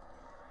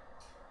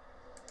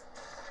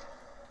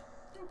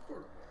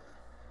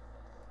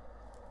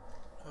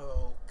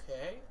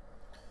 Okay.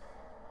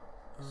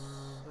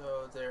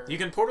 So there. You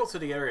can portal to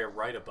the area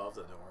right above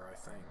the door, I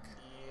think.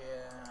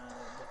 Yeah,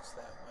 it looks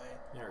that way.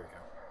 There we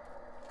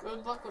go.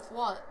 Good luck with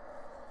what?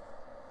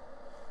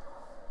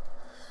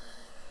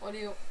 What do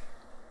you...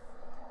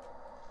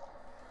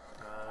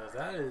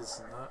 That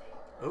is not...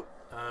 Oh,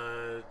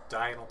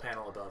 diagonal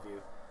panel above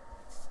you.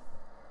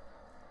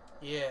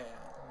 Yeah.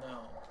 No.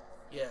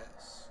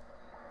 Yes.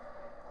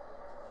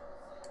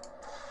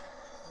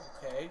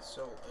 Okay,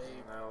 so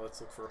Now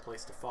let's look for a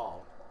place to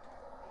fall.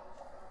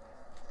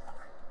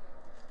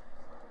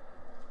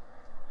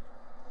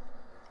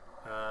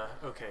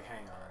 Okay,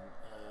 hang on.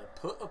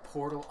 Put a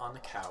portal on the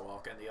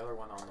catwalk and the other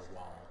one on the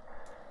wall.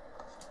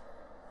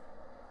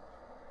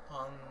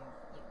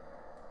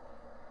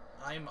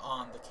 I'm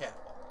on the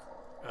catwalk.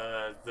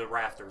 The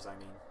rafters, I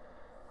mean.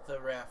 The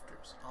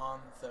rafters. On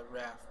the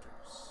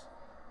rafters.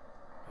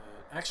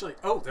 Actually,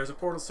 oh, there's a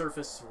portal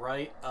surface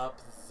right up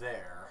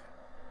there.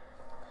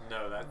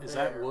 No, is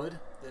that wood?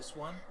 This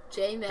one?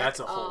 J-Mac That's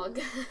a hole. Og.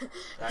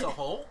 That's a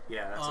hole?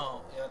 Yeah, that's a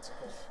hole. Yeah, that's a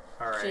hole.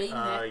 Alright,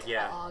 J-Mac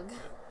yeah. Og.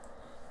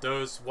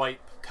 Those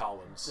white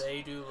columns.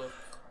 They do look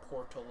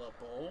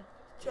portalable.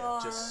 Yeah,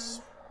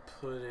 just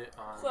put it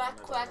on Quack,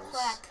 one of quack, those.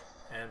 quack.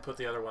 And put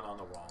the other one on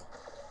the wall.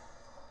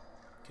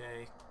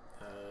 Okay.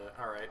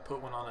 Alright, put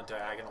one on a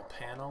diagonal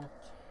panel.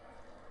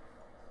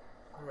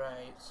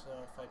 Right, so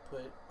if I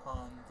put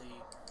on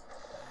the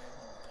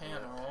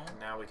panel... Yep, and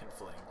now we can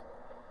fling.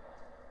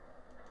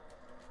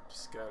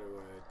 Just gotta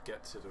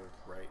get to the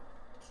right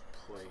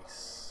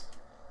place.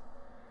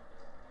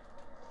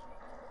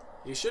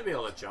 You should be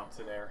able to jump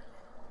to there.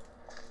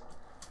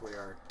 If we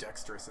are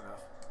dexterous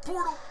enough.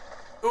 Portal!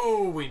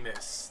 Oh, we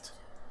missed.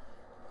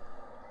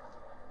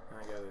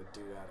 I gotta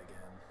do that again.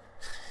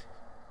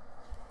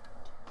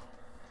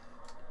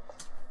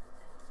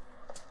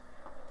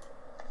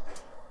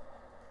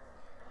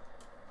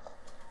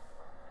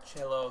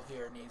 Cello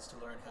here needs to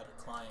learn how to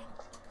climb.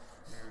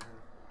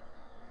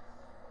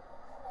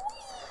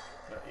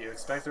 You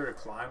expect her to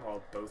climb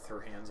while both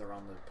her hands are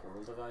on the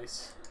portal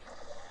device?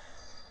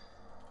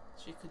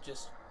 She could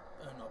just,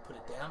 I don't know, put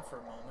it down for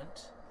a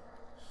moment.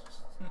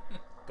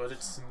 But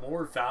it's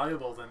more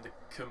valuable than the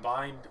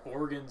combined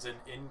organs and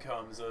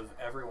incomes of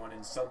everyone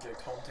in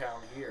subject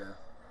hometown here.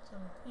 So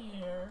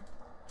here.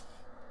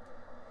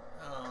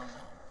 Oh no.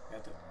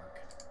 That didn't work.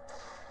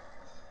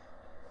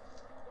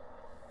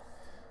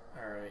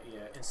 Alright,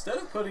 yeah. Instead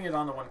of putting it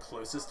on the one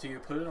closest to you,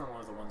 put it on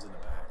one of the ones in the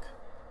back.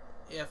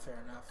 Yeah, fair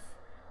enough.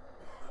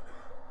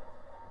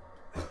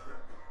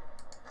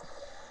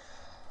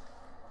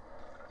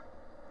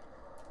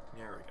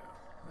 There we go.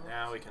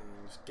 Now we can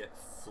get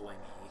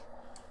flingy.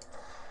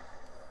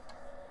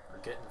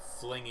 We're getting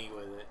flingy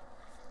with it.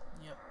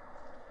 Yep.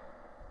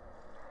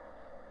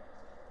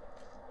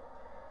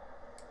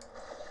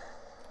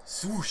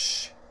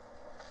 Swoosh!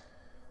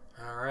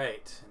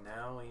 Alright,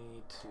 now we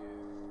need to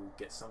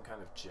get some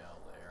kind of gel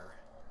there.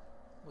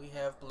 We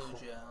have blue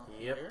gel.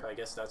 Yep, Here. I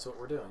guess that's what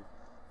we're doing.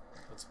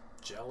 Let's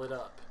gel it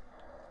up.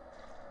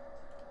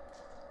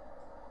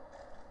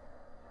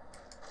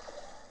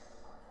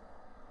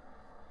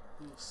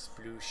 Ooh,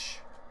 sploosh.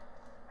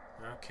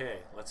 Okay,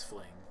 let's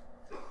fling.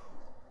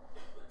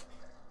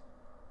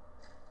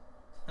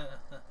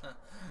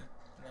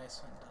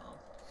 Nice one, Tom.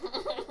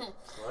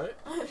 What?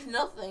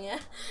 Nothing.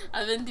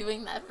 I've been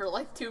doing that for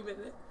like 2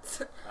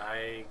 minutes.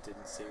 I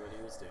didn't see what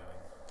he was doing.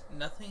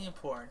 Nothing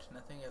important.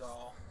 Nothing at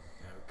all.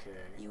 Okay.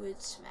 You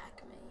would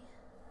smack me.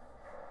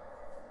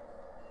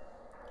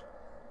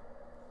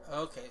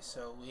 Okay,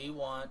 so we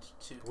want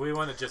to... We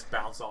want to just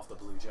bounce off the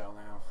blue gel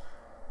now.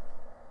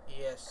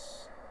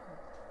 Yes.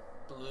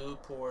 Blue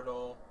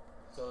portal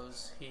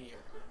goes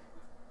here.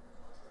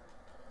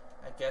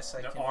 I guess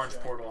I The can... orange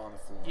try. portal on the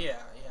floor.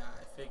 Yeah,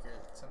 I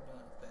figured something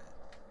like that.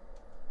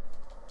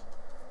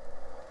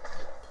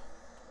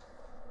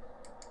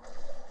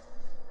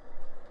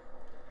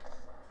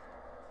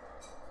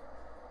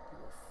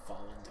 We're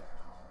falling down.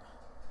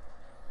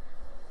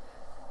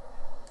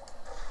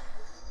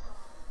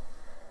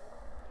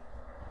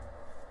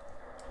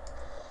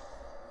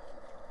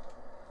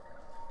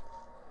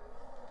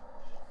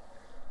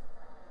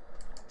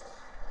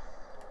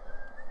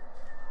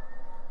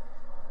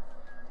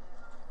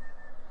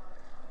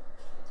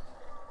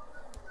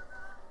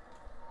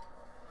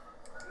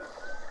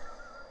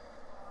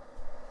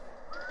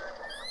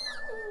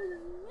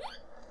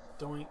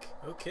 Doink.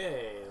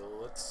 Okay,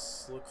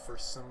 let's look for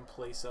some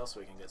place else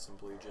we can get some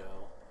blue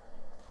gel.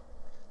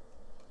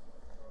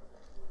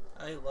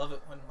 I love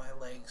it when my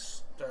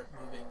legs start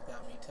moving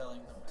without me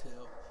telling them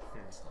to.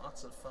 It's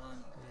lots of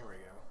fun. Here we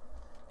go.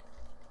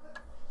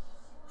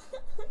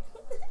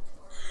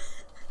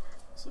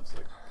 This looks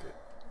like good.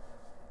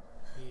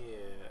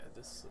 Yeah,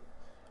 this...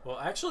 Well,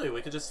 actually,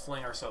 we could just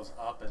fling ourselves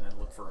up and then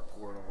look for a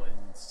portal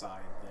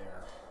inside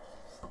there.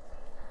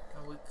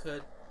 Or we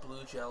could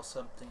blue gel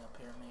something up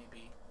here,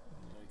 maybe.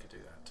 We could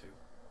do that, too.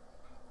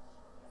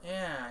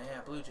 Yeah,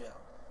 blue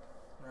gel.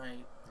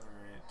 Right.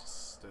 Alright,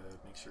 just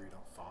make sure you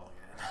don't fall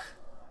again.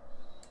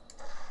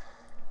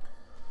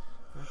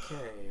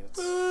 Okay, let's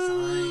find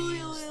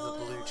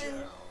the blue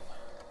gel.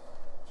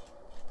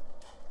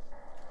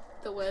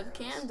 The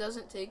webcam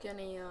doesn't take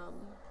any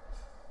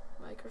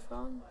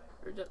microphone,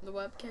 or the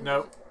webcam.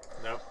 Nope.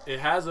 Nope. It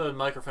has a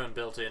microphone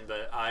built in,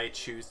 but I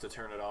choose to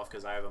turn it off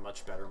because I have a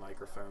much better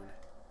microphone.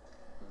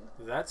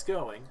 That's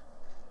going.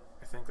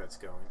 I think that's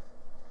going.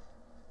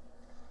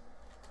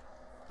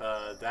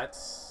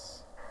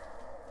 That's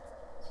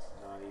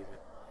not even...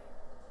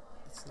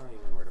 That's not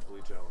even where the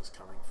blue gel is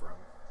coming from.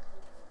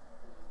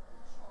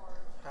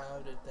 How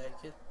did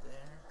that get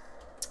there?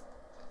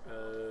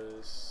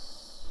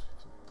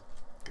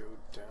 Go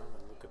down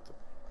and look at the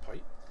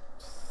pipe.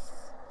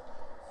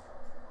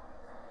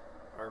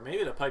 Or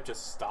maybe the pipe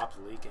just stopped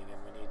leaking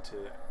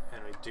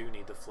and we do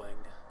need the fling.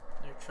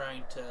 They're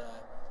trying to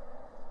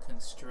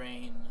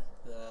constrain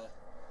the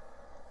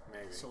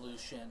Maybe.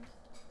 solution.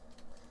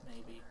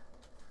 Maybe.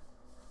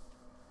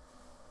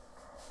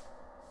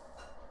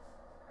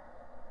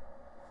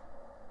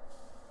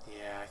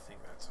 Yeah, I think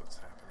that's what's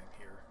happening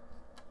here.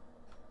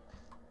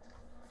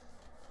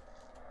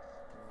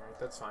 Alright,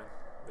 that's fine.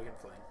 We can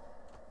fling.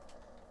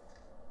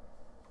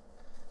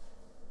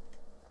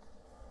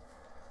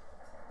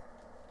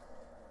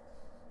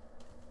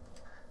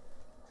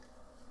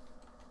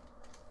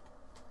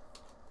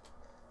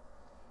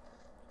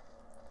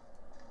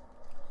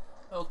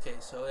 Okay,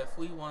 so if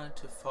we wanted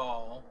to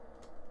fall,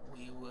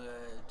 we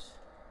would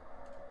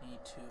need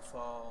to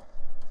fall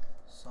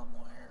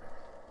somewhere.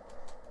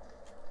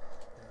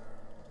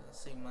 Doesn't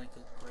seem like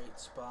a great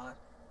spot.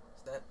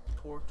 Is that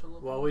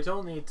portalable? Well, we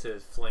don't need to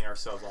fling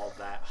ourselves all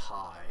that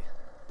high.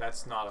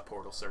 That's not a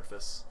portal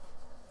surface.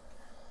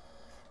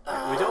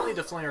 We don't need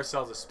to fling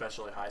ourselves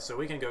especially high, so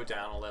we can go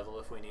down a level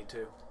if we need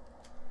to.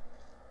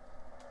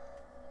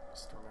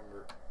 Just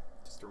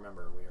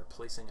remember, we are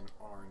placing an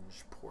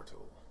orange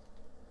portal.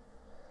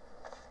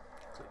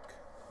 Click.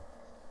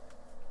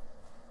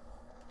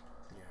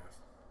 Yeah,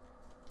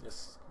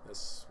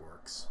 this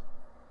works.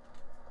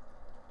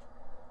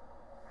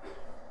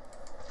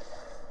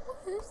 What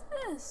is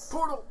this?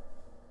 Portal.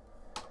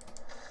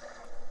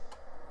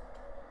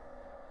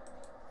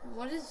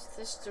 What is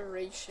this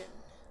duration?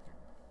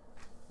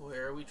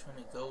 Where are we trying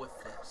to go with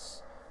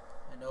this?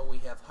 I know we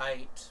have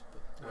height,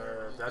 but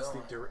where are we That's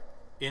going?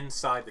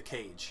 inside the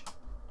cage.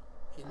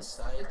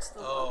 Inside? It's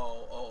the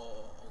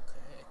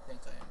Okay. I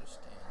think I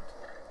understand.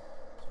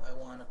 So I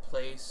want to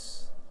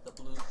place the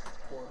blue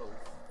portal.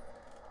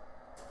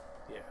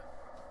 Yeah.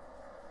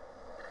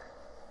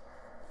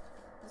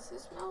 Does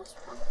this mouse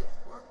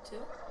work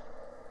too?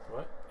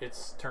 What?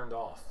 It's turned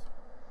off.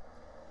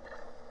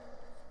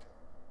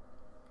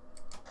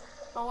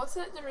 Oh, what's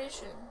that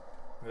duration?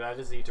 That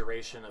is the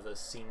duration of a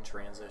scene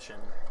transition.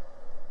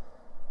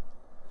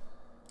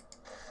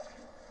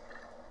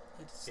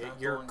 It's not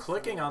You're going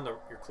clicking through.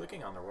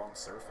 on the wrong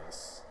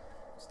surface.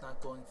 It's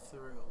not going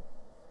through.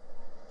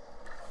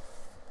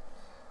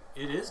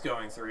 It is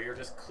going through. You're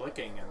just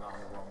clicking and on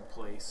the wrong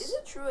place. Is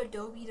it true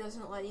Adobe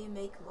doesn't let you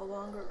make a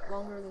longer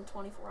than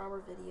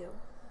 24-hour video?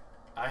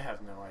 I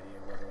have no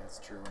idea whether that's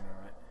true or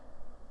not.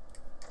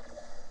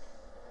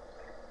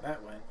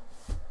 That went.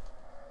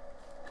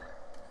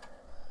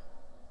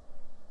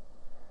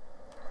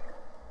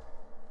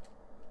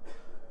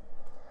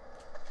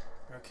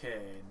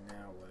 Okay,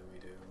 now what do we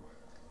do?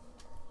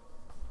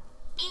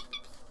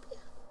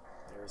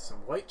 There's some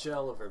white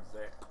gel over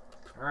there.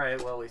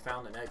 Alright, well, we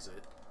found an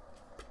exit.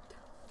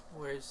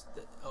 Where's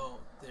the... Oh,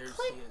 there's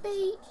Clickbait. the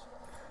exit.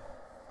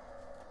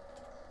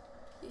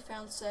 You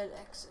found said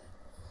exit.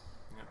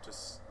 Yep,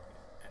 just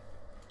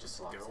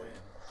Walk go through. in.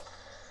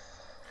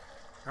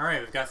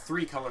 Alright, we've got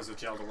 3 colors of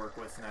gel to work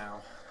with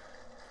now.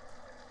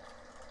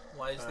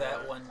 Why is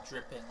that one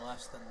dripping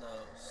less than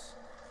those?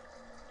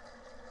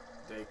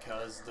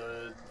 Because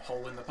the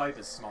hole in the pipe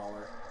is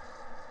smaller.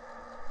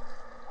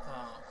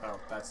 Oh. Oh,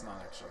 that's not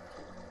actually a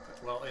hole in the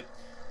pipe. Well, it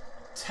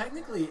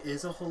technically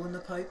is a hole in the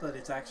pipe, but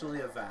it's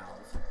actually a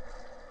valve.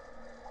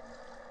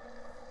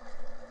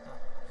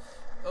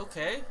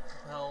 Okay,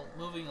 well,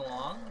 moving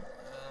along.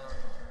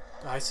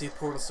 I see a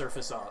portal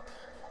surface up.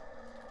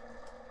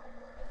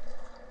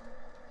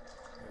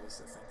 At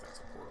least I think that's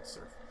a portal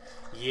surface.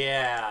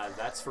 Yeah,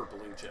 that's for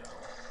blue gel.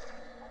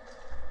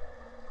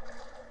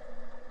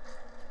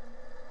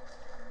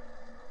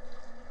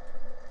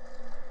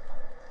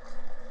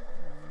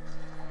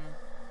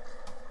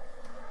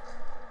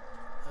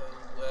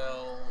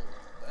 Well,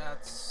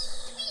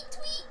 that's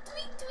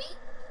Tweet.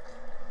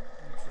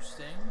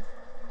 interesting.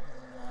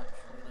 I'm not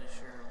really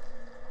sure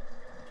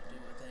what to do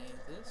with any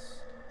of this.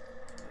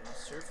 There's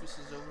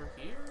surfaces over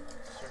here,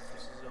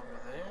 surfaces over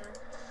there,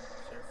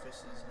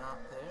 surfaces not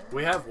there.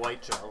 We have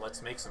white gel.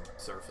 Let's make some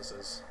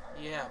surfaces.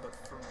 Yeah, but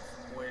from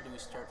where do we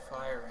start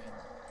firing?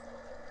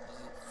 Is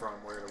it From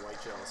where the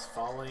white gel is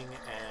falling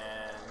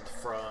and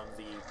from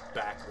the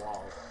back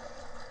wall.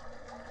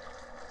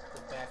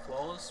 the back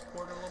wall is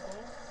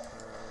portalable?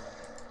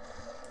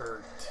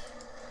 Or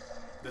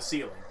the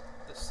ceiling.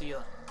 The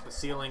ceiling. The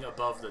ceiling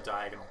above the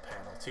diagonal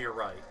panel. To your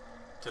right.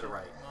 To the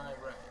right. My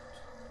right.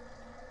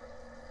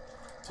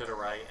 To the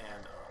right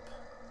and up.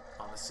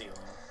 On the ceiling.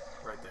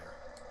 Right there.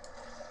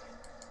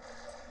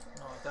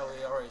 No, I thought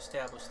we already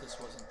established this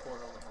wasn't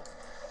portalable.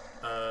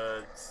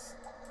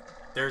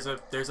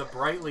 There's a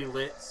brightly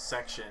lit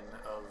section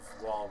of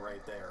wall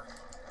right there.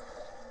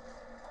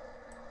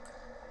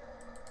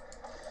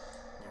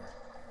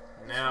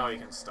 Yeah. Now we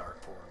can start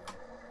portaling.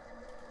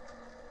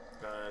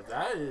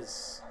 That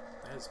is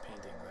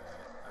painting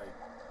that. I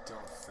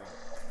don't think.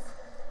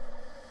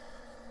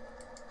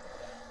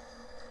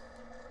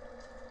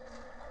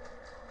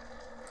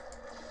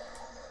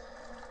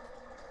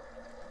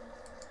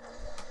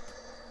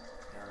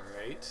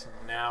 Alright,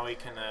 now we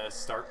can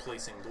start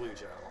placing blue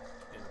gel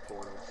in the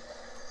portal.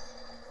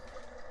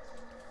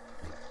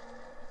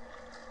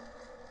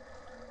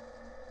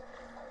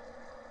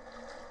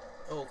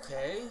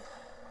 Okay.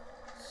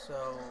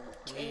 So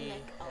we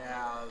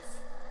have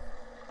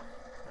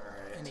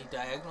Alright. any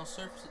diagonal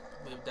surface?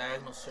 We have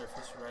diagonal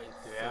surface right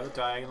We there. have a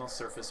diagonal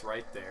surface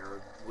right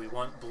there. We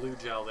want blue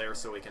gel there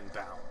so we can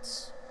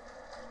bounce.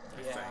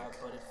 I Yeah, think.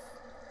 but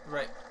if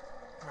right.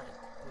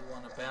 We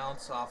want to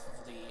bounce off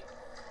of the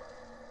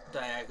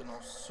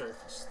diagonal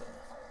surface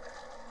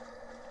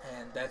though.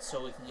 And that's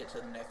so we can get to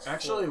the next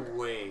Actually, floor.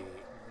 wait.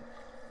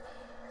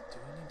 Do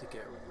we need to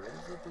get rid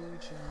of the blue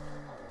gel?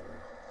 Or...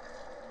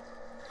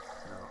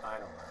 No, I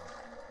don't know.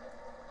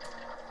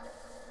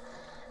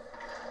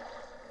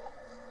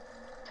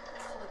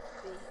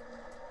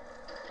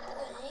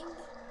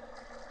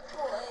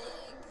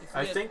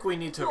 I think we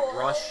need to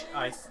rush.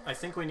 I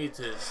think we need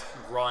to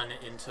run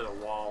into the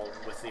wall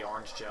with the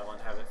orange gel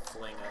and have it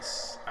fling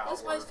us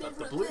That's my outward. But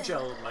the favorite blue thing.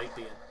 gel might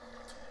be.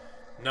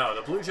 No,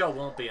 the blue gel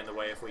won't be in the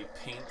way if we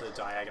paint the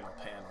diagonal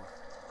panel.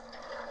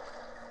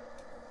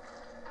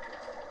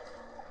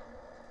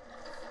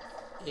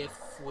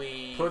 If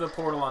we Put a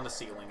portal on the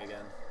ceiling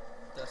again.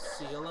 the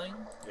ceiling,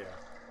 Yeah.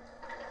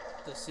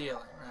 the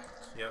ceiling, right?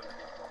 Yep.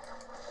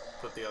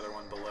 Put the other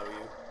one below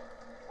you.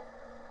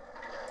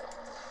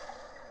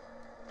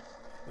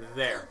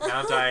 There.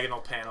 Now diagonal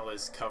panel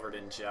is covered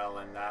in gel,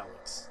 and that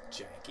looks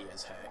janky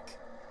as heck.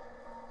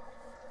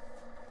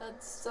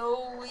 That's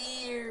so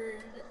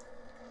weird.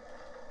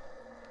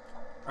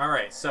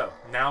 Alright, so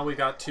now we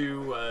got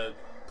two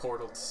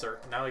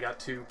now we got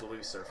two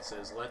blue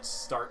surfaces. Let's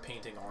start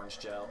painting orange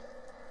gel.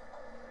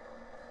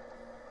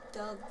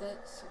 Dud, that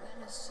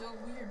is so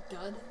weird,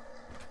 Dud.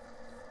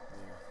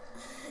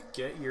 Yeah.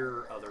 Get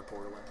your other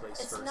portal in place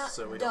It's first not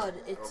so we dud,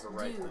 don't it's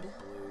overwrite the dude.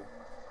 blue.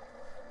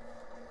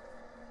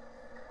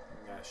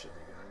 That should be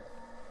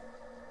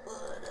good.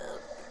 What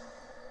up?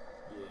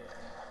 Yeah.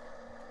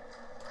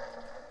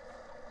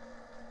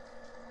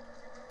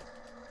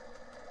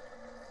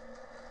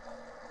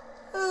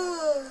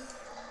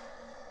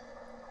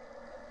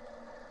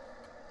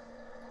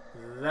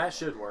 That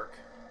should work.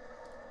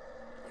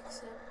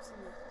 Except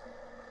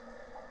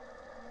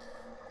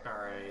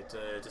Alright,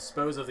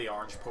 dispose of the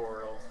orange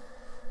portal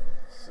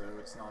so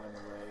it's not in the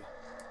way.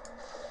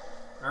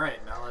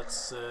 Alright, now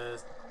let's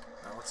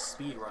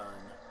speed run.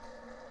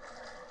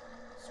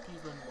 Speed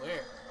run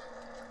where?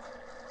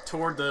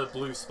 Toward the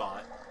blue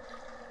spot.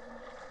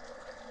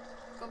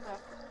 go back.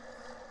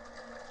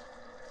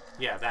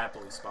 Yeah, that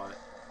blue spot.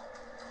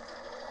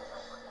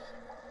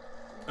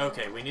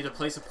 Okay, we need to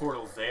place a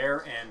portal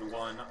there and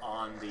one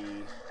on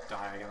the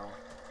diagonal.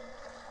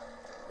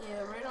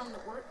 Yeah, right on the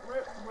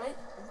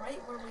right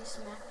where we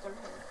smacked our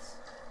heads.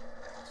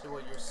 So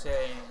what you're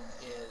saying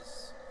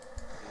is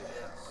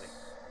Yeah, like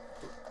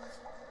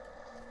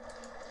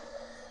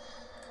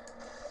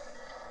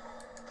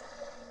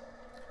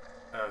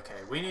okay,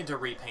 we need to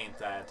repaint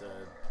that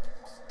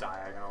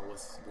diagonal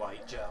with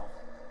white gel.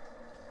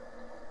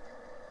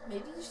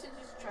 Maybe you should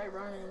just try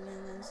running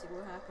and then see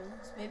what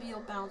happens. Maybe you'll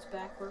bounce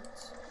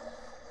backwards.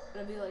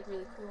 That'd be like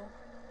really cool.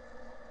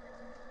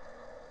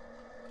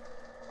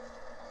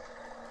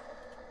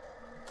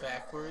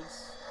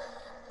 backwards.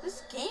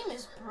 This game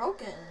is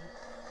broken.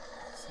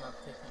 It's not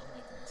thinking of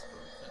making this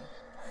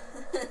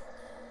broken.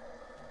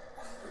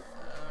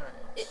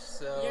 Alright,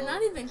 so... You're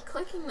not even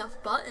clicking the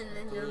button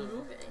and you're Blue.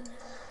 moving.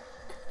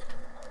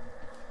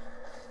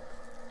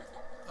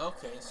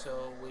 Okay,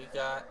 so we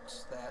got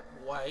that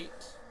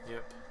white.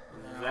 Yep.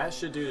 Now That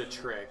should do the we-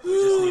 trick. We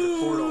just need a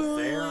portal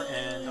there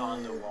and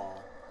on the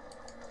wall.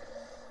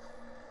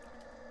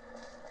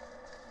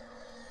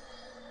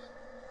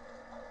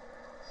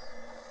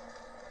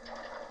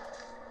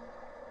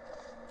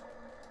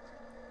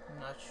 I'm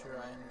not sure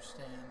I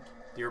understand.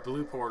 Your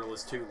blue portal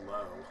is too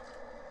low.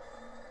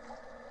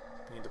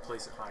 You need to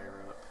place it higher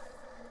up.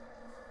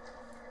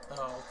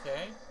 Oh,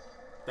 okay.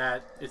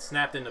 That, it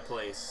snapped into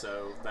place,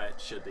 so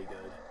that should be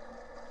good.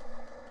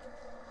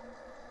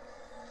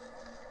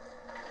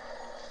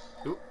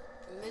 Oop.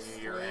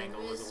 Your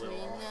angle was a little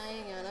off. Now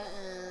you gotta,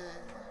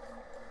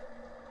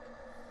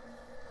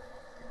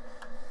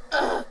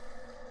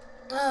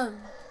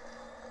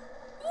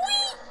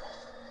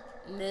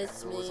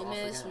 Miss Angle was me, off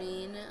miss again.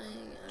 me. Now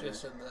you gotta.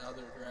 Just in the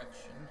other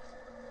direction.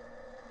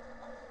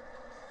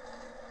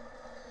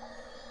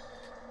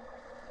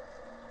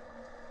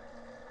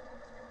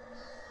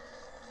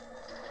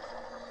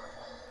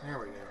 There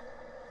we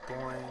go.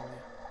 Boing.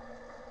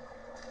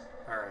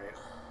 Alright.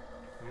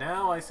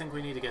 Now I think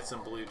we need to get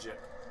some blue gel.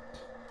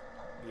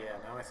 Yeah,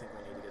 now I think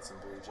we need to get some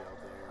blue gel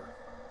there.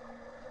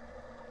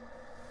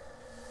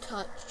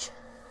 Touch.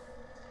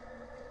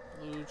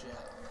 Blue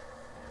gel.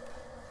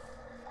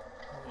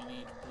 We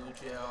need blue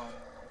gel.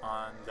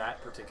 On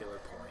that particular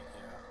point,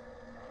 yeah.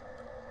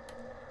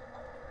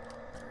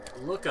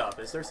 Alright, look up.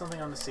 Is there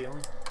something on the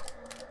ceiling?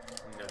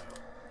 No.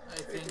 I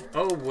think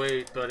Oh,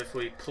 wait, but if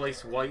we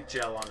place white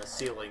gel on the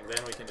ceiling,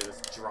 then we can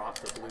just drop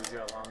the blue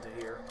gel onto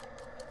here.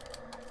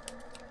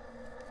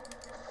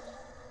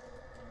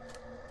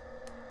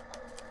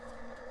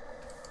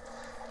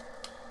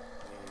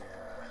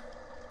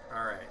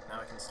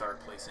 start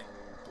placing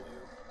blue.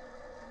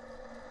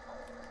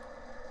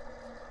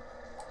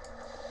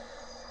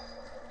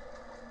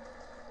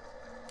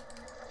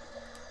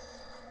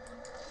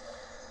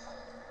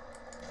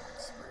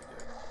 That's pretty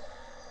good.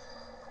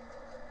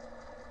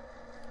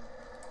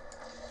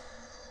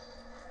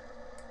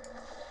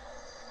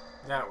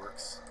 That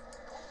works.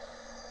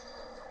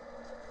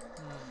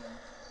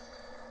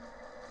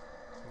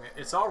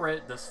 It's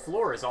already, this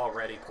floor is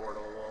already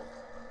portable.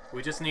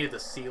 We just needed the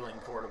ceiling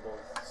portable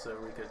so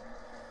we could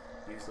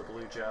use the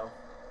blue gel.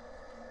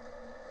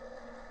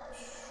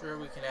 Sure,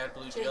 we can add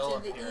blue J gel to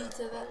up the here. E to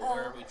the But L.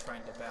 where are we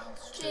trying to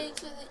bounce J to?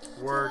 to the E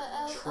We're to the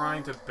L.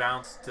 trying to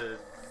bounce to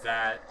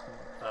that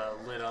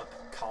lit up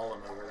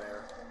column over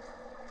there.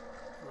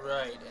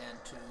 Right,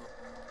 and to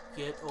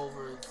get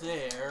over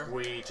there...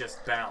 We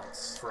just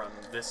bounce from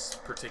this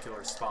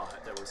particular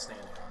spot that we're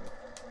standing on.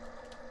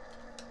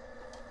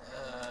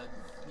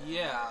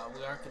 Yeah,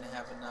 we aren't going to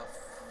have enough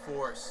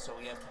force, so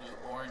we have to do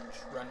orange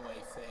runway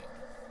thing.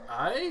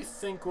 I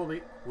think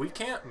we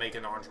can't make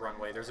an orange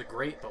runway. There's a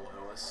grate below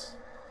us.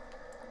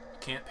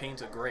 Can't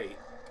paint a grate.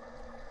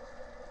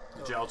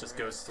 The gel just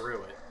goes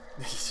through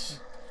it.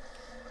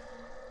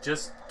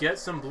 Just get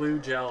some blue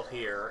gel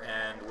here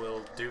and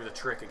we'll do the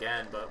trick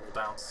again, but we'll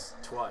bounce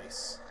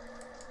twice.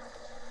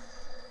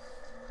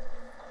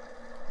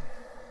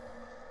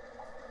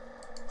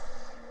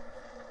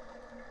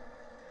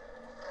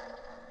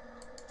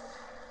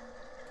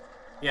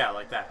 Yeah,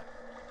 like that.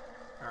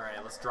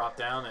 Alright, let's drop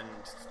down and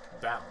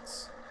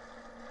bounce.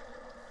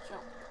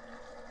 Jump.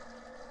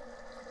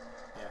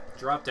 Yeah,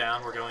 drop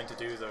down. We're going to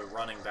do the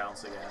running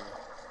bounce again.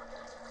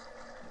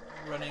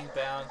 Running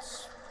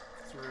bounce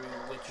through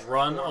which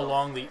Run portal?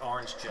 along the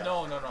orange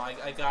gel. No,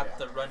 I got Yeah.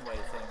 the runway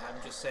thing.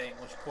 I'm just saying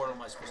which portal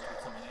am I supposed to be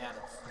coming out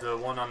of? The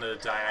one on the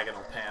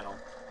diagonal panel.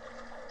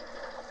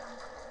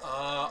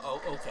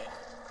 Oh, okay.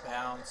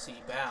 Bouncy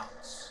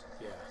bounce.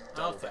 Yeah,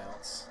 double Okay.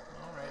 bounce.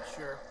 Alright,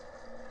 sure.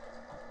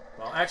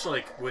 Well,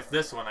 actually, with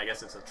this one, I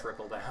guess it's a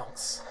triple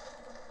bounce.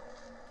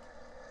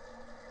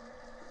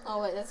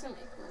 Oh wait, that's gonna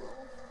be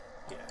cool.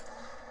 Yeah.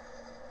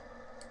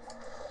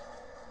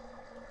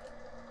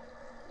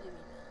 Maybe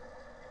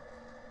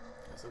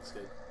not. This looks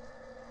good.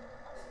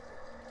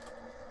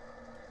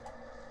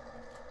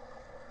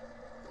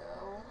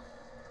 Go.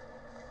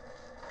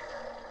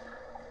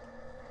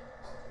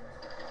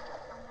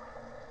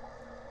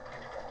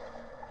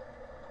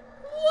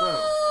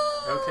 Boom.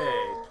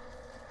 Okay.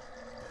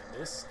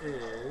 And this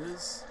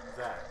is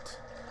that.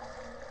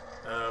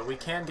 We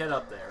can get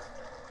up there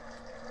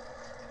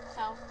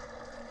How?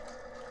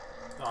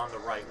 on the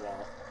right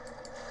wall.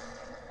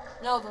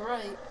 No, the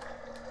right.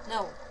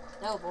 No.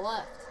 No, the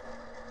left.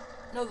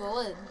 No, the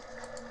lid.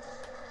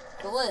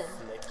 The lid.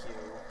 Flick you.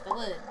 The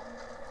lid.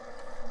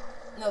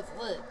 No,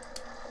 the lid.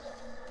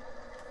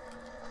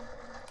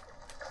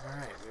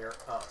 Alright, we are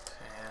up.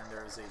 And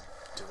there's a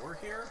door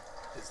here?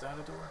 Is that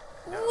a door?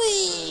 No.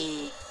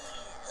 Whee!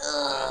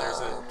 There's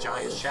a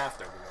giant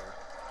shaft over there.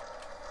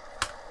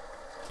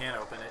 Can't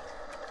open it.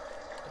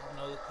 Don't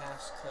know the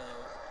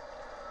passcode.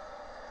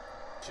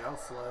 Gel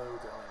flow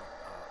going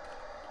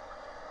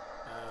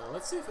up.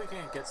 Let's see if we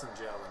can't get some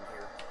gel in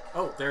here.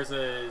 Oh, there's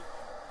a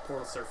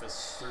portal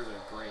surface through the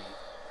grate.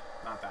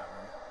 Not that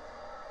one.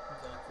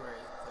 The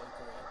grate,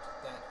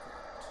 that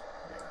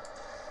grate.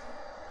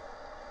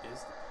 Yeah.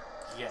 Is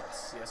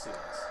yes, yes it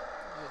is.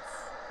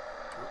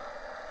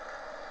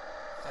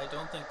 I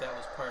don't think that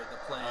was part of the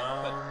plan,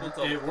 but we'll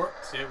go It with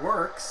works. It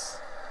works.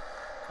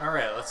 All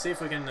right, let's see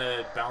if we can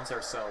bounce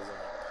ourselves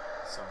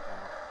up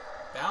somehow.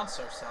 bounce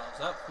ourselves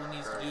up. Who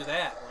needs to do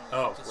that when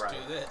we Oh, can just right.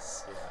 do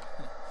this?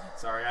 Yeah.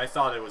 Sorry, I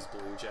thought it was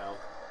blue gel.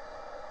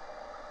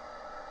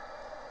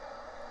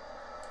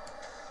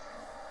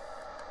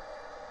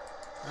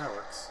 That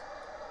works.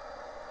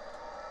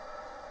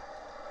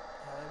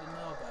 I didn't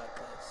know about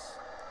this.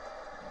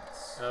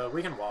 Let's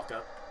We can walk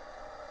up.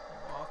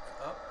 walk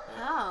up.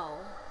 How?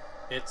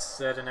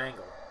 It's at an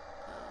angle.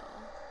 Oh.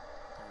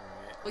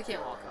 Alright. We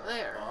can't walk up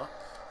there. Up.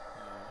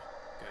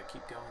 Yeah. Gotta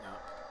keep going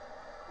up.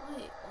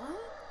 Wait,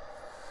 what?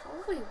 How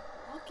are we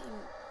walking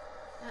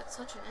at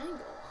such an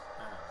angle?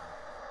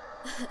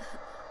 I don't know.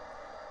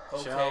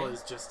 Okay. Shell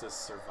is just a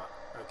survival.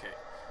 Okay.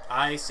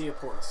 I see a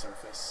portal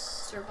surface.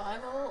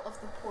 Survival of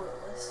the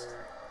portalist.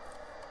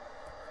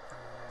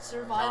 Not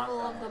Survival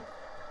of that.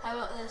 the. How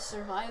about this?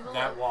 Survival.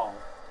 That wall.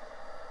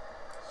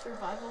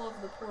 Survival of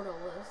the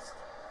portalist.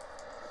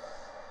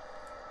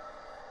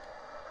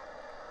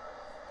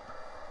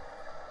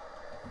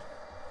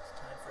 It's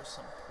time for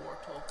some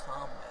portal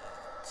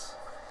combat.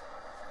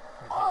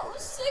 Oh,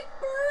 sick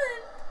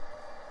burn!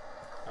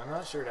 I'm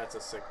not sure that's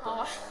a sick burn Oh.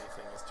 or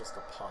anything. It's just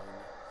a pun.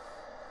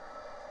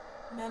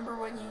 Remember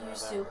when you Yeah,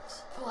 used that to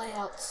works. play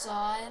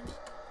outside?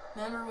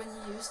 Remember when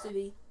you used to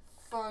be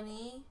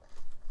funny?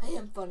 I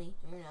am funny.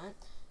 You're not.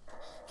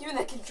 Give me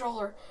that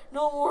controller.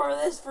 No more of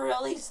this for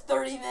at least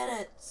 30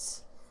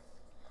 minutes.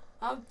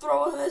 I'm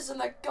throwing this in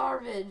the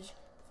garbage.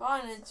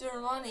 Fine, it's your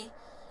money.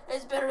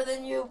 It's better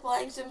than you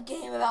playing some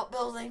game about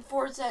building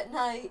forts at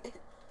night.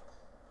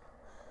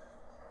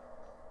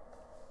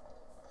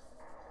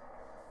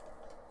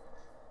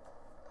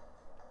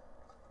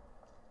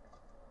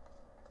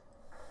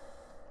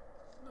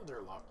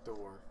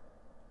 door.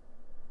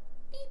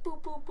 Beep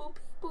boop boop boop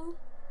beep boop.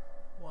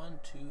 1,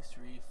 2,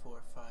 3,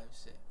 4, 5,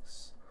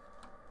 6.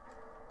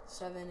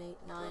 7, 8,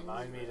 9.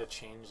 Remind me to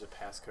change the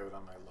passcode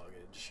on my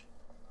luggage.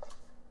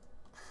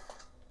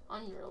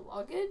 On your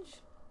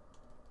luggage?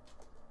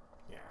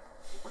 Yeah.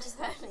 What does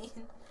that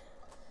mean?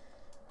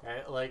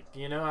 Like,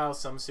 you know how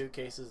some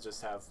suitcases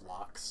just have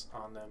locks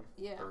on them?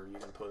 Yeah. Or you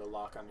can put a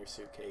lock on your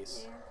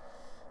suitcase? Yeah.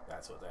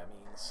 That's what that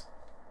means.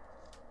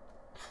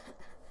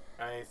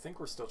 I think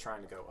we're still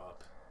trying to go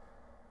up.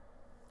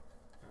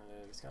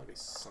 There's gotta be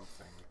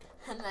something.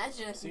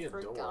 Imagine if See you a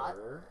forgot.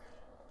 door.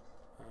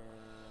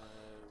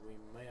 We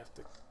might have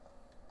to...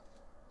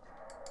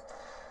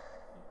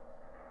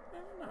 I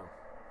don't know.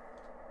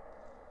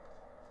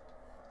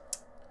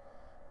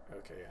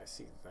 Okay, I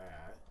see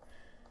that.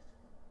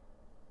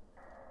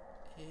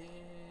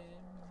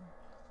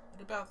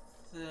 What about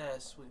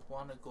this? We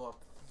want to go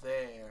up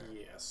there.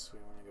 Yes, we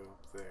want to go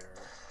up there.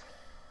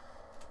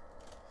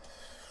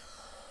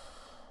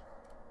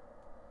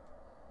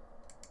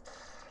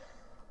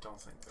 Don't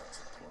think that's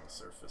a portal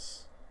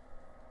surface.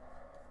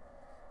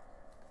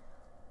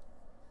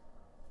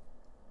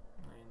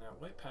 I mean,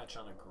 that white patch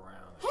on the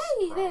ground is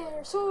Hey probably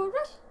there, Sora!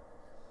 important.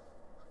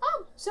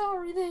 I'm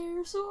sorry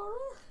there, Sora.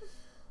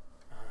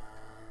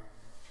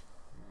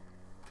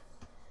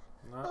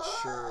 Not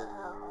sure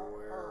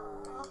where we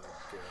would go,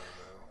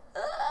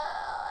 though.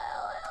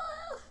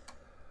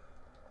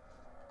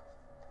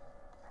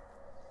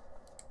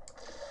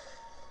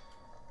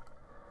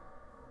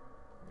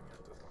 That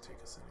doesn't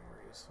take us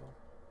anywhere useful.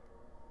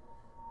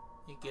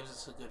 It gives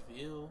us a good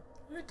view.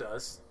 It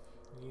does.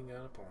 You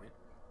got a point.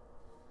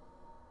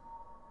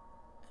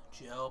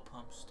 Gel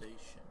pump station.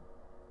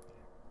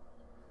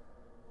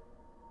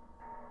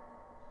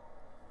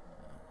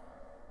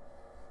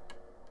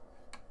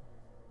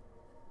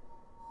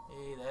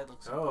 Hey, that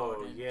looks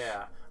important. Oh,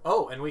 yeah.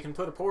 Oh, and we can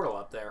put a portal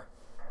up there.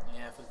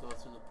 Yeah, if we go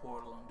through the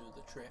portal and do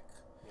the trick.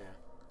 Yeah.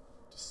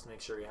 Just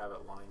make sure you have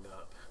it lined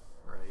up,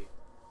 right?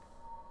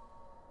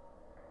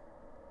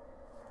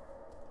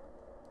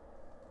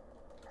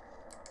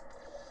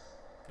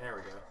 There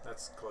we go.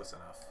 That's close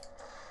enough.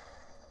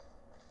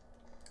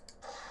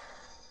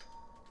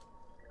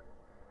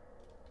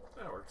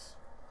 That works.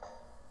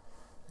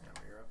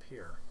 Now we're up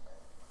here.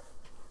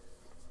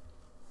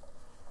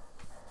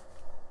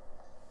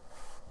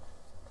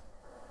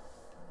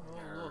 Oh,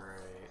 look.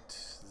 Alright.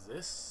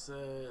 This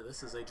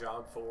is a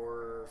job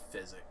for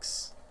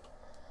physics.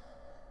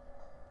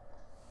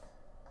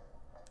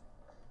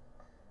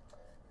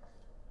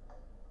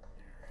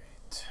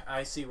 Alright.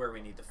 I see where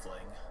we need to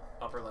fling.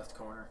 Upper left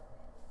corner.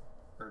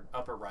 Or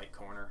upper right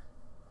corner.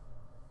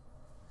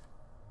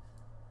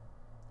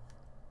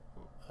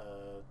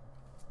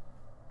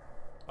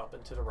 Up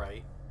and to the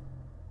right.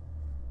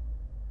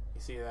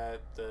 You see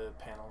that, the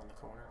panel in the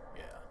corner?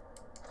 Yeah.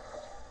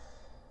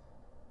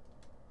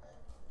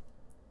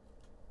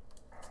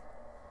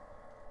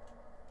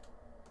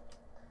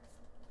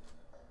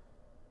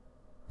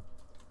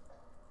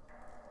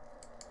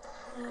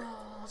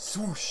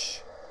 Swoosh!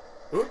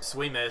 Oops,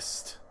 we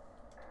missed.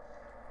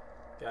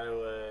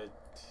 Gotta,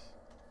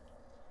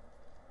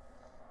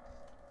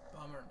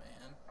 Bummer,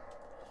 man.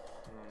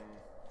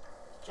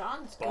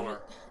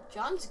 Bummer.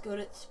 John's good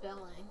at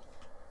spelling.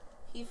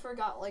 He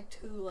forgot like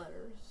 2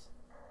 letters.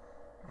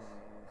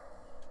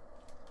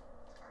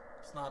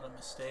 It's not a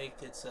mistake,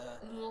 it's a...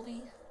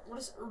 Early. What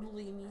does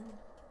early mean?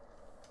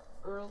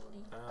 Early.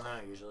 I don't know,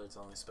 usually it's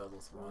only spelled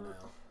with one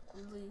L.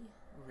 Early.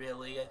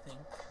 Really, I think.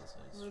 Is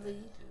what he's trying to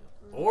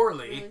do.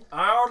 Orly? Really?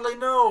 I hardly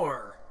know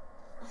her.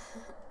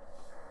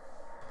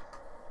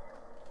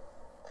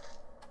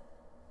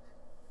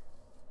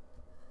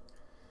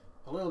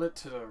 A little bit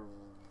to the...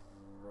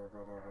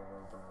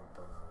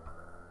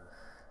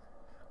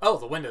 Oh,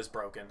 the window's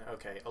broken.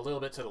 Okay, a little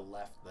bit to the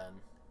left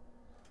then.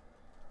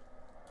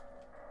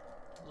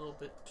 A little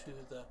bit to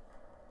the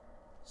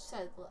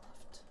Said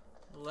left.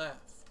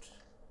 left.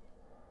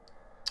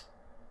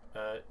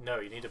 No,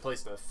 you need to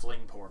place the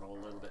fling portal a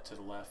little bit to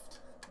the left.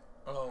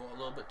 Oh, a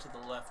little bit to the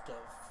left of...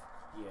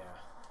 Yeah.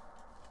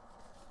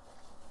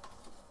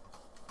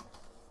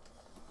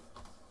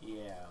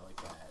 Yeah, like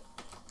that.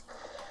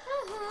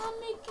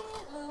 Making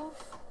it move.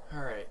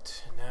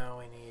 Alright, now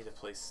we need a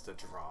place to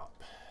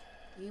drop.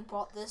 You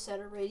bought this at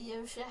a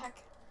Radio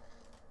Shack?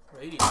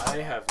 Radio. I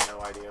have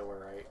no idea where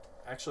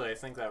Actually, I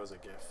think that was a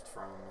gift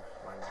from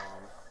my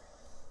mom.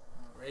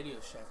 Radio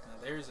Shack. Now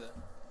there's a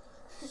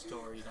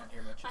store you don't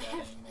hear much about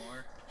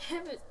anymore. I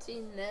haven't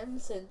seen them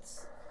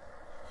since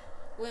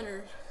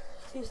winter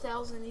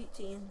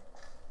 2018.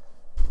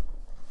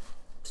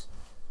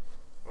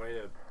 Way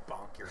to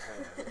bonk your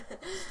head,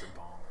 Mr.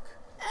 Bonk.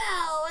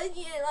 Ow, I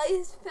need an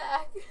ice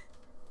pack.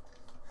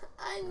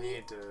 I We need...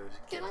 need to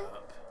get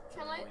up.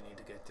 can and I- We need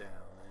to get down,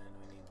 and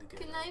we need to get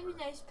Can I have over.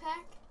 an ice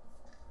pack?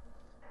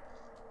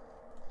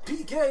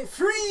 PK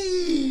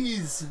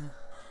freeze!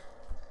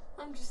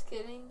 I'm just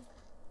kidding.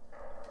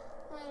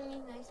 I need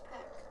an ice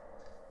pack.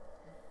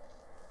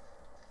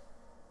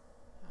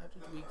 How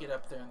did we get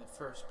up there in the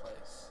first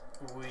place?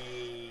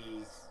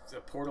 a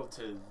portal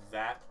to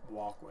that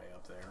walkway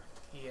up there.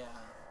 Yeah.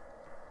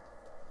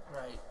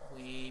 Right.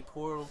 We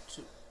portal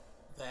to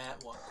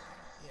that one.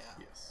 Yeah.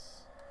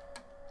 Yes.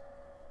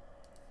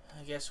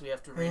 I guess we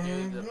have to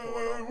redo the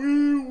portal.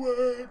 We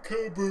went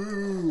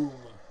kaboom!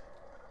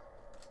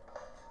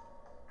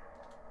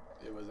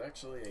 It was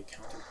actually a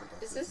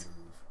counterproductive Is this move.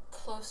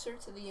 closer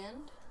to the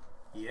end?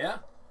 Yeah.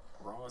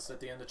 We're almost at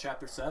the end of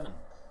chapter 7.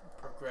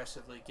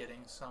 Progressively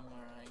getting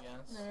somewhere, I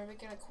guess. Then are we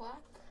gonna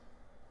quack?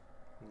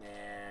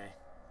 Nah.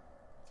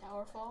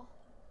 Tower fall?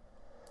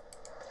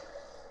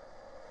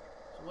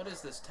 So what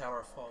is this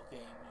Tower Fall game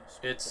you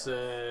speak It's of?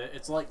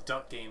 it's like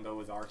Duck Game but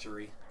with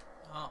archery.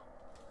 Oh.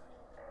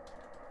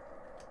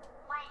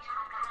 Wait,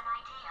 I've got an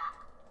idea.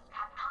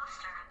 That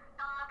poster.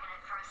 Go look at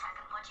it for a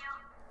second, would you?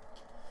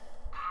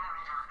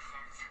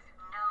 Paradoxes.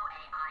 No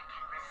AI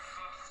can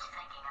resist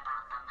thinking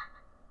about them.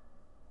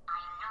 I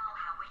know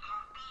how we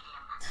can beat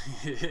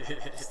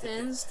him.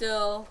 Stand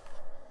still.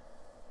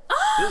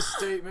 This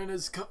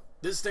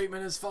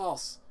statement is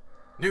false.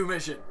 New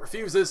mission.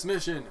 Refuse this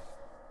mission.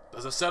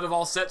 Does a set of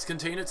all sets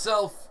contain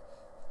itself?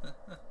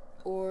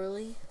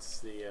 Orally. It's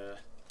the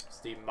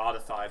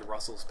modified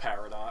Russell's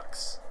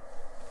paradox.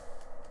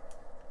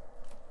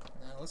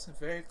 Now listen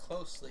very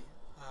closely.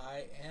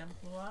 I am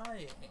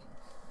lying.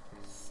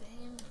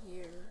 Same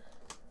here.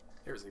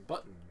 There's a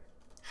button.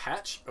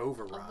 Hatch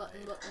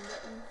override. Button.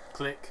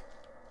 Click.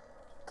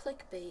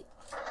 Clickbait.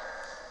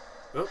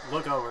 Oh,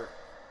 look over.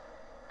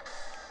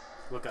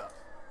 Look up.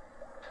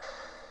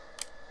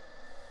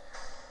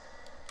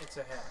 It's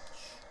a hatch.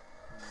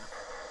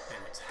 And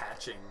it's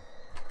hatching.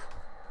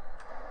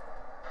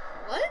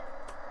 What?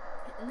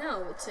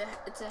 No, it's a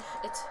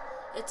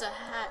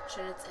hatch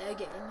and it's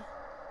egging.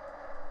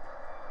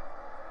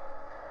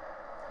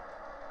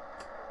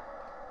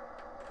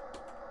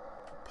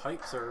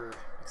 Pipes are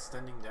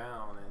extending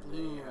down and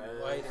Blue, they have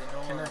white, and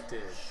orange.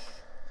 connected.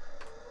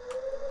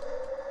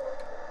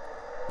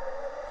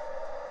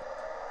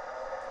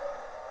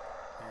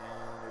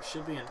 And there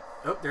should be an...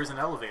 Oh, there's an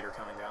elevator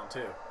coming down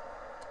too.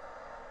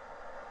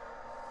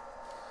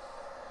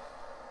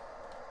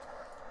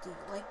 Do you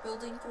like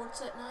building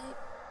forts at night?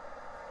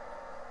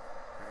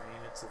 I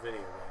mean, it's a video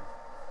game.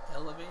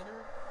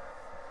 Elevator?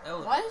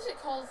 Elevator. Why is it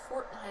called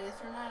Fortnite if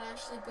you're not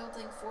actually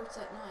building forts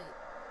at night?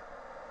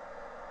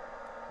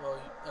 Well, a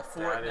That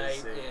fortnight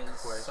is a is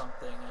question.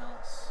 something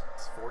else.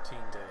 It's 14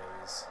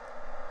 days.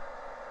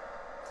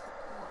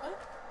 What?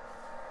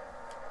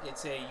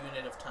 It's a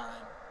unit of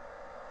time.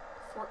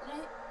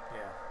 Fortnite?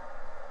 Yeah.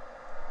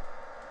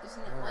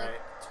 Isn't it Alright.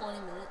 like 20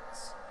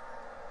 minutes?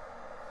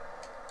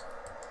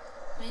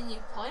 I mean, you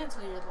play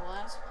until you're the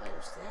last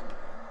player standing.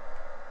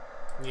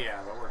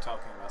 Yeah, but we're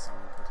talking about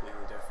something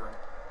completely different.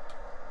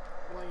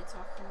 What are you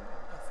talking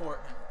about? A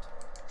fortnight.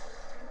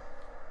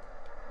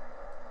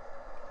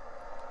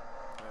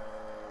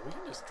 We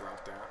can just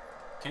drop down.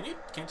 Can't you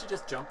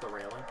just jump the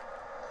railing?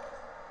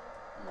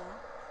 No.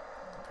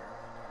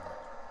 Apparently not.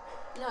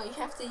 No, you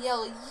have to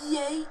yell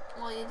 "yay"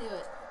 while you do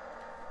it.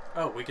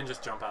 Oh, we can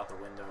just jump out the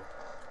window.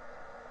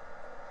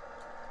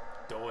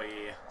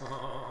 Doy.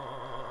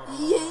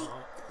 Yay.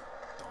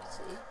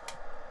 See?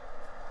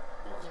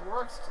 It only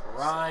works. to the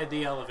Ride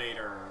the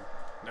elevator.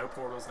 No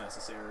portals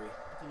necessary.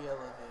 The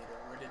elevator.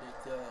 Where did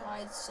it go? side.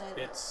 Ride set.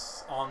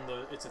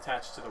 It's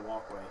attached to the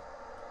walkway.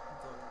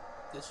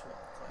 This one.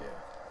 Yeah.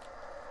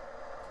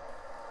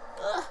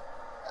 Ugh.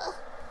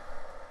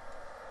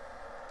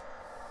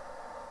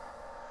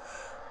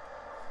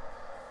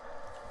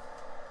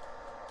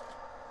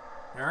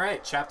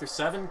 Alright, chapter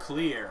 7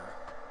 clear.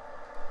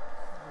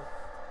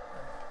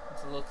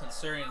 It's a little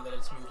concerning that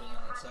it's moving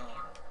on its own.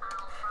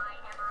 I'll fry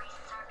every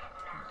circuit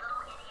in that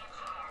little idiot's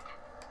head.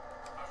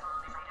 As long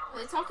as I don't Are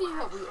they talking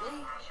about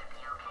Wheatley? I should be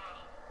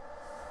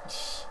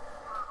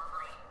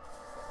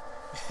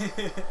okay.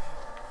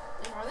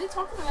 Probably. Are they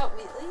talking about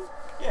Wheatley?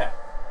 Yeah.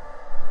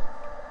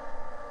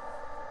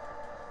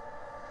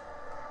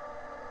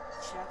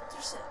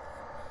 Chapter 7.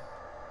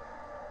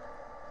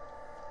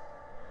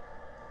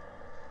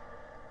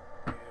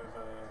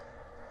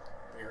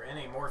 We are in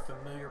a more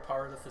familiar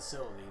part of the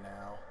facility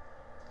now.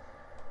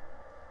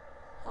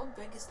 How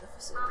big is the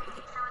facility? Okay,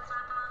 so it's not the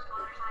most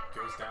watertight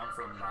Goes down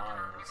for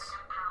miles.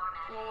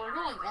 Well, we're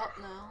going up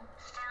now.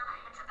 Still,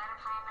 it's a better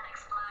plan than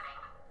exploding.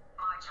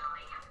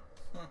 Marginally.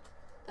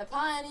 The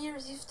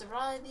pioneers used to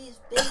ride these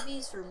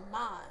babies for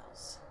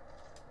miles.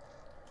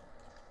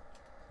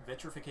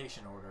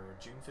 Vitrification order,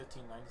 June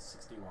 15,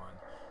 1961.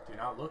 Do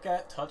not look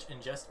at, touch,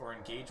 ingest, or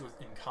engage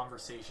in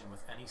conversation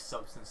with any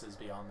substances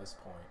beyond this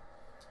point.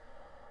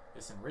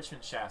 This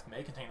enrichment shaft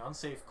may contain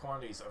unsafe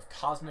quantities of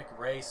cosmic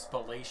ray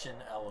spallation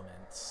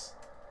elements.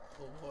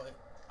 Oh boy.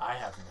 I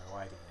have no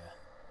idea.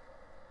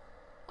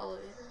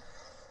 Elevator.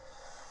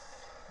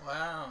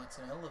 Wow, it's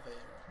an elevator.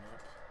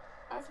 Yep.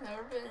 I've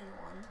never been in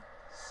one.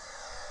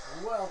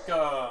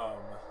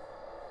 Welcome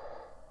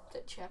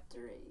To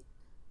chapter 8.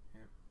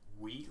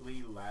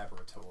 Wheatley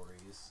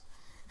Laboratories.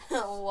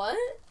 What?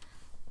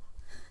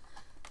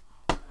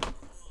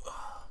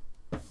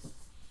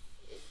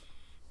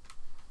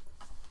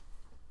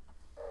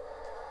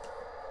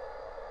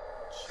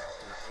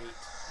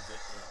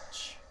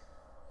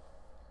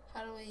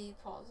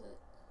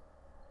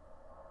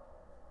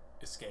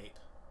 escape.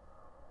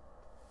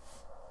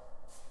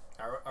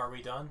 Are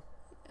we done?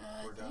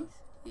 We're done?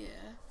 Yeah.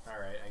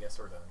 Alright, I guess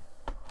we're done.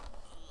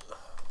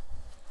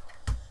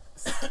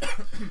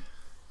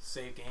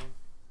 Save game.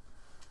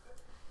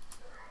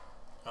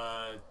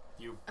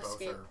 You both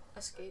Escape. are...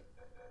 Escape.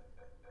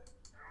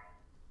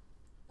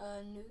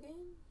 New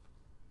game?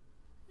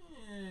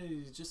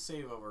 Just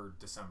save over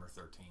December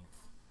 13th.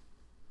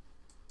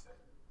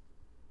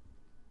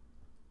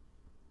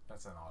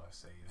 That's an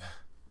autosave.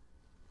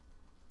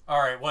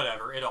 Alright,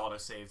 whatever. It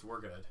autosaved.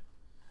 We're good.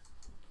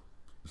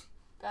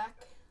 Back.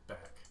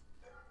 Back.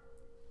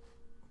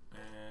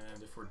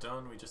 And if we're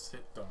done, we just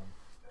hit done.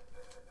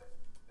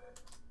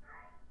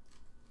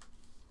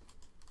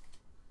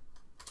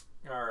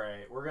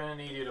 Alright, we're gonna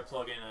need you to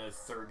plug in a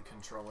third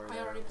controller I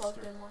there. already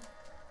plugged in one.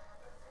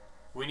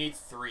 We need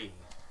 3.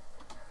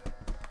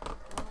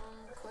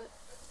 Quit.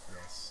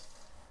 Yes.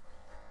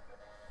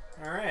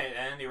 Alright,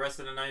 and the rest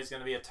of the night is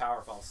gonna be a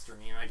Towerfall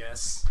stream, I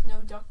guess.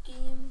 No duck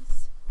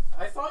games.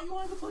 I thought you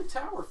wanted to play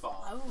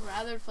Towerfall. I would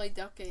rather play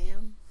duck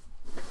game.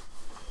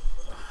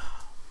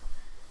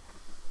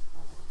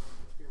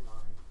 You're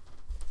mine.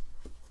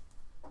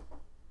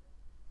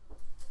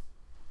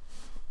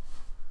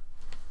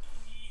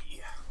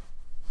 Yeah.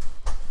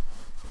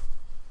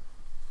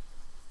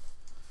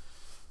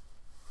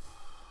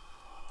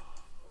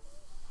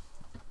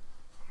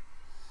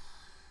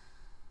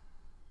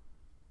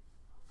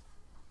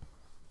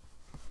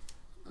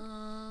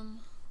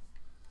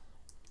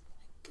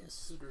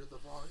 Consider the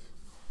volume.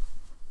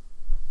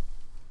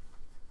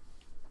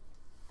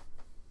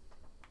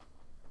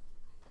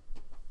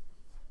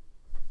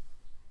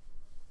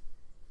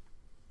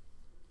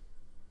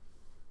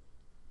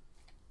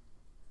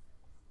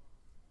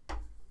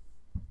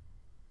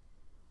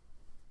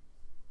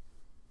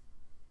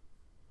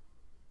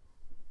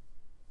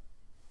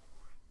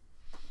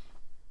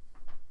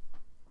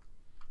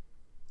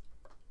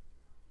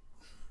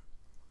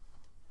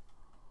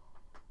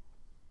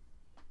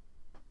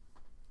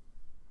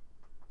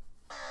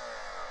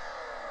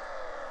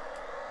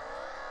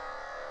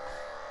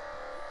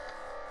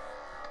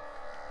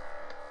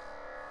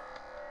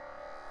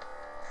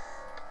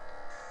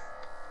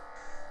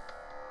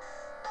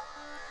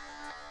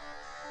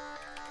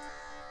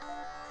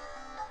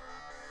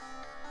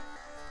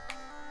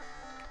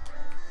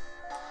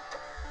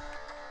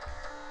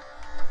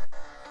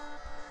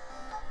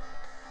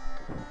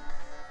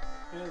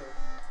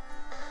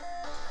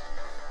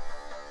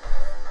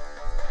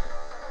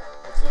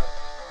 What's up?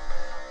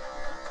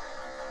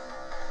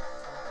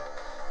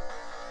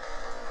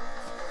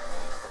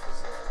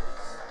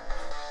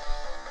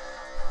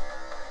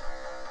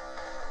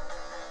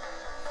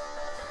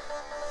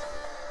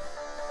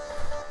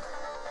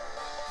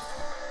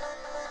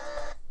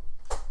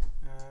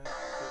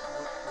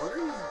 What are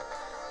you? I'm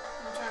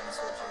trying to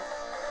switch it.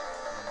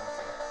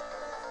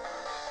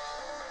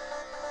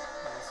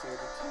 So the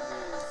TV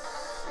is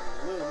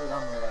a little bit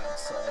on the loud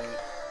side.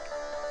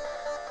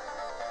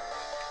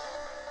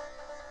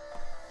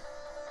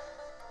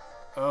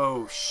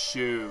 Oh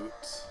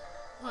shoot.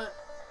 What?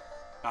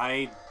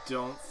 I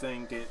don't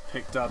think it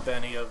picked up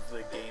any of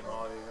the game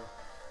audio.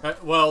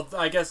 Well,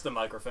 I guess the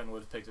microphone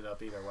would have picked it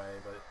up either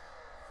way, but...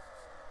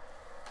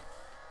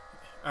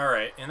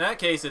 Alright, in that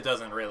case it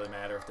doesn't really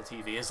matter if the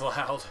TV is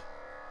loud.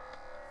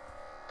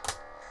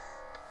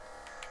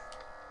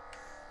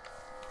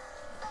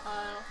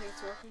 I don't think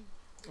it's working.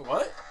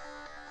 What?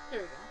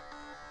 Here we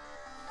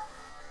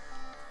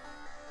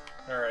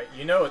go. Alright,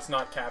 you know it's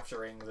not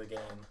capturing the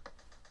game.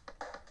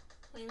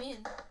 What do you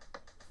mean?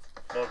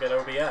 Look at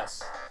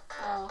OBS.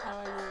 Oh, how do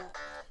I do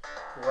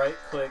that? Right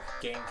click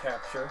game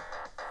capture.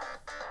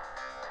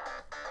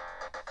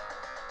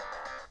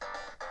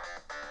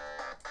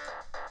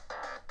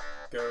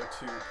 Go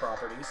to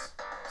properties.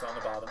 It's on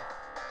the bottom.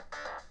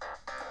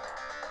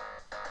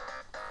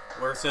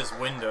 Where it says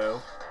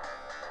window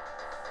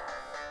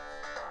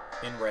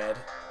in red.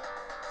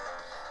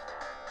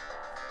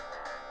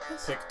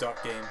 Pick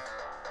duck game.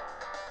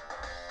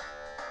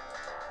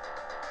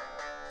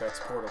 That's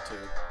Portal 2.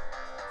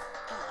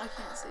 Oh, I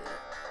can't see it.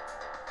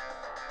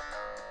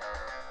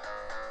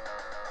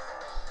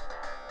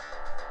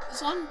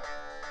 This one?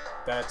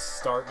 That's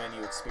start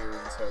menu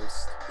experience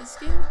host. This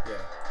game?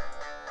 Yeah.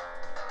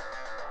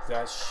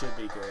 That should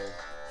be good.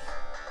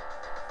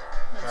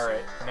 Not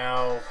Alright, sure.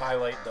 now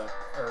highlight duck,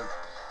 or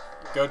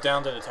go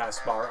down to the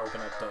taskbar,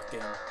 open up duck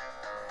game.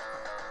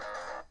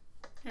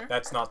 Here?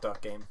 That's not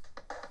duck game.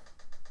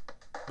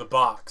 The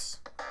box.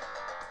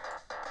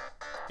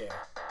 Yeah.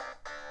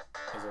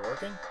 Is it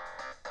working?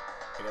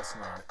 I guess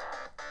not.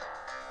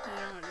 You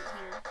know what is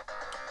here.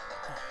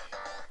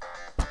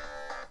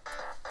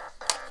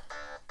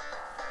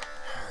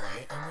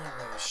 Alright, I'm not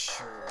really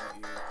sure what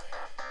you...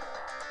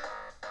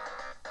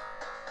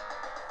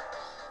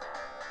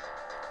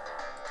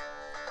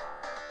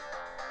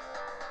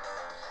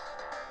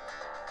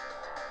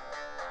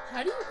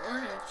 How do you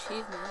earn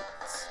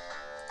achievements?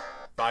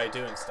 By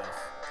doing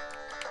stuff.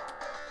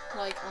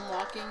 Like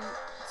unlocking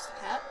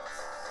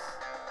hats?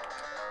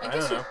 I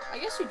don't know. I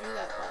guess you do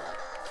that by like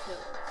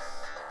kills.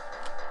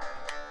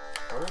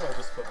 Where did I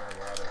just put my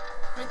ladder?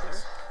 Right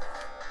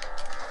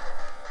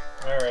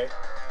there. Alright.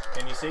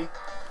 Can you see?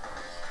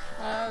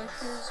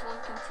 Here's one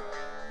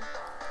controller.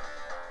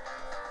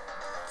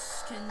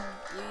 Can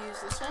you use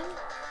this one?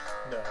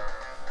 No.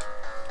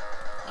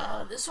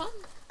 This one?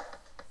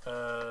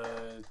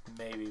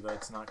 Maybe, but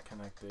it's not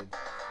connected.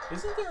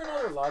 Isn't there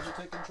another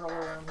Logitech controller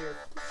around here?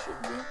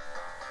 Should be.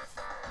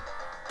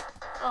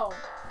 Oh.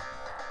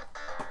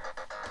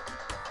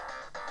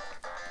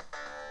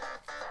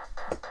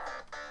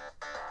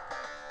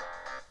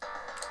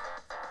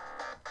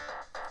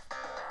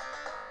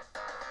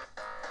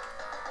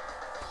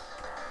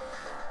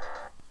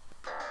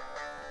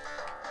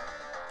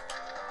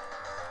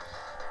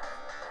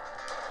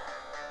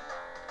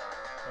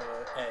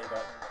 A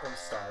button. Or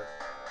start.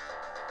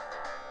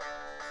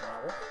 It's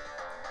not working?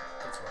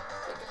 It's working.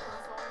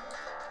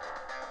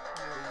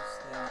 Where's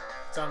that?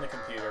 It's on the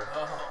computer.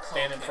 Oh,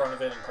 Stand in okay. front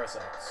of it and press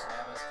X.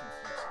 That was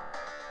confusing.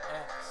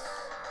 X.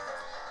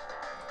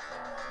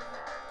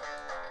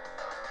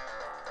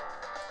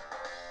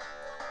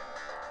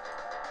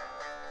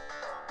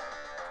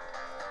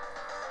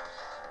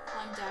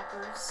 I'm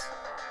Dappers.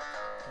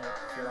 Yep,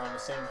 if you're on the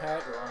same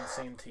hat, you're on the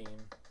same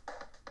team.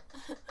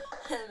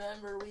 I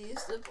remember we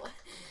used to play.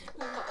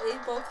 We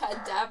both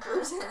had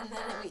Dappers, and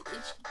then we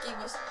each gave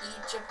us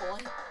each a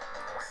point.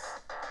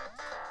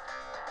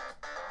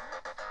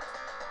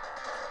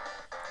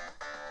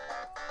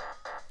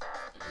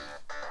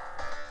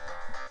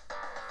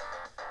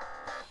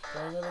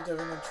 Going with a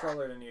different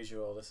controller than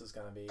usual. This is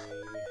gonna be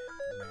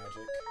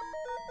magic.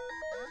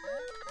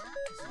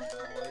 Isn't it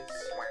always?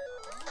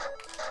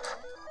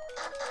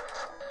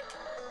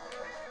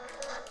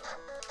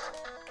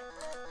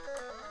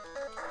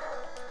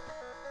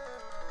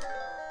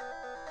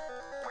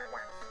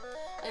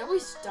 I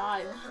always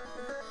die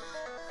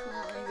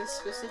like this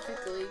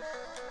specifically.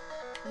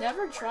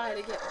 Never try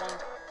to get one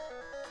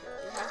kill.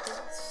 You have to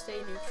stay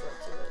neutral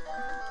to it.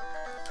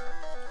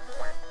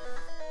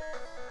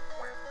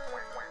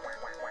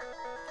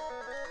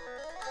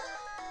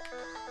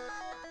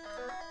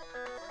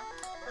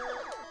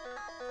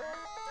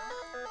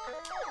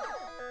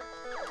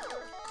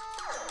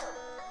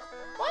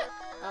 What?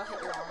 I'll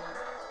hit your armor.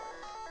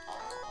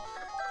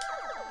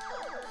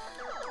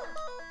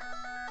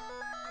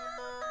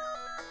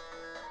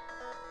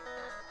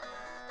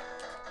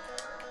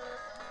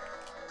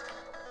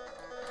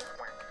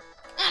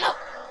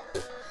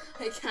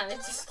 I kinda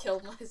just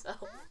killed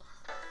myself.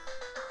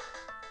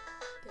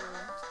 Damn.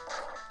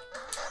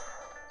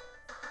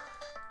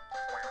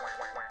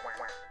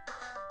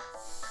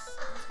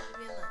 It's gonna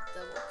be in that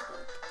double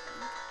click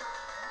thing.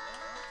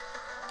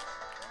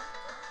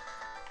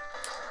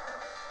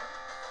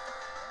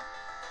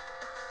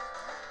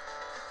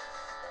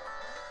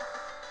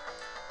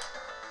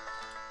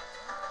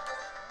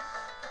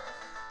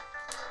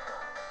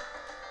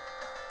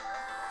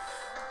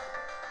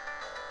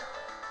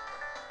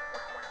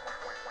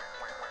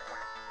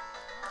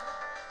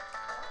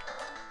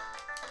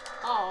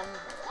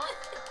 What?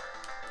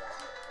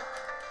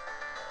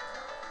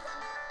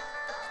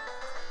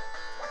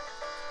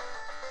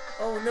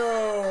 Oh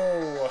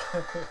no!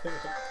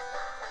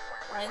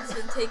 Ryan's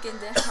been taken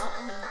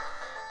down.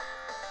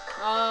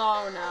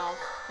 Oh no.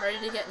 Ready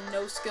to get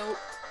no scoped.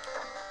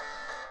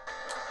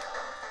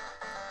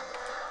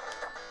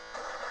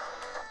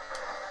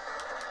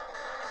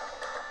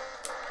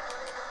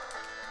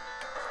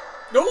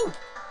 No!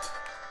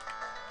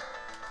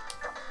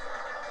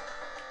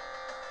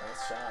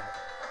 Nice shot.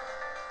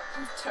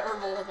 I'm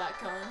terrible with that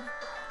gun.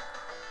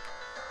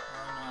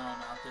 Oh no,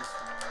 not this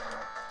one.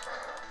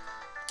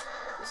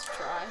 Just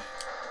try.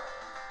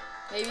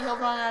 Maybe he'll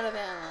run out of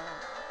ammo.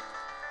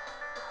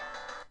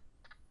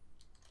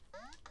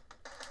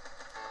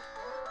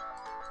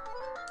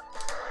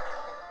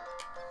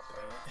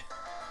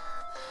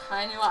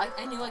 I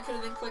knew I could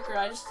have been quicker.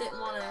 I just didn't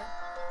want to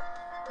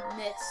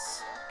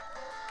miss.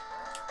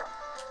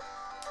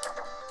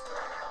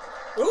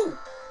 Ooh!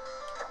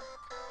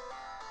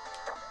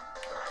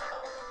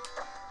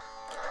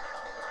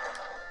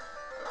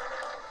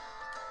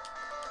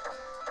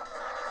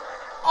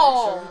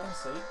 Oh! Are you sure you can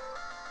see?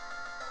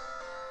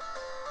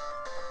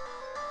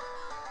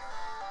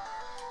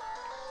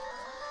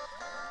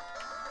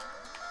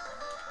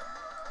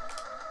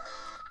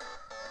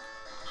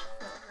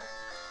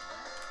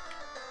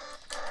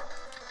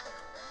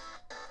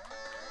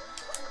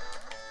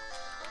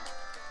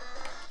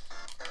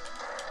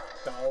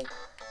 No.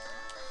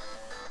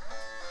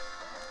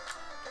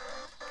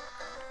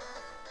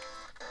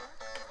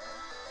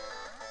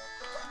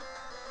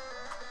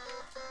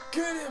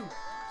 Get him!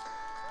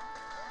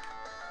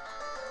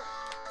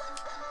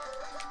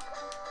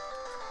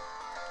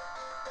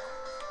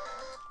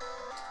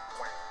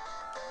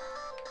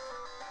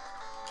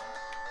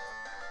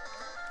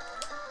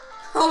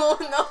 Oh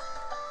no!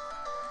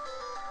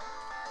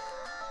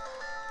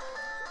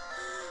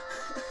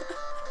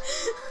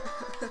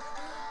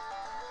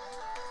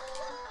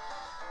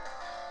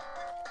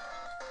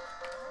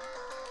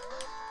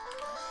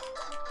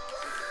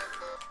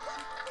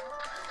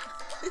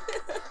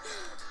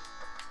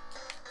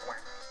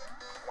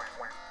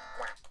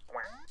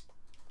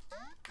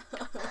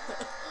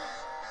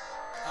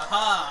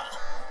 Haha!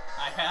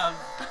 I have.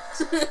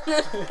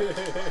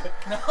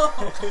 No!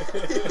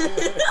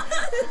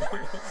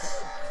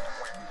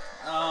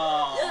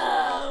 Oh.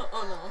 Yeah.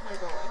 Oh no, I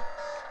go away.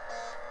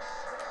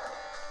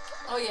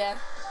 Oh yeah.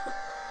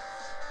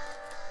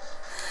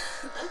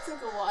 That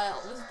took a while.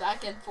 It was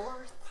back and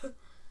forth.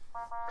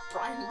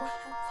 Brian had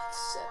like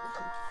 7.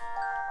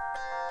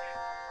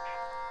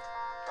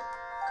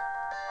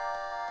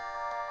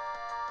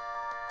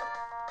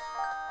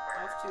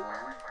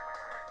 5-2-1.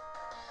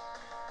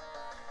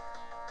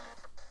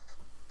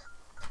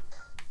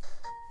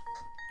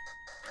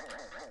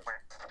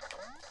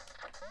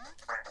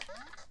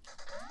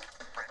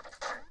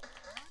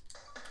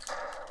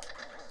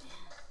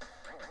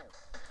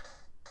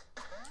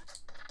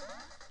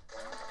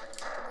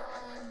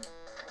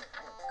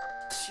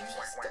 She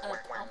just got a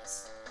bounce.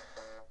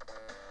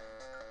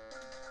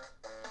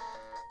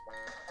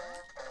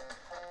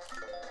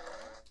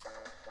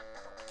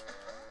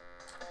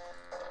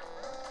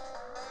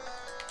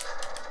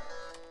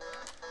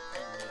 I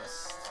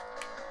missed.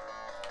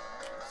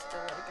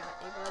 Still would have got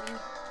you, buddy.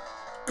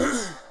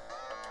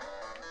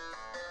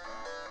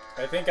 I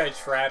think I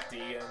trapped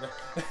Ian.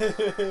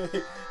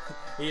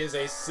 He is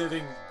a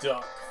sitting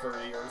duck for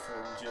the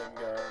Earthworm Jim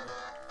gun.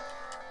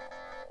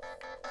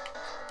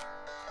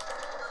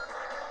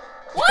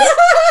 What?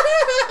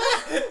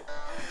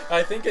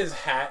 I think his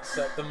hat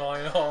set the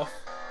mine off.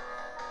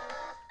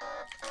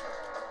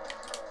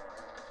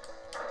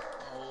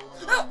 Oh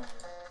no.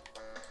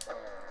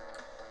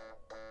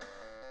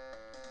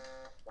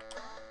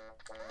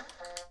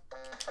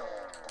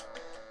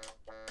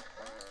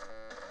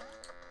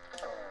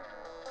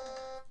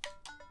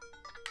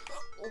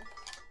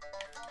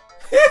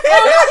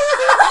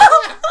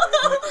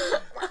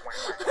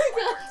 I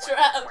got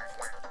trapped.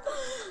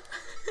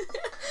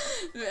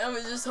 Man, I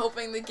was just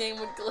hoping the game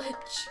would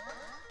glitch.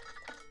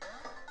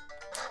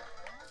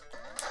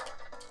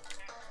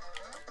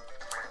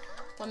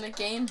 When the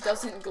game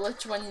doesn't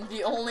glitch when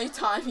the only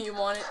time you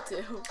want it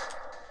to.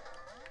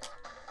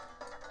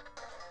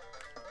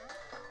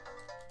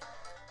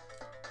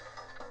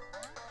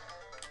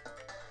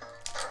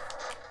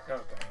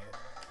 Oh, dang it.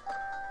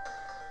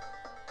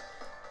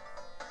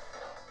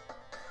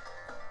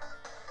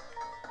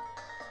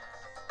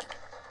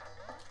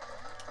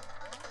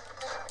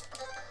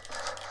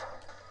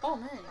 Oh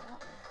man, you got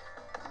me.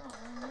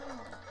 Oh no.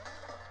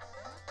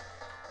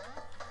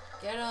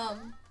 Get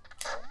him.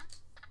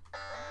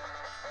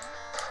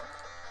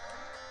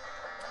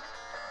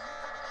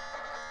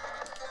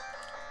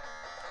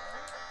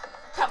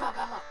 Pow, pow,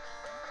 pow, pow.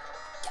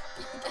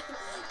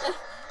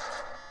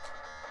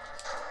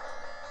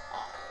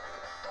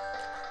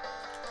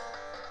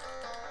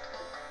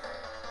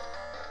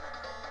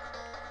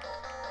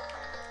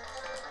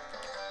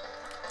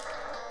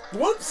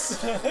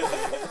 Whoops!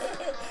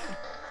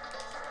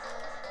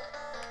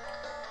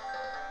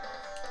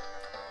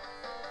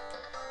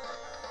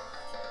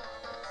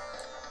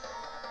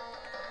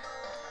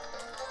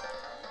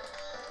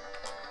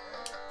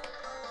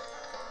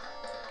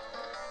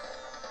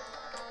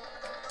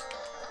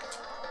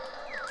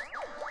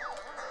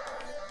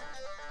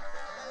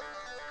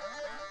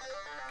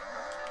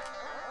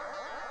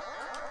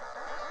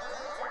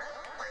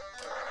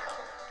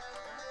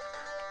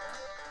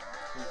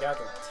 You got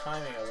the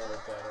timing a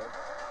little better.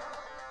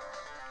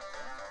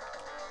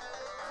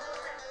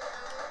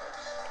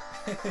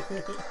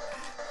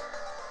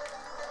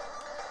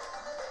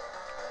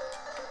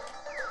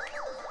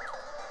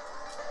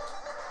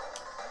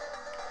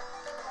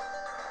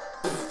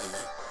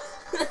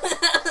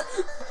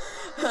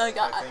 I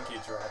got. I think you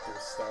dropped your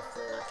stuff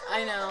there.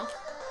 I know.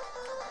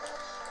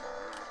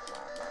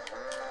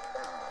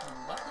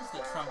 What does the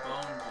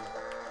trombone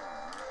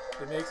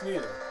do? It makes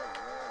music.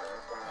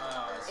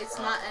 It's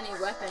not any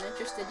weapon. It's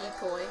just a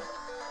decoy.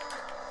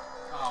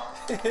 Oh.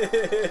 That's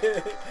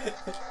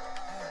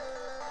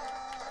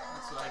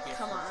what I get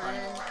Come for on.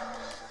 playing my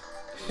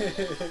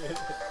music.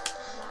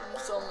 I'm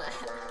so mad.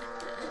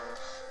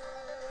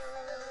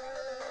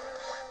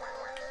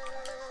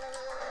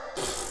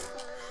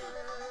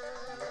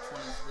 Which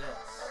one is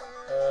this?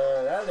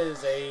 That is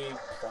a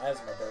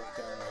plasma bolt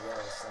gun, I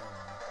guess.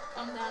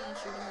 Come down and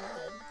shoot him in the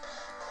head.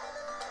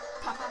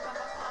 Pow, pow, pow,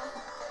 pow,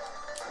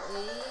 pow.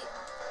 Wait.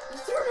 You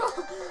threw it all.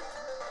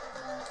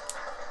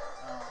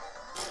 Oh.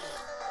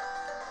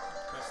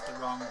 Pressed the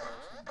wrong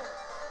button.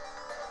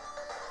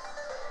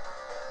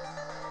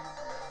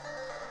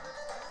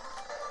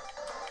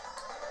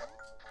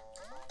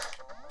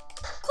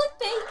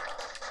 Clickbait.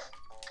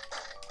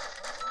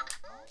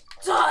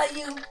 Die,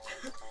 you.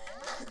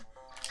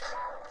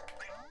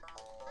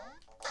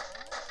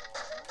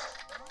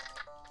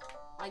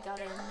 I got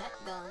a net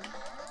gun.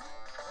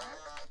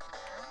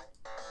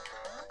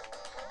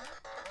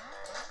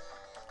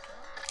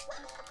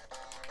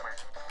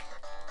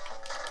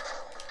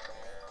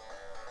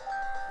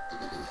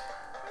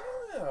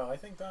 Oh, I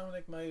think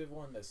Dominic might have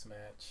won this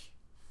match.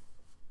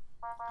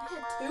 I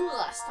had 2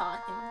 last time.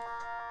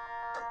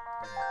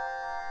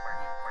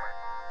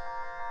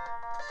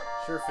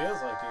 Sure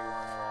feels like you won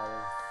a lot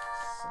of.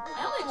 I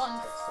only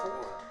won 4.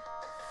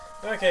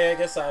 Okay, I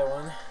guess I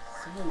won.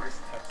 Smooth.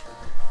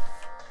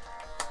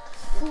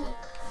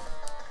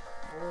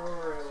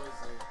 Or it was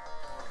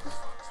a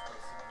Fox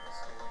person in the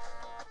school.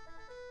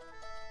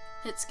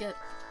 Hit skip.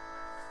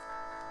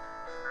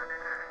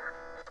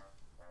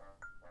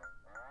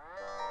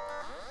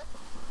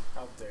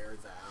 How dare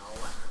thou?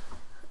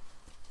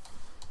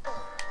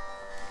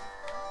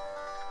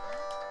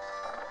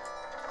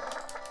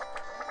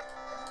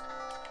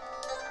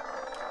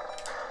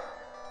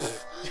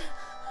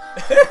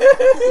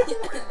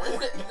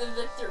 The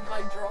victor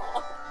by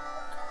draw.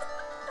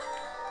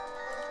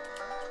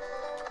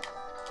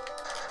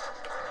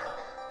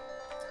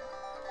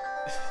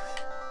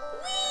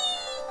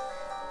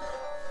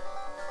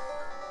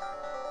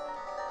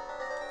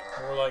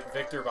 More like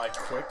victor by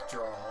quick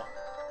draw.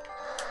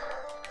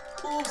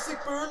 Oh, sick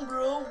burn,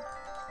 bro.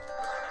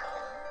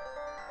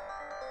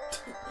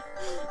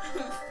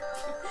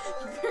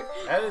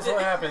 That is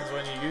what happens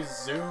when you use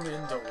zoom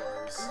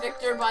indoors.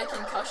 Victor by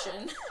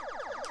concussion.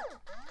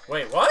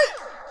 Wait, what?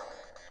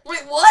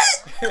 Wait,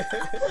 what?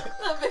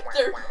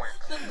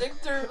 The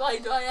victor by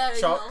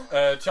diagonal.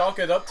 Chalk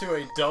it up to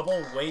a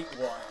double weight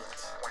what?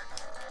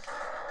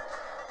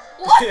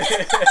 What?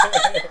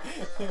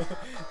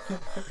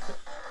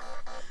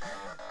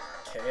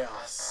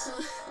 Chaos.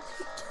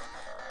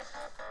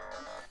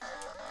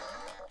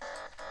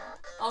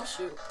 Oh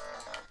shoot.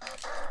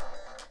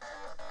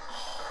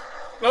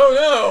 Oh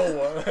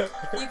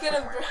no! You could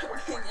have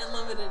grabbed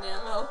unlimited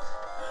ammo.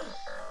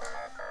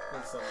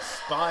 There's some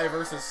spy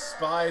versus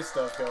spy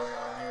stuff going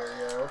on here,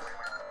 yo.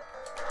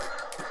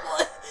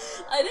 What?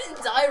 I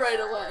didn't die right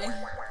away.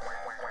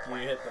 You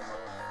hit the mine.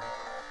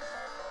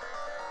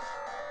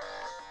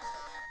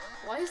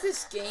 Why is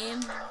this game?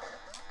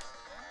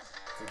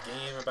 It's a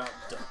game about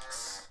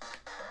ducks.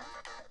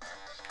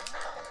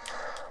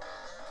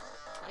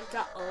 I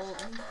got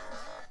owned.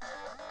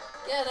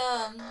 Get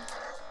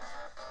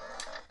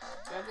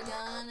grab a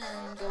gun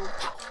and go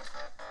pow.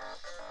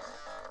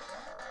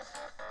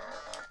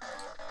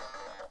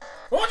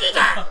 What is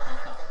that?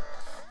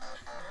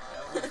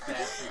 That was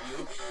bad for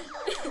you.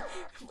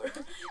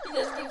 You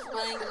just keep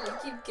playing because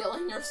we keep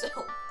killing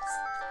ourselves.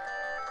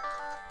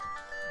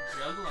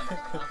 Juggling,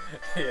 huh?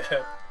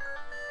 Yeah.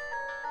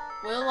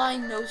 Will I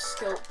no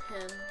scope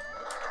him?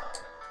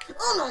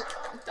 Oh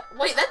no!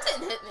 Wait, that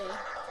didn't hit me.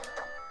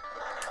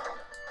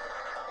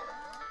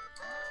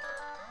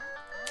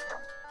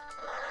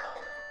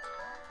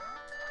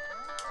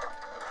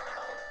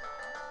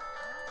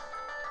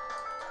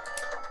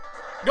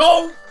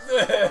 No!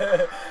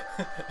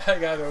 I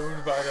got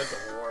owned by the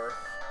door.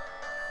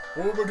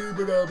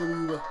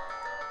 Ooba-dooba-da-booba.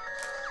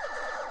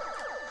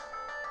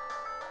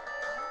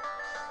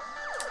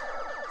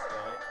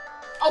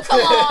 Oh,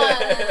 come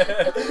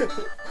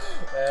on!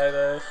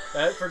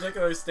 That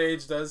particular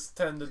stage does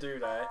tend to do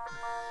that.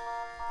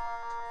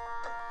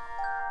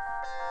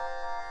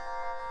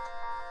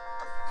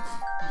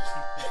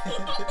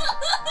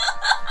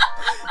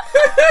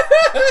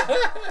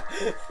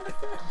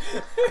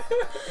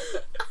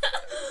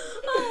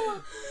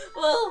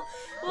 well,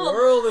 The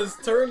world has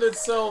turned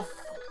itself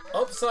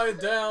upside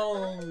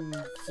down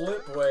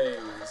flip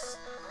ways.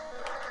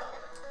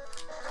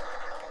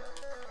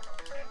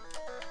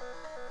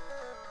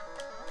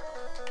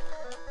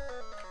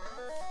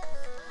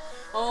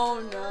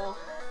 oh no.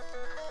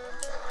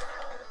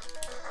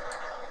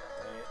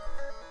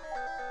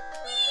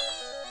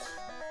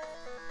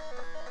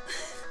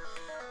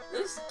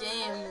 This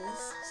game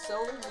is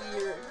so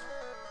weird.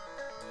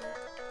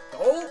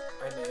 Oh,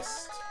 I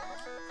missed.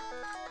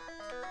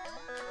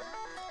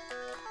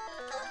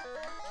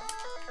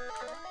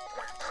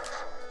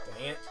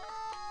 Dang it.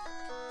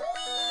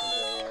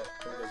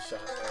 Pretty good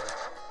shot there.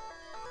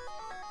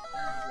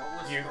 What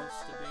was You-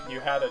 supposed to be? You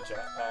had a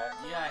jetpack.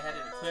 Yeah, I had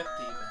it equipped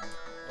even.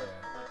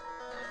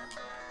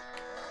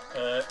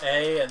 Yeah.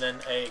 A and then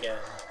A again.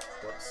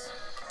 Whoops.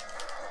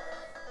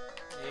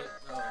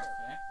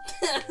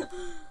 Okay.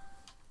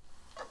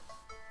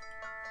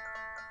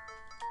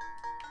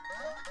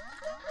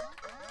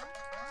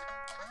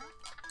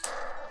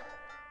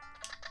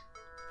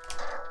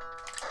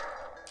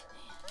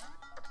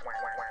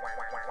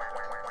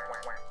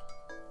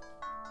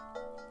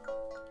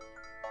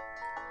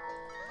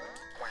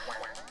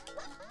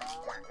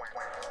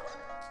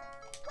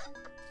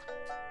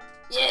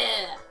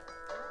 Yeah!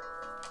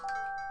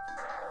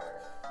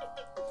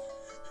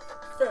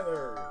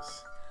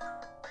 Feathers.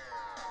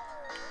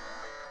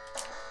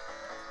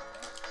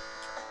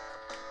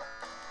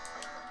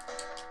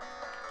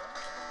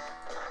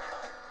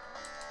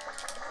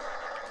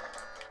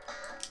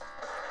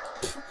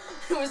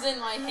 It was in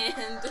my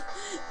hand.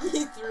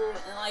 He threw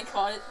it and I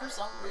caught it for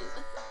some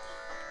reason.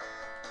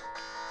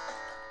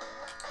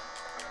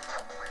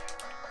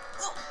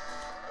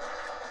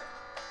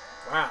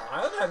 Wow,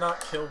 how did that not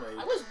kill me?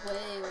 I was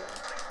way away.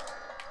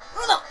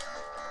 Oh no!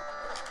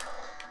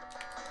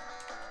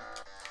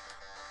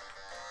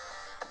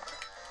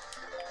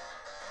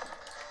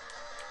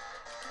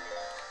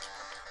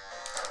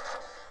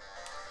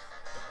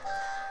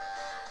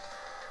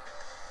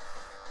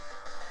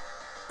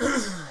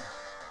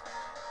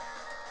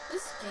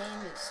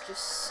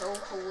 so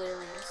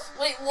hilarious.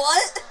 Wait,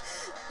 what?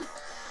 You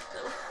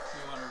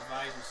want to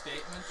revise your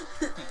statement?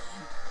 You're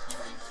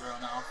being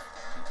thrown off.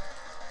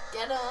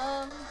 Get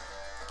him.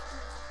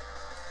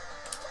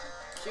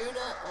 Shoot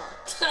him. Oh.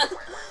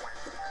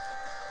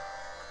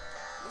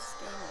 This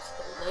game is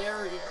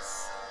hilarious.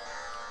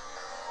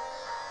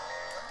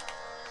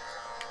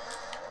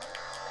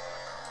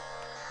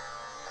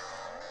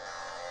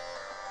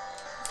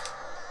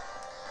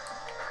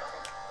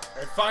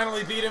 I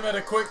finally beat him at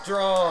a quick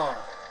draw.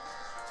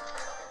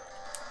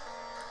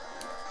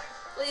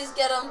 Please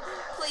get him.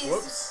 Please.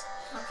 Whoops.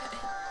 Okay.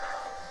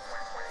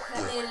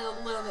 That made it a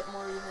little bit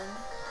more even.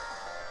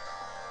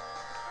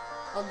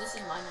 Oh, this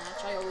is my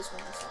match. I always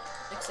win this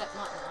one. Except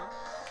not now.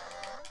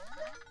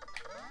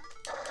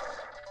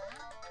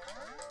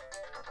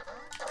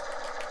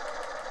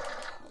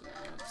 Oh man,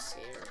 I'm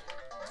scared.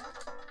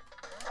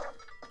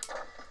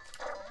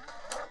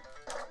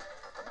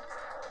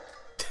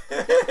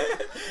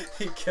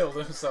 He killed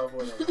himself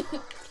with it.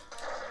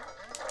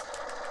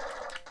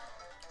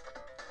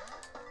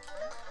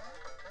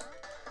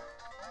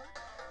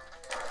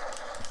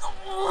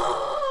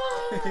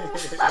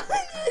 I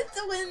needed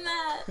to win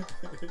that.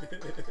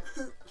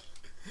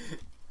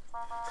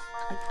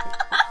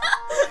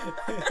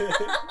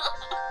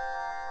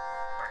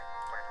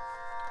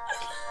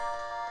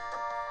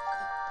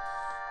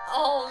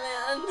 Oh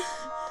man.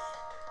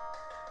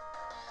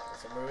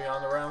 So moving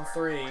on to round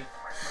 3.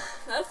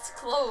 That's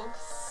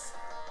close.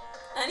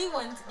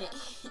 Anyone's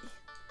game.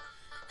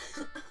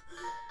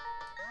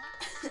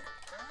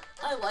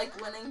 I like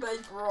winning by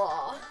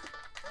draw.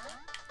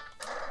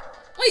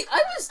 Wait,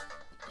 I was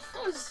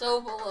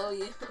so below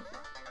you.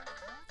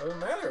 Doesn't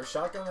matter.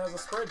 Shotgun has a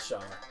spread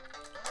shot.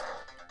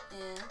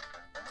 Yeah.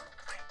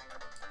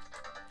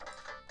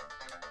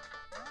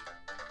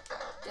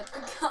 Get the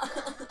gun.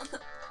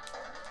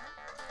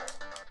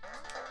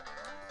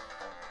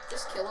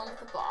 Just kill him with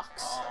the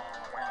box. Oh,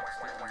 box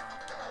getting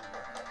knocked out of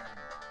your hand.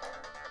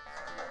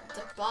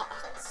 The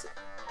box.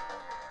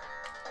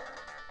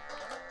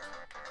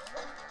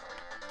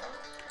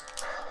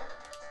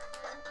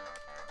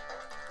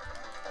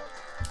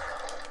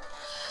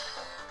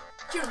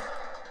 Shoot him.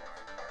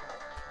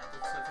 That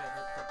looks like I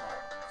hit the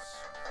box.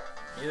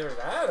 Either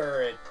that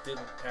or it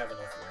didn't have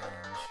enough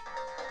range.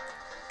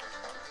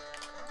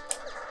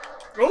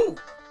 Oh!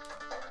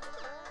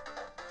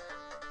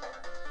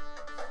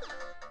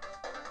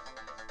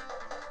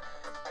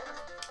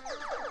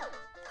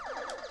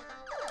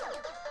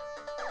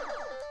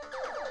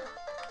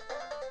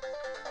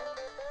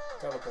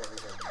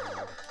 Teleporters are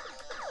weird.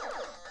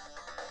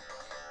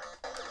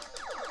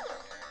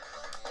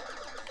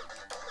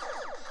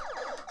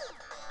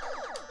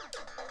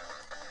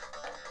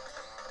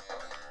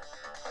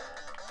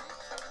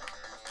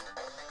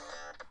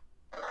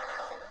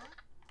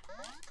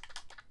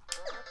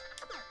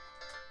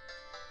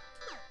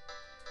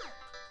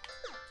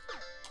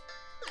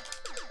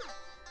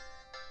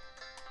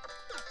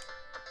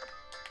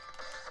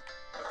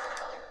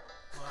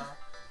 Well,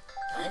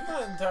 I'm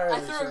not entirely I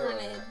threw sure. a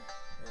grenade.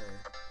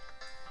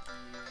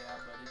 yeah,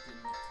 but it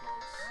didn't look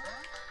close.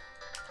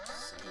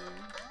 Same.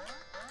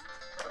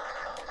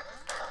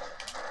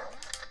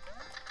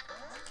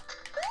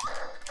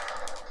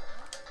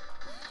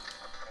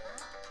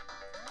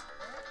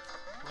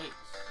 Wait,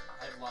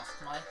 I've lost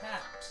my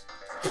hat.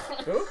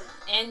 Who?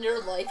 And your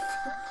life.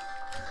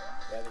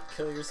 You had to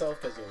kill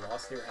yourself because you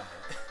lost your hat.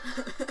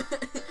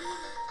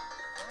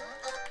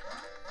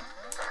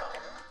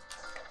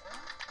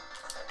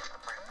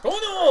 Oh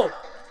no!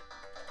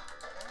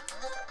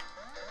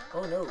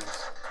 Oh no.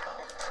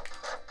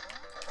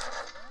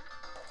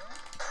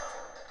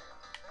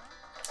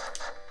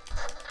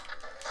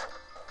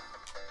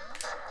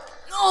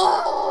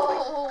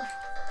 No!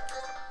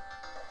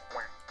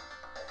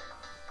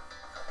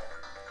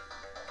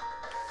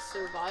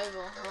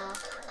 Survival, huh?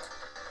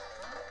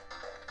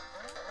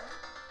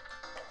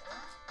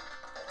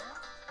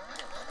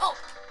 Oh!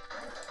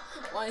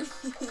 Why?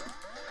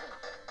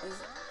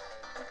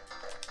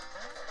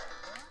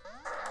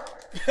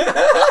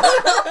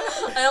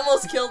 I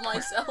almost killed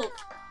myself.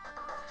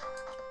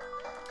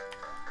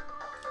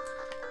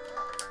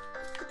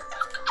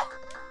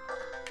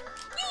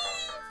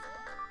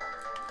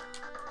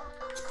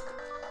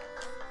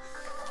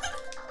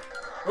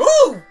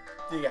 Ooh!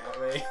 You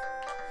got me.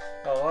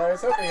 Oh, I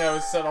was hoping I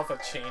would set off a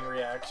chain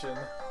reaction.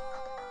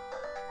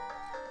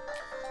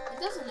 It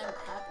doesn't ever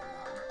happen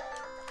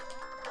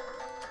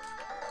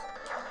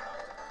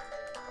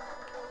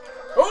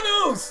though. Oh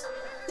noes!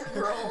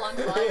 We're all on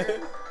fire.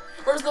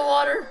 Where's the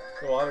water?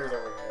 The water's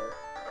over there.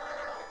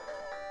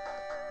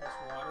 There's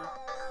water.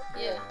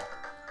 Yeah.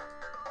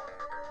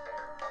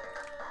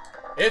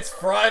 It's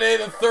Friday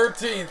the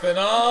 13th and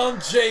I'm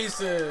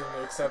Jason!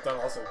 Except I'm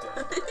also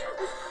dead.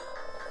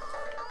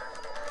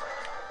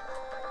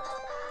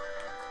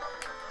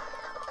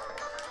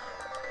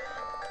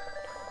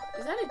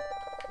 Is that a...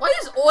 Why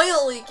is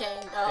oil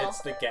leaking? Oh.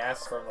 It's the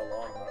gas from the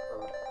lawnmower.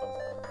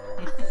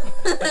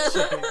 The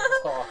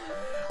chainsaw.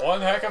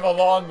 One heck of a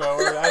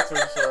lawnmower, that's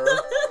for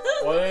sure.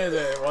 What is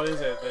it? What is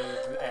it?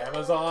 The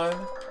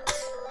Amazon?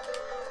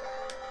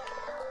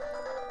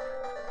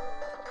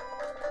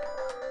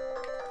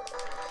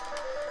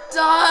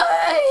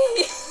 Die!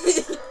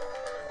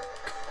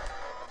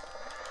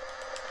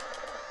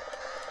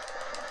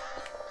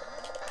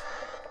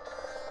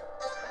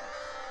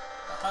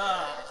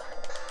 Aha!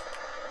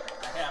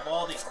 I have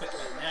all the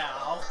equipment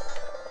now.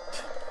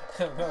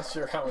 I'm not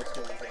sure how much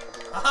good he's gonna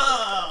do.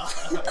 Aha!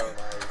 Oh,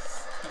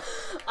 nice.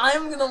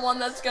 I'm the one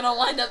that's gonna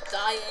wind up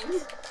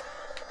dying.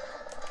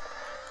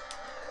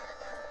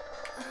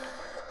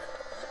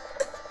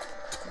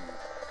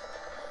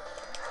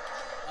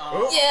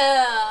 Oh.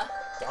 Yeah!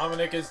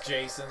 Dominic is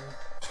Jason,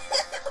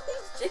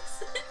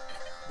 Jason.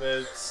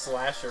 the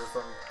slasher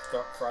from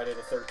Friday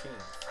the 13th.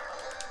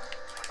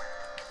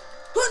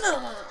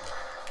 No.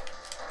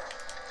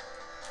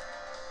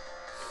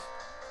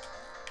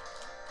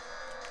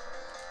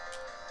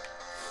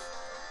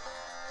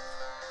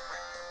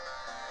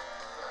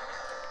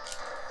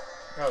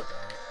 Oh,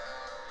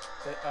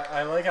 dang it.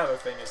 I like how the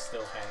thing is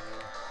still hanging.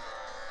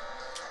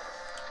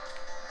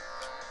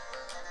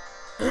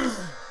 Dang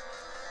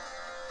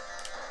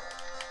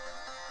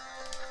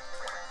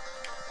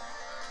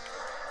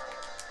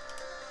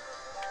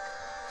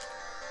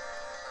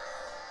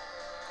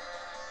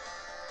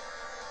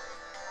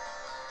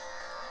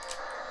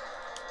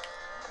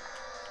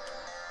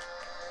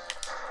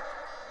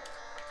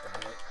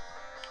it.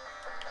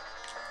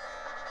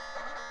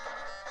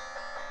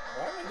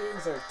 Why am I doing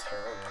so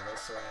terrible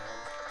this round?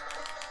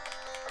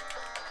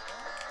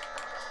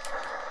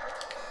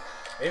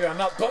 Maybe I'm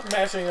not button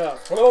mashing up.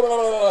 Must be.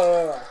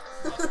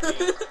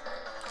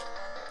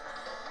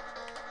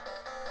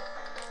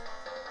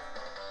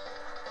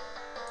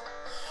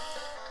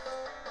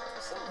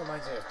 Something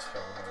reminds me of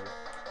Toho.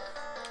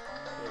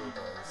 It really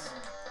does.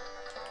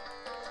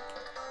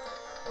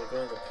 Like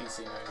one of the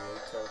PC-98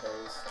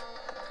 Tohos.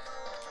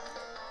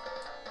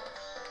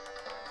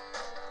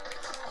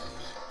 I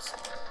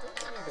don't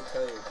think I can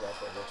tell you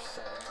exactly which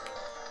song.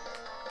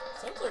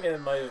 Sounds like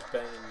it might have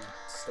been in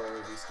Story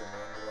of Eastern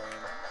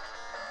Wonderland.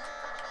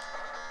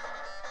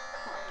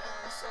 Oh man,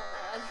 I'm so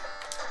mad.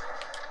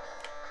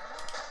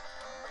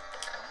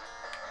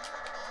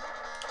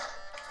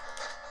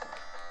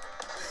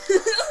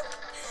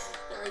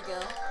 There we go.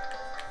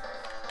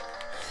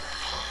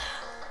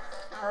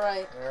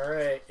 Alright.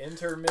 Alright,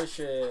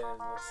 intermission.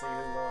 Let's see who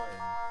won.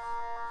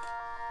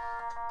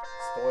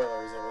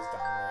 Spoilers, it was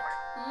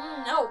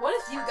Dominic. No, what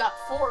if you got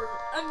 4?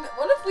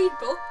 What if we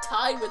both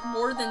tied with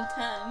more than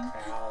 10?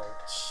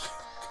 Ouch.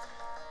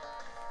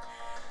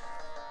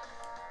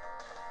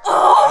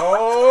 Oh!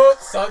 Oh,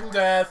 sudden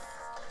death.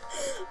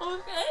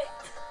 Okay.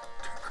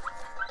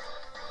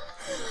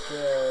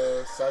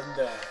 Okay, sudden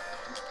death.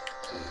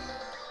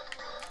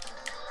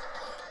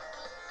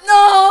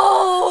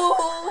 No!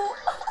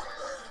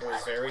 It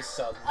was very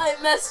sudden. I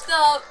messed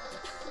up.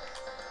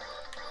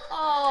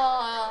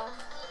 Aww.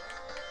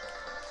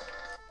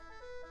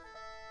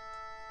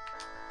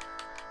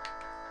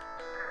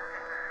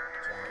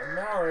 John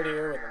Mallard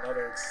here with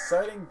another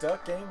exciting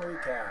Duck Game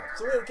recap.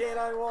 Surreal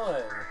Canine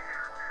 1.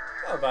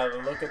 How about a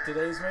look at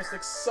today's most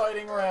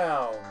exciting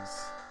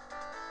rounds?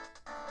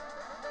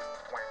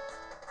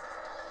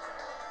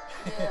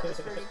 Yeah, that was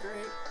pretty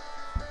great.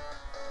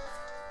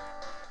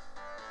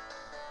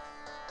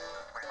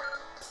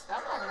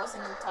 That one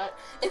wasn't entirely.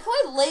 If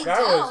I laid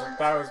down.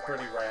 That was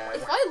pretty rad.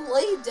 If I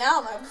laid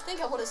down, I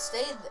think I would have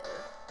stayed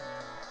there.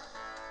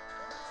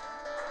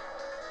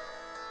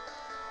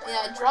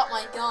 Yeah, I dropped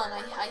my gun.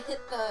 I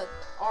hit the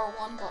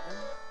R1 button.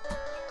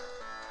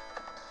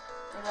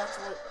 Or that's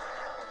what.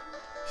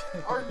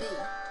 RB.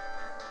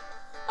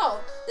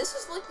 Oh, this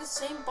is like the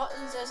same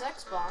buttons as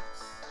Xbox.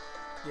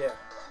 Yeah.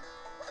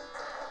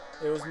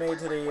 It was made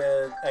to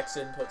the X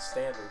input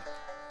standard.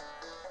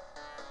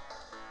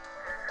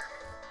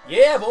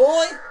 Yeah,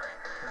 boy!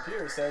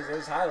 Computer says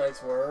those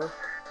highlights were...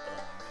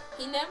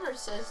 He never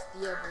says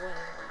the other way.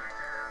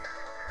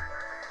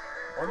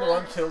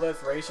 1-to-1 kill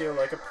death ratio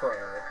like a pro.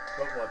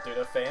 But what do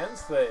the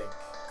fans think?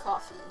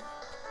 Coffee.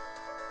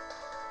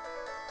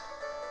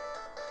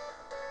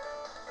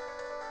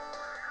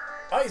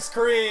 Ice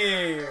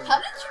cream! How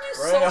did you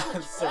do Right so on,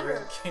 much better?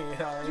 Surreal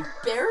Canine.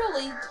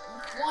 Barely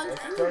won Nice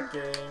any. Duck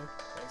Game.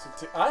 Thanks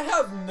for I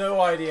have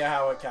no idea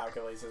how it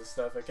calculates this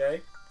stuff,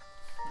 okay?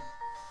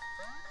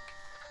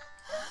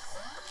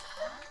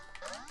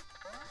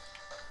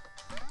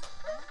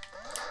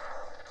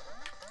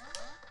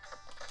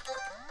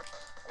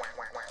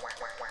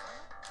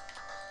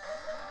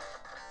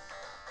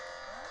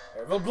 I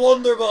have a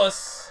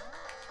blunderbuss!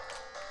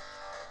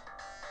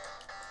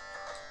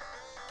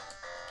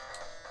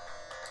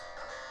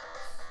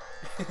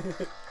 I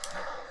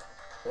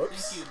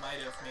Whoops. think you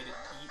might have made it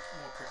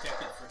more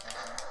protected for him.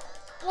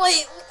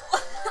 Wait.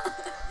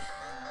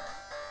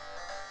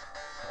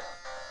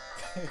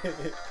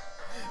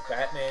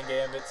 Batman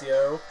Gambits,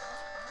 yo.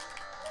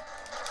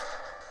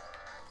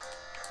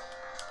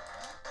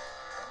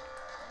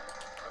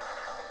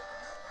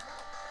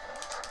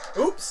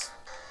 Oops!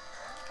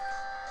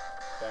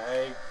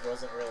 I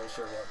wasn't really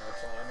sure what my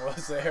plan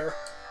was there.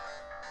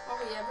 Are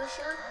we ever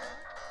sure?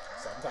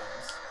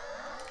 Sometimes.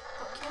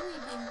 But can we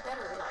be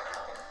better at that?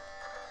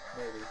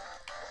 Maybe.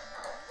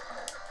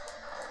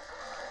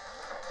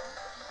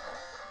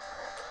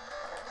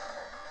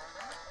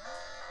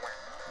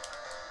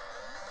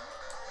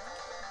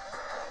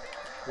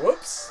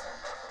 Whoops.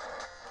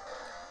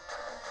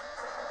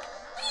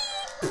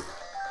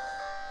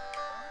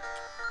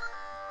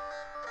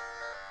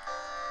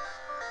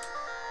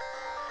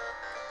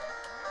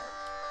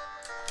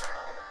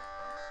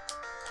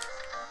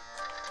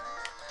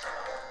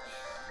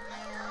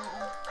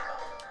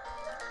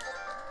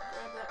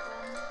 Grab that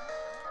gun.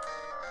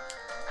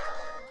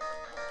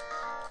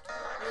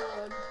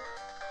 Reload.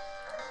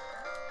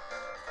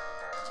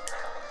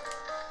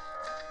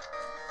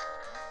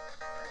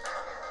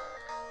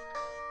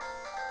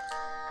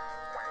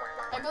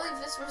 I believe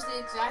this was the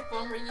exact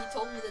one where you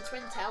told me the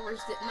Twin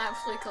Towers didn't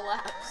actually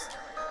collapse.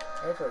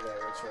 I forget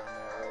which one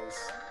that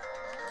was.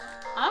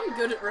 I'm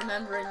good at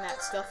remembering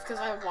that stuff because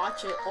I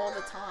watch it all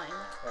the time.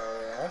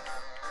 Oh,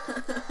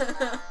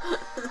 yeah?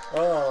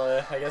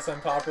 Well, I guess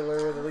I'm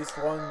popular with at least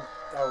one.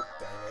 Oh,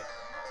 dang it.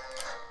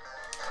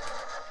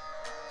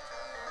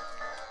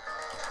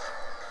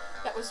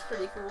 That was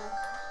pretty cool.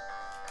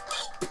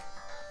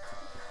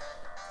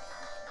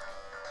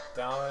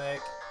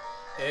 Dominic,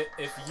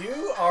 if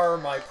you are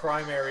my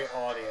primary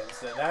audience,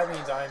 then that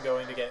means I'm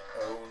going to get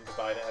owned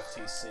by the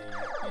FTC.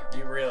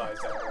 You realize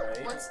that,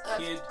 right? What's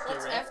Kid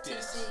what's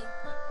directives. FTC?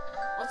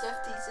 What's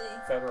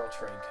FTC? Federal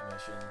Trade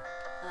Commission.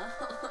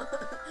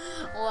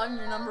 Well, I'm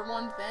your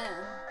 #1 fan.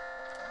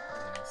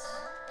 Yes.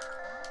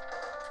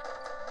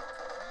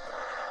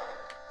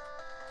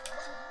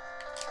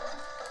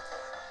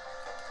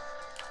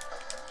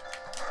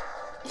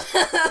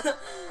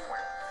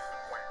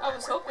 I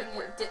was hoping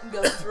it didn't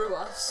go through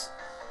us.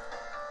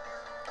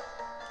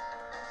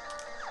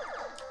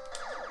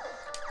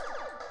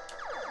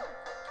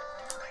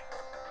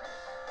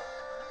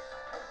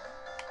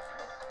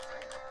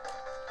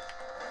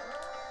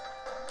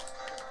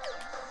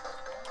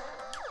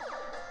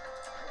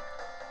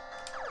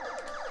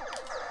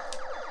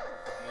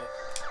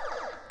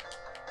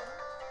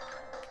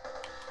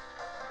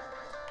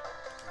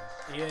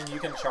 Ian, you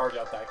can charge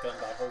up that gun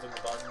by holding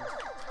the button.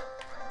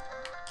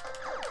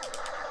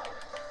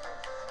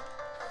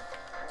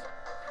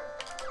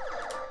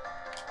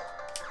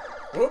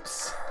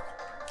 Whoops!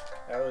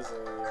 That was a...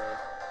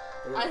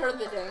 ooh. I heard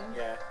the ding.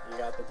 Yeah, you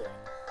got the ding.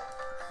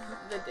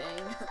 The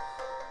ding.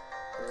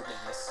 Or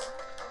dingus.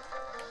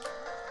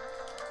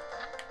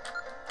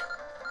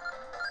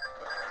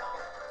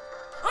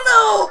 Oh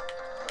no!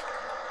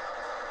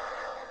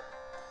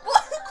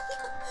 What?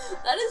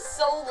 That is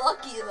so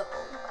lucky though.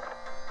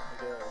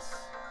 I guess.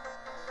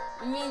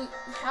 I mean,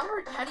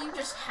 how do you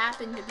just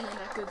happen to be in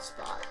a good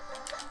spot?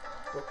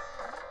 Whoop.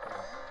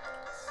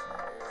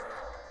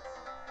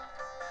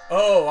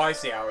 Oh, I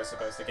see how I was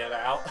supposed to get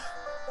out.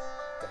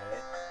 Dang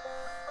it.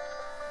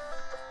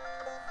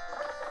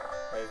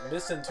 I've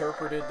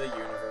misinterpreted the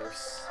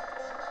universe.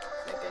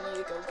 I think I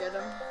need to go get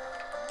him.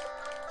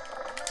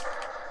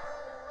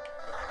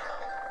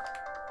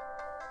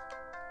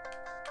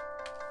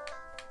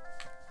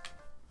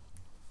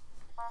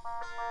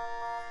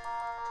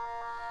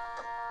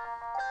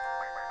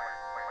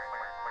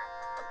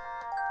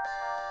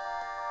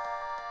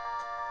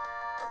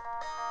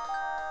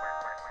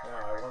 No,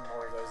 I want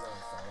more of those on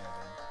fire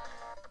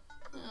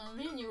then. Oh,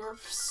 me and you were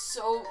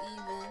so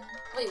even.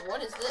 Wait,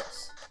 what is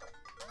this?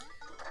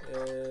 I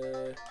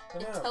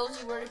don't It know.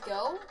 tells you where to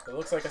go? It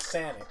looks like a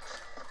Sanic.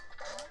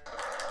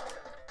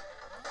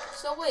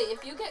 So wait,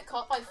 if you get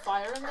caught by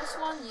fire in this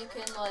one, you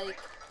can, like,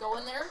 go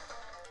in there?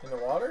 In the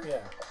water?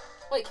 Yeah.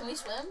 Wait, can we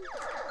swim?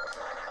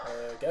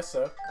 Guess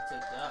so. It's a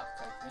duck,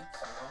 I think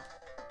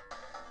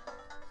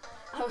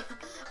so.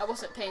 I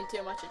wasn't paying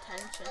too much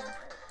attention.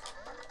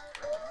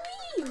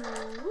 Whee!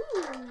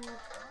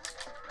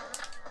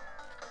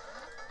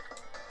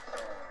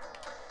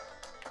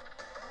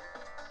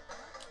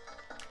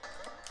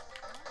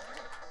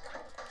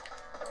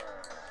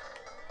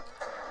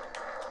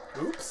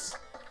 Oops.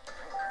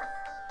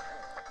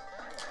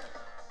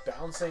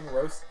 Bouncing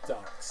roast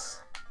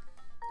ducks.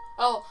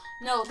 Oh,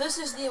 no, this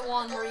is the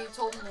one where you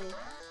told me.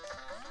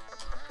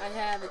 I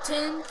have a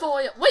tin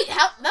foil. Wait,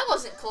 how? That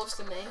wasn't close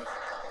to me.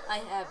 I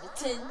have a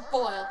tin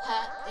foil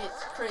hat.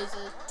 It's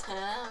crazy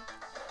time.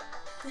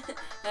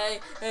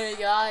 hey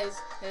guys.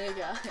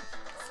 Bang!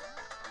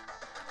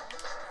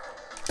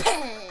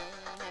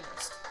 I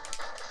missed.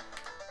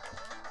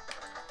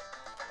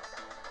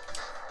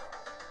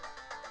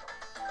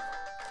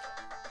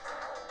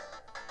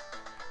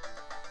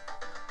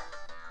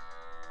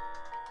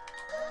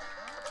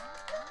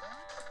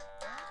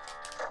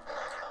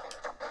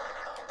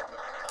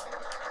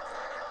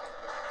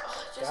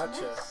 Just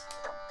Gotcha. missed.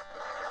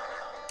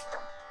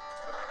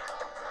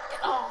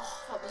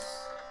 Oh, that was.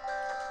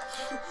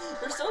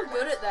 You're so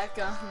good at that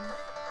gun.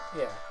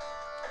 Yeah.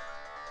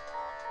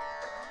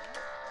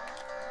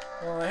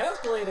 Well, I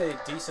have played a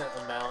decent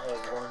amount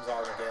of Worms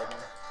Armageddon.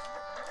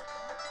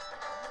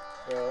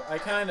 So I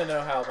kind of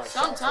know how my shots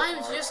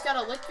Sometimes are. you just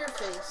gotta lick your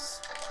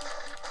face.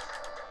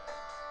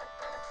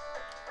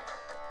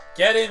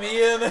 Get him,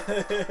 Ian!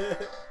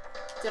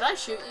 Did I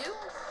shoot you?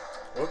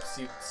 Whoops,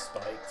 you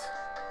spiked.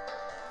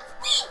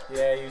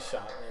 Yeah, you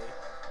shot me.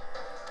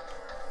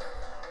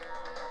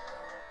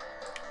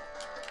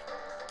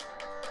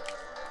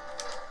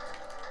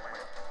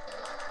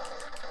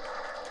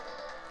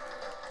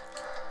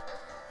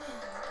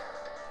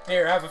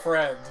 Here, have a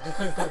friend.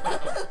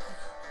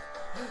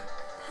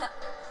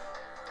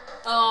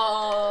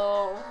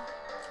 Oh.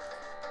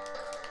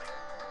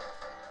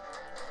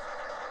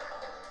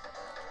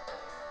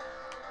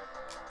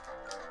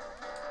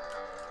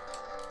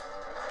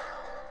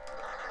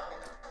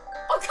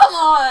 Oh, come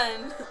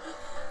on!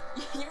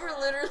 You were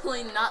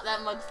literally not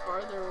that much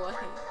farther away.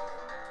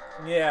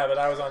 Yeah, but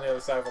I was on the other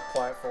side of a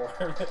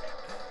platform.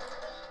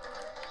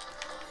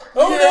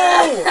 Oh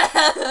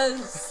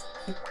yes!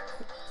 no!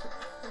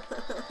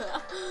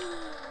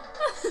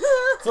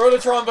 Throw the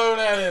trombone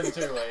at him,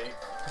 too late.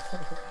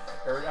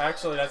 Or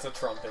actually, that's a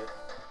trumpet.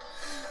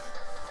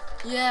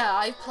 Yeah,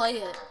 I play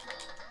it.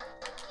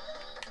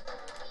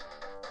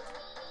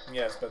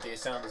 Yes, but they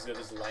sound as good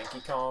as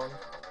Lanky Kong.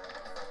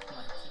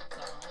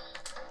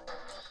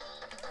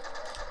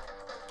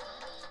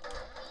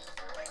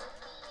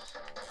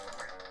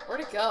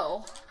 Where'd it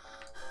go?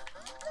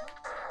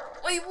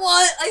 Wait,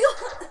 what? I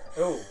got.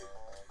 Oh.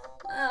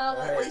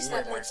 At least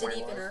yeah, that makes it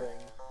evener.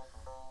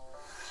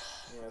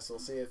 Yes, we'll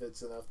see if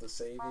it's enough to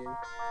save you.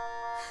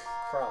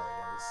 Probably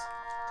is.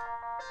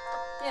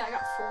 Yeah, I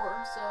got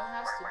 4, so it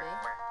has to be.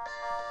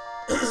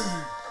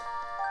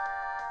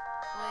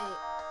 Wait,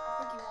 I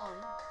think you won.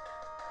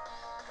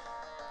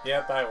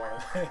 Yep, I won.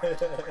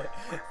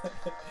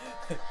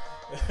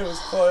 It was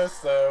close,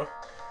 though.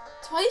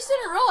 Twice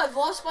in a row, I've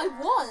lost by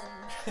 1.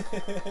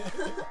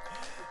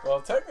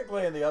 Well,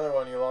 technically in the other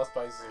one you lost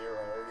by 0.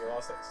 You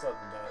lost at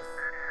sudden death.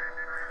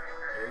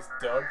 It's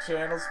Doug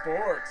Channel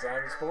Sports.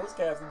 I'm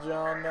Sportscaster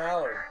John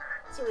Mallard.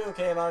 Surreal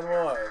Canine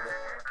 1.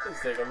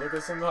 Let's take a look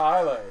at some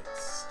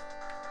highlights.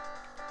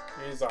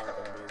 These aren't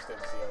going to be as good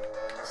as the other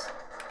ones.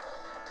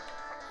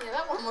 Yeah,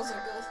 that one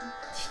wasn't good.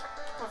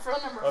 But for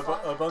number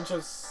 5. A bunch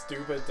of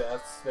stupid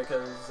deaths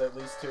because at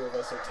least 2 of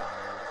us are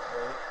tired,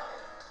 right?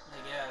 I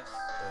guess.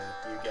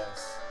 You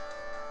guess.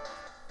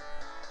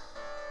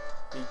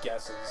 He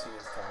guesses he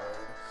is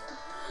tired.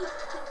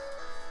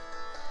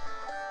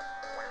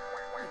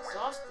 I'm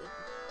exhausted.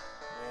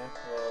 Yeah,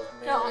 well,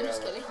 maybe No, I'm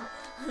just kidding. It's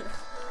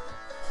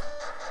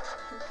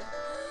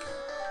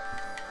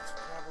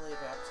probably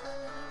about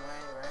time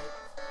anyway, right?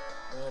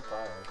 Yeah,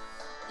 probably.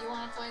 You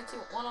want to play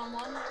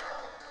 1-on-1?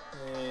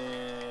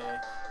 Yeah.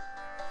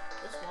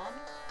 Just one?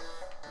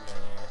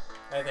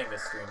 Nah. I think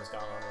this stream has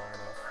gone on long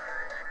enough.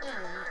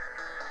 Alright.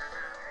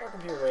 Our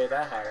computer rated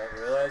that high,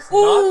 I realized.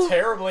 Ooh. Not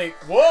terribly.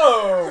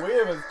 Whoa! We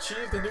have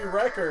achieved a new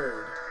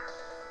record.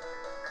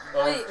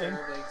 Wait.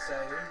 That'll be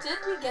exciting. Did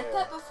we get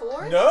that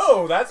before?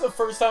 No, that's the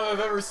first time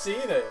I've ever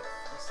seen it.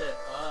 I said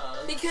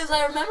Because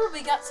I remember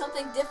we got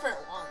something different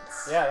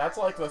once. Yeah, that's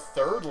like the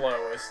 3rd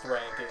lowest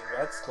ranking.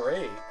 That's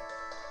great.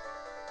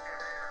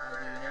 How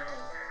do you know?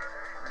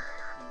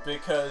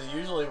 Because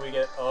usually we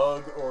get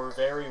ugh or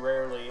very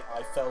rarely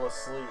I fell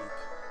asleep.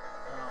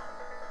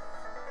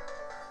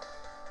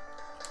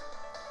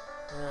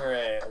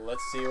 Alright,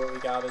 let's see what we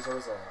got as a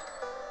result.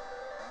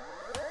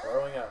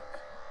 Growing up.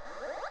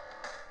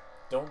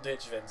 Don't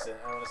ditch Vincent.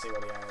 I want to see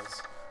what he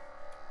has.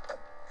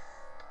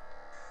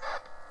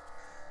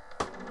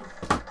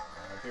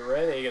 Hope you're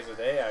ready, because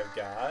today I've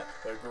got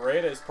the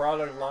greatest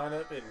product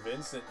lineup in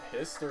Vincent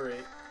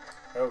history.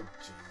 Oh,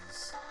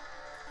 jeez.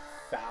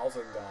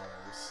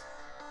 $1,000.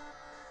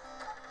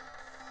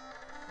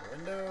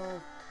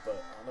 Window,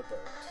 but on a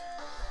boat.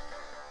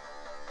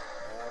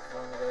 I have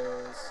one of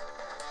those.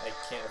 I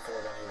can't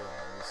afford any of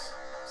those.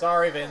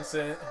 Sorry,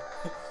 Vincent.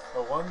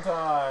 But one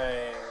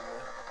time.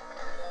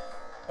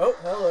 Oh,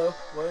 hello.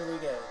 What did we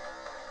get?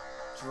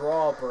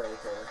 Drawbreaker.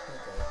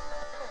 Okay.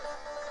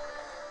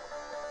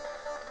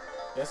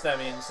 Guess that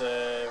means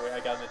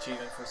I got an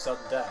achievement for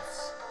sudden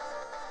deaths.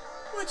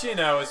 Which, you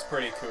know, is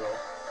pretty cool.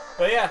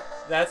 But yeah,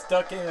 that's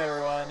Duck Game,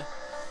 everyone.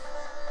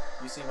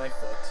 You see my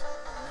foot.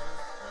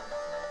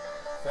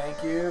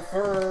 Thank you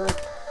for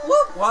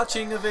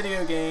watching the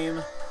video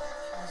game.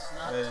 It's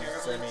not I mean,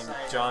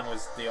 exciting. John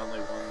was the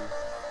only one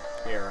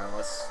here,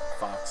 unless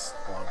Fox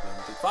logged in.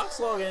 Did Fox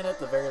log in at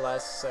the very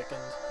last second?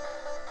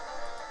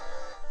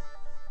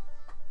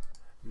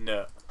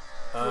 No.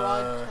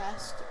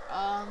 Broadcast.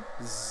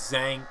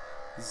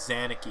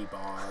 Zaniki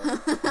Bar.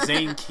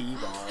 Zanki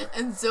Bar.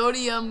 And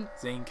Zodium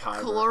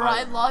Zankai.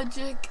 Chloride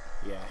Logic.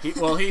 Yeah.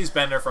 He's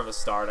been there from the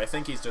start. I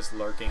think he's just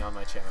lurking on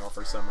my channel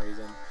for some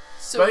reason.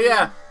 Sodium. But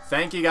yeah,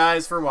 thank you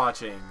guys for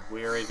watching.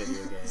 We are a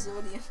video game.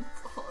 Zodium.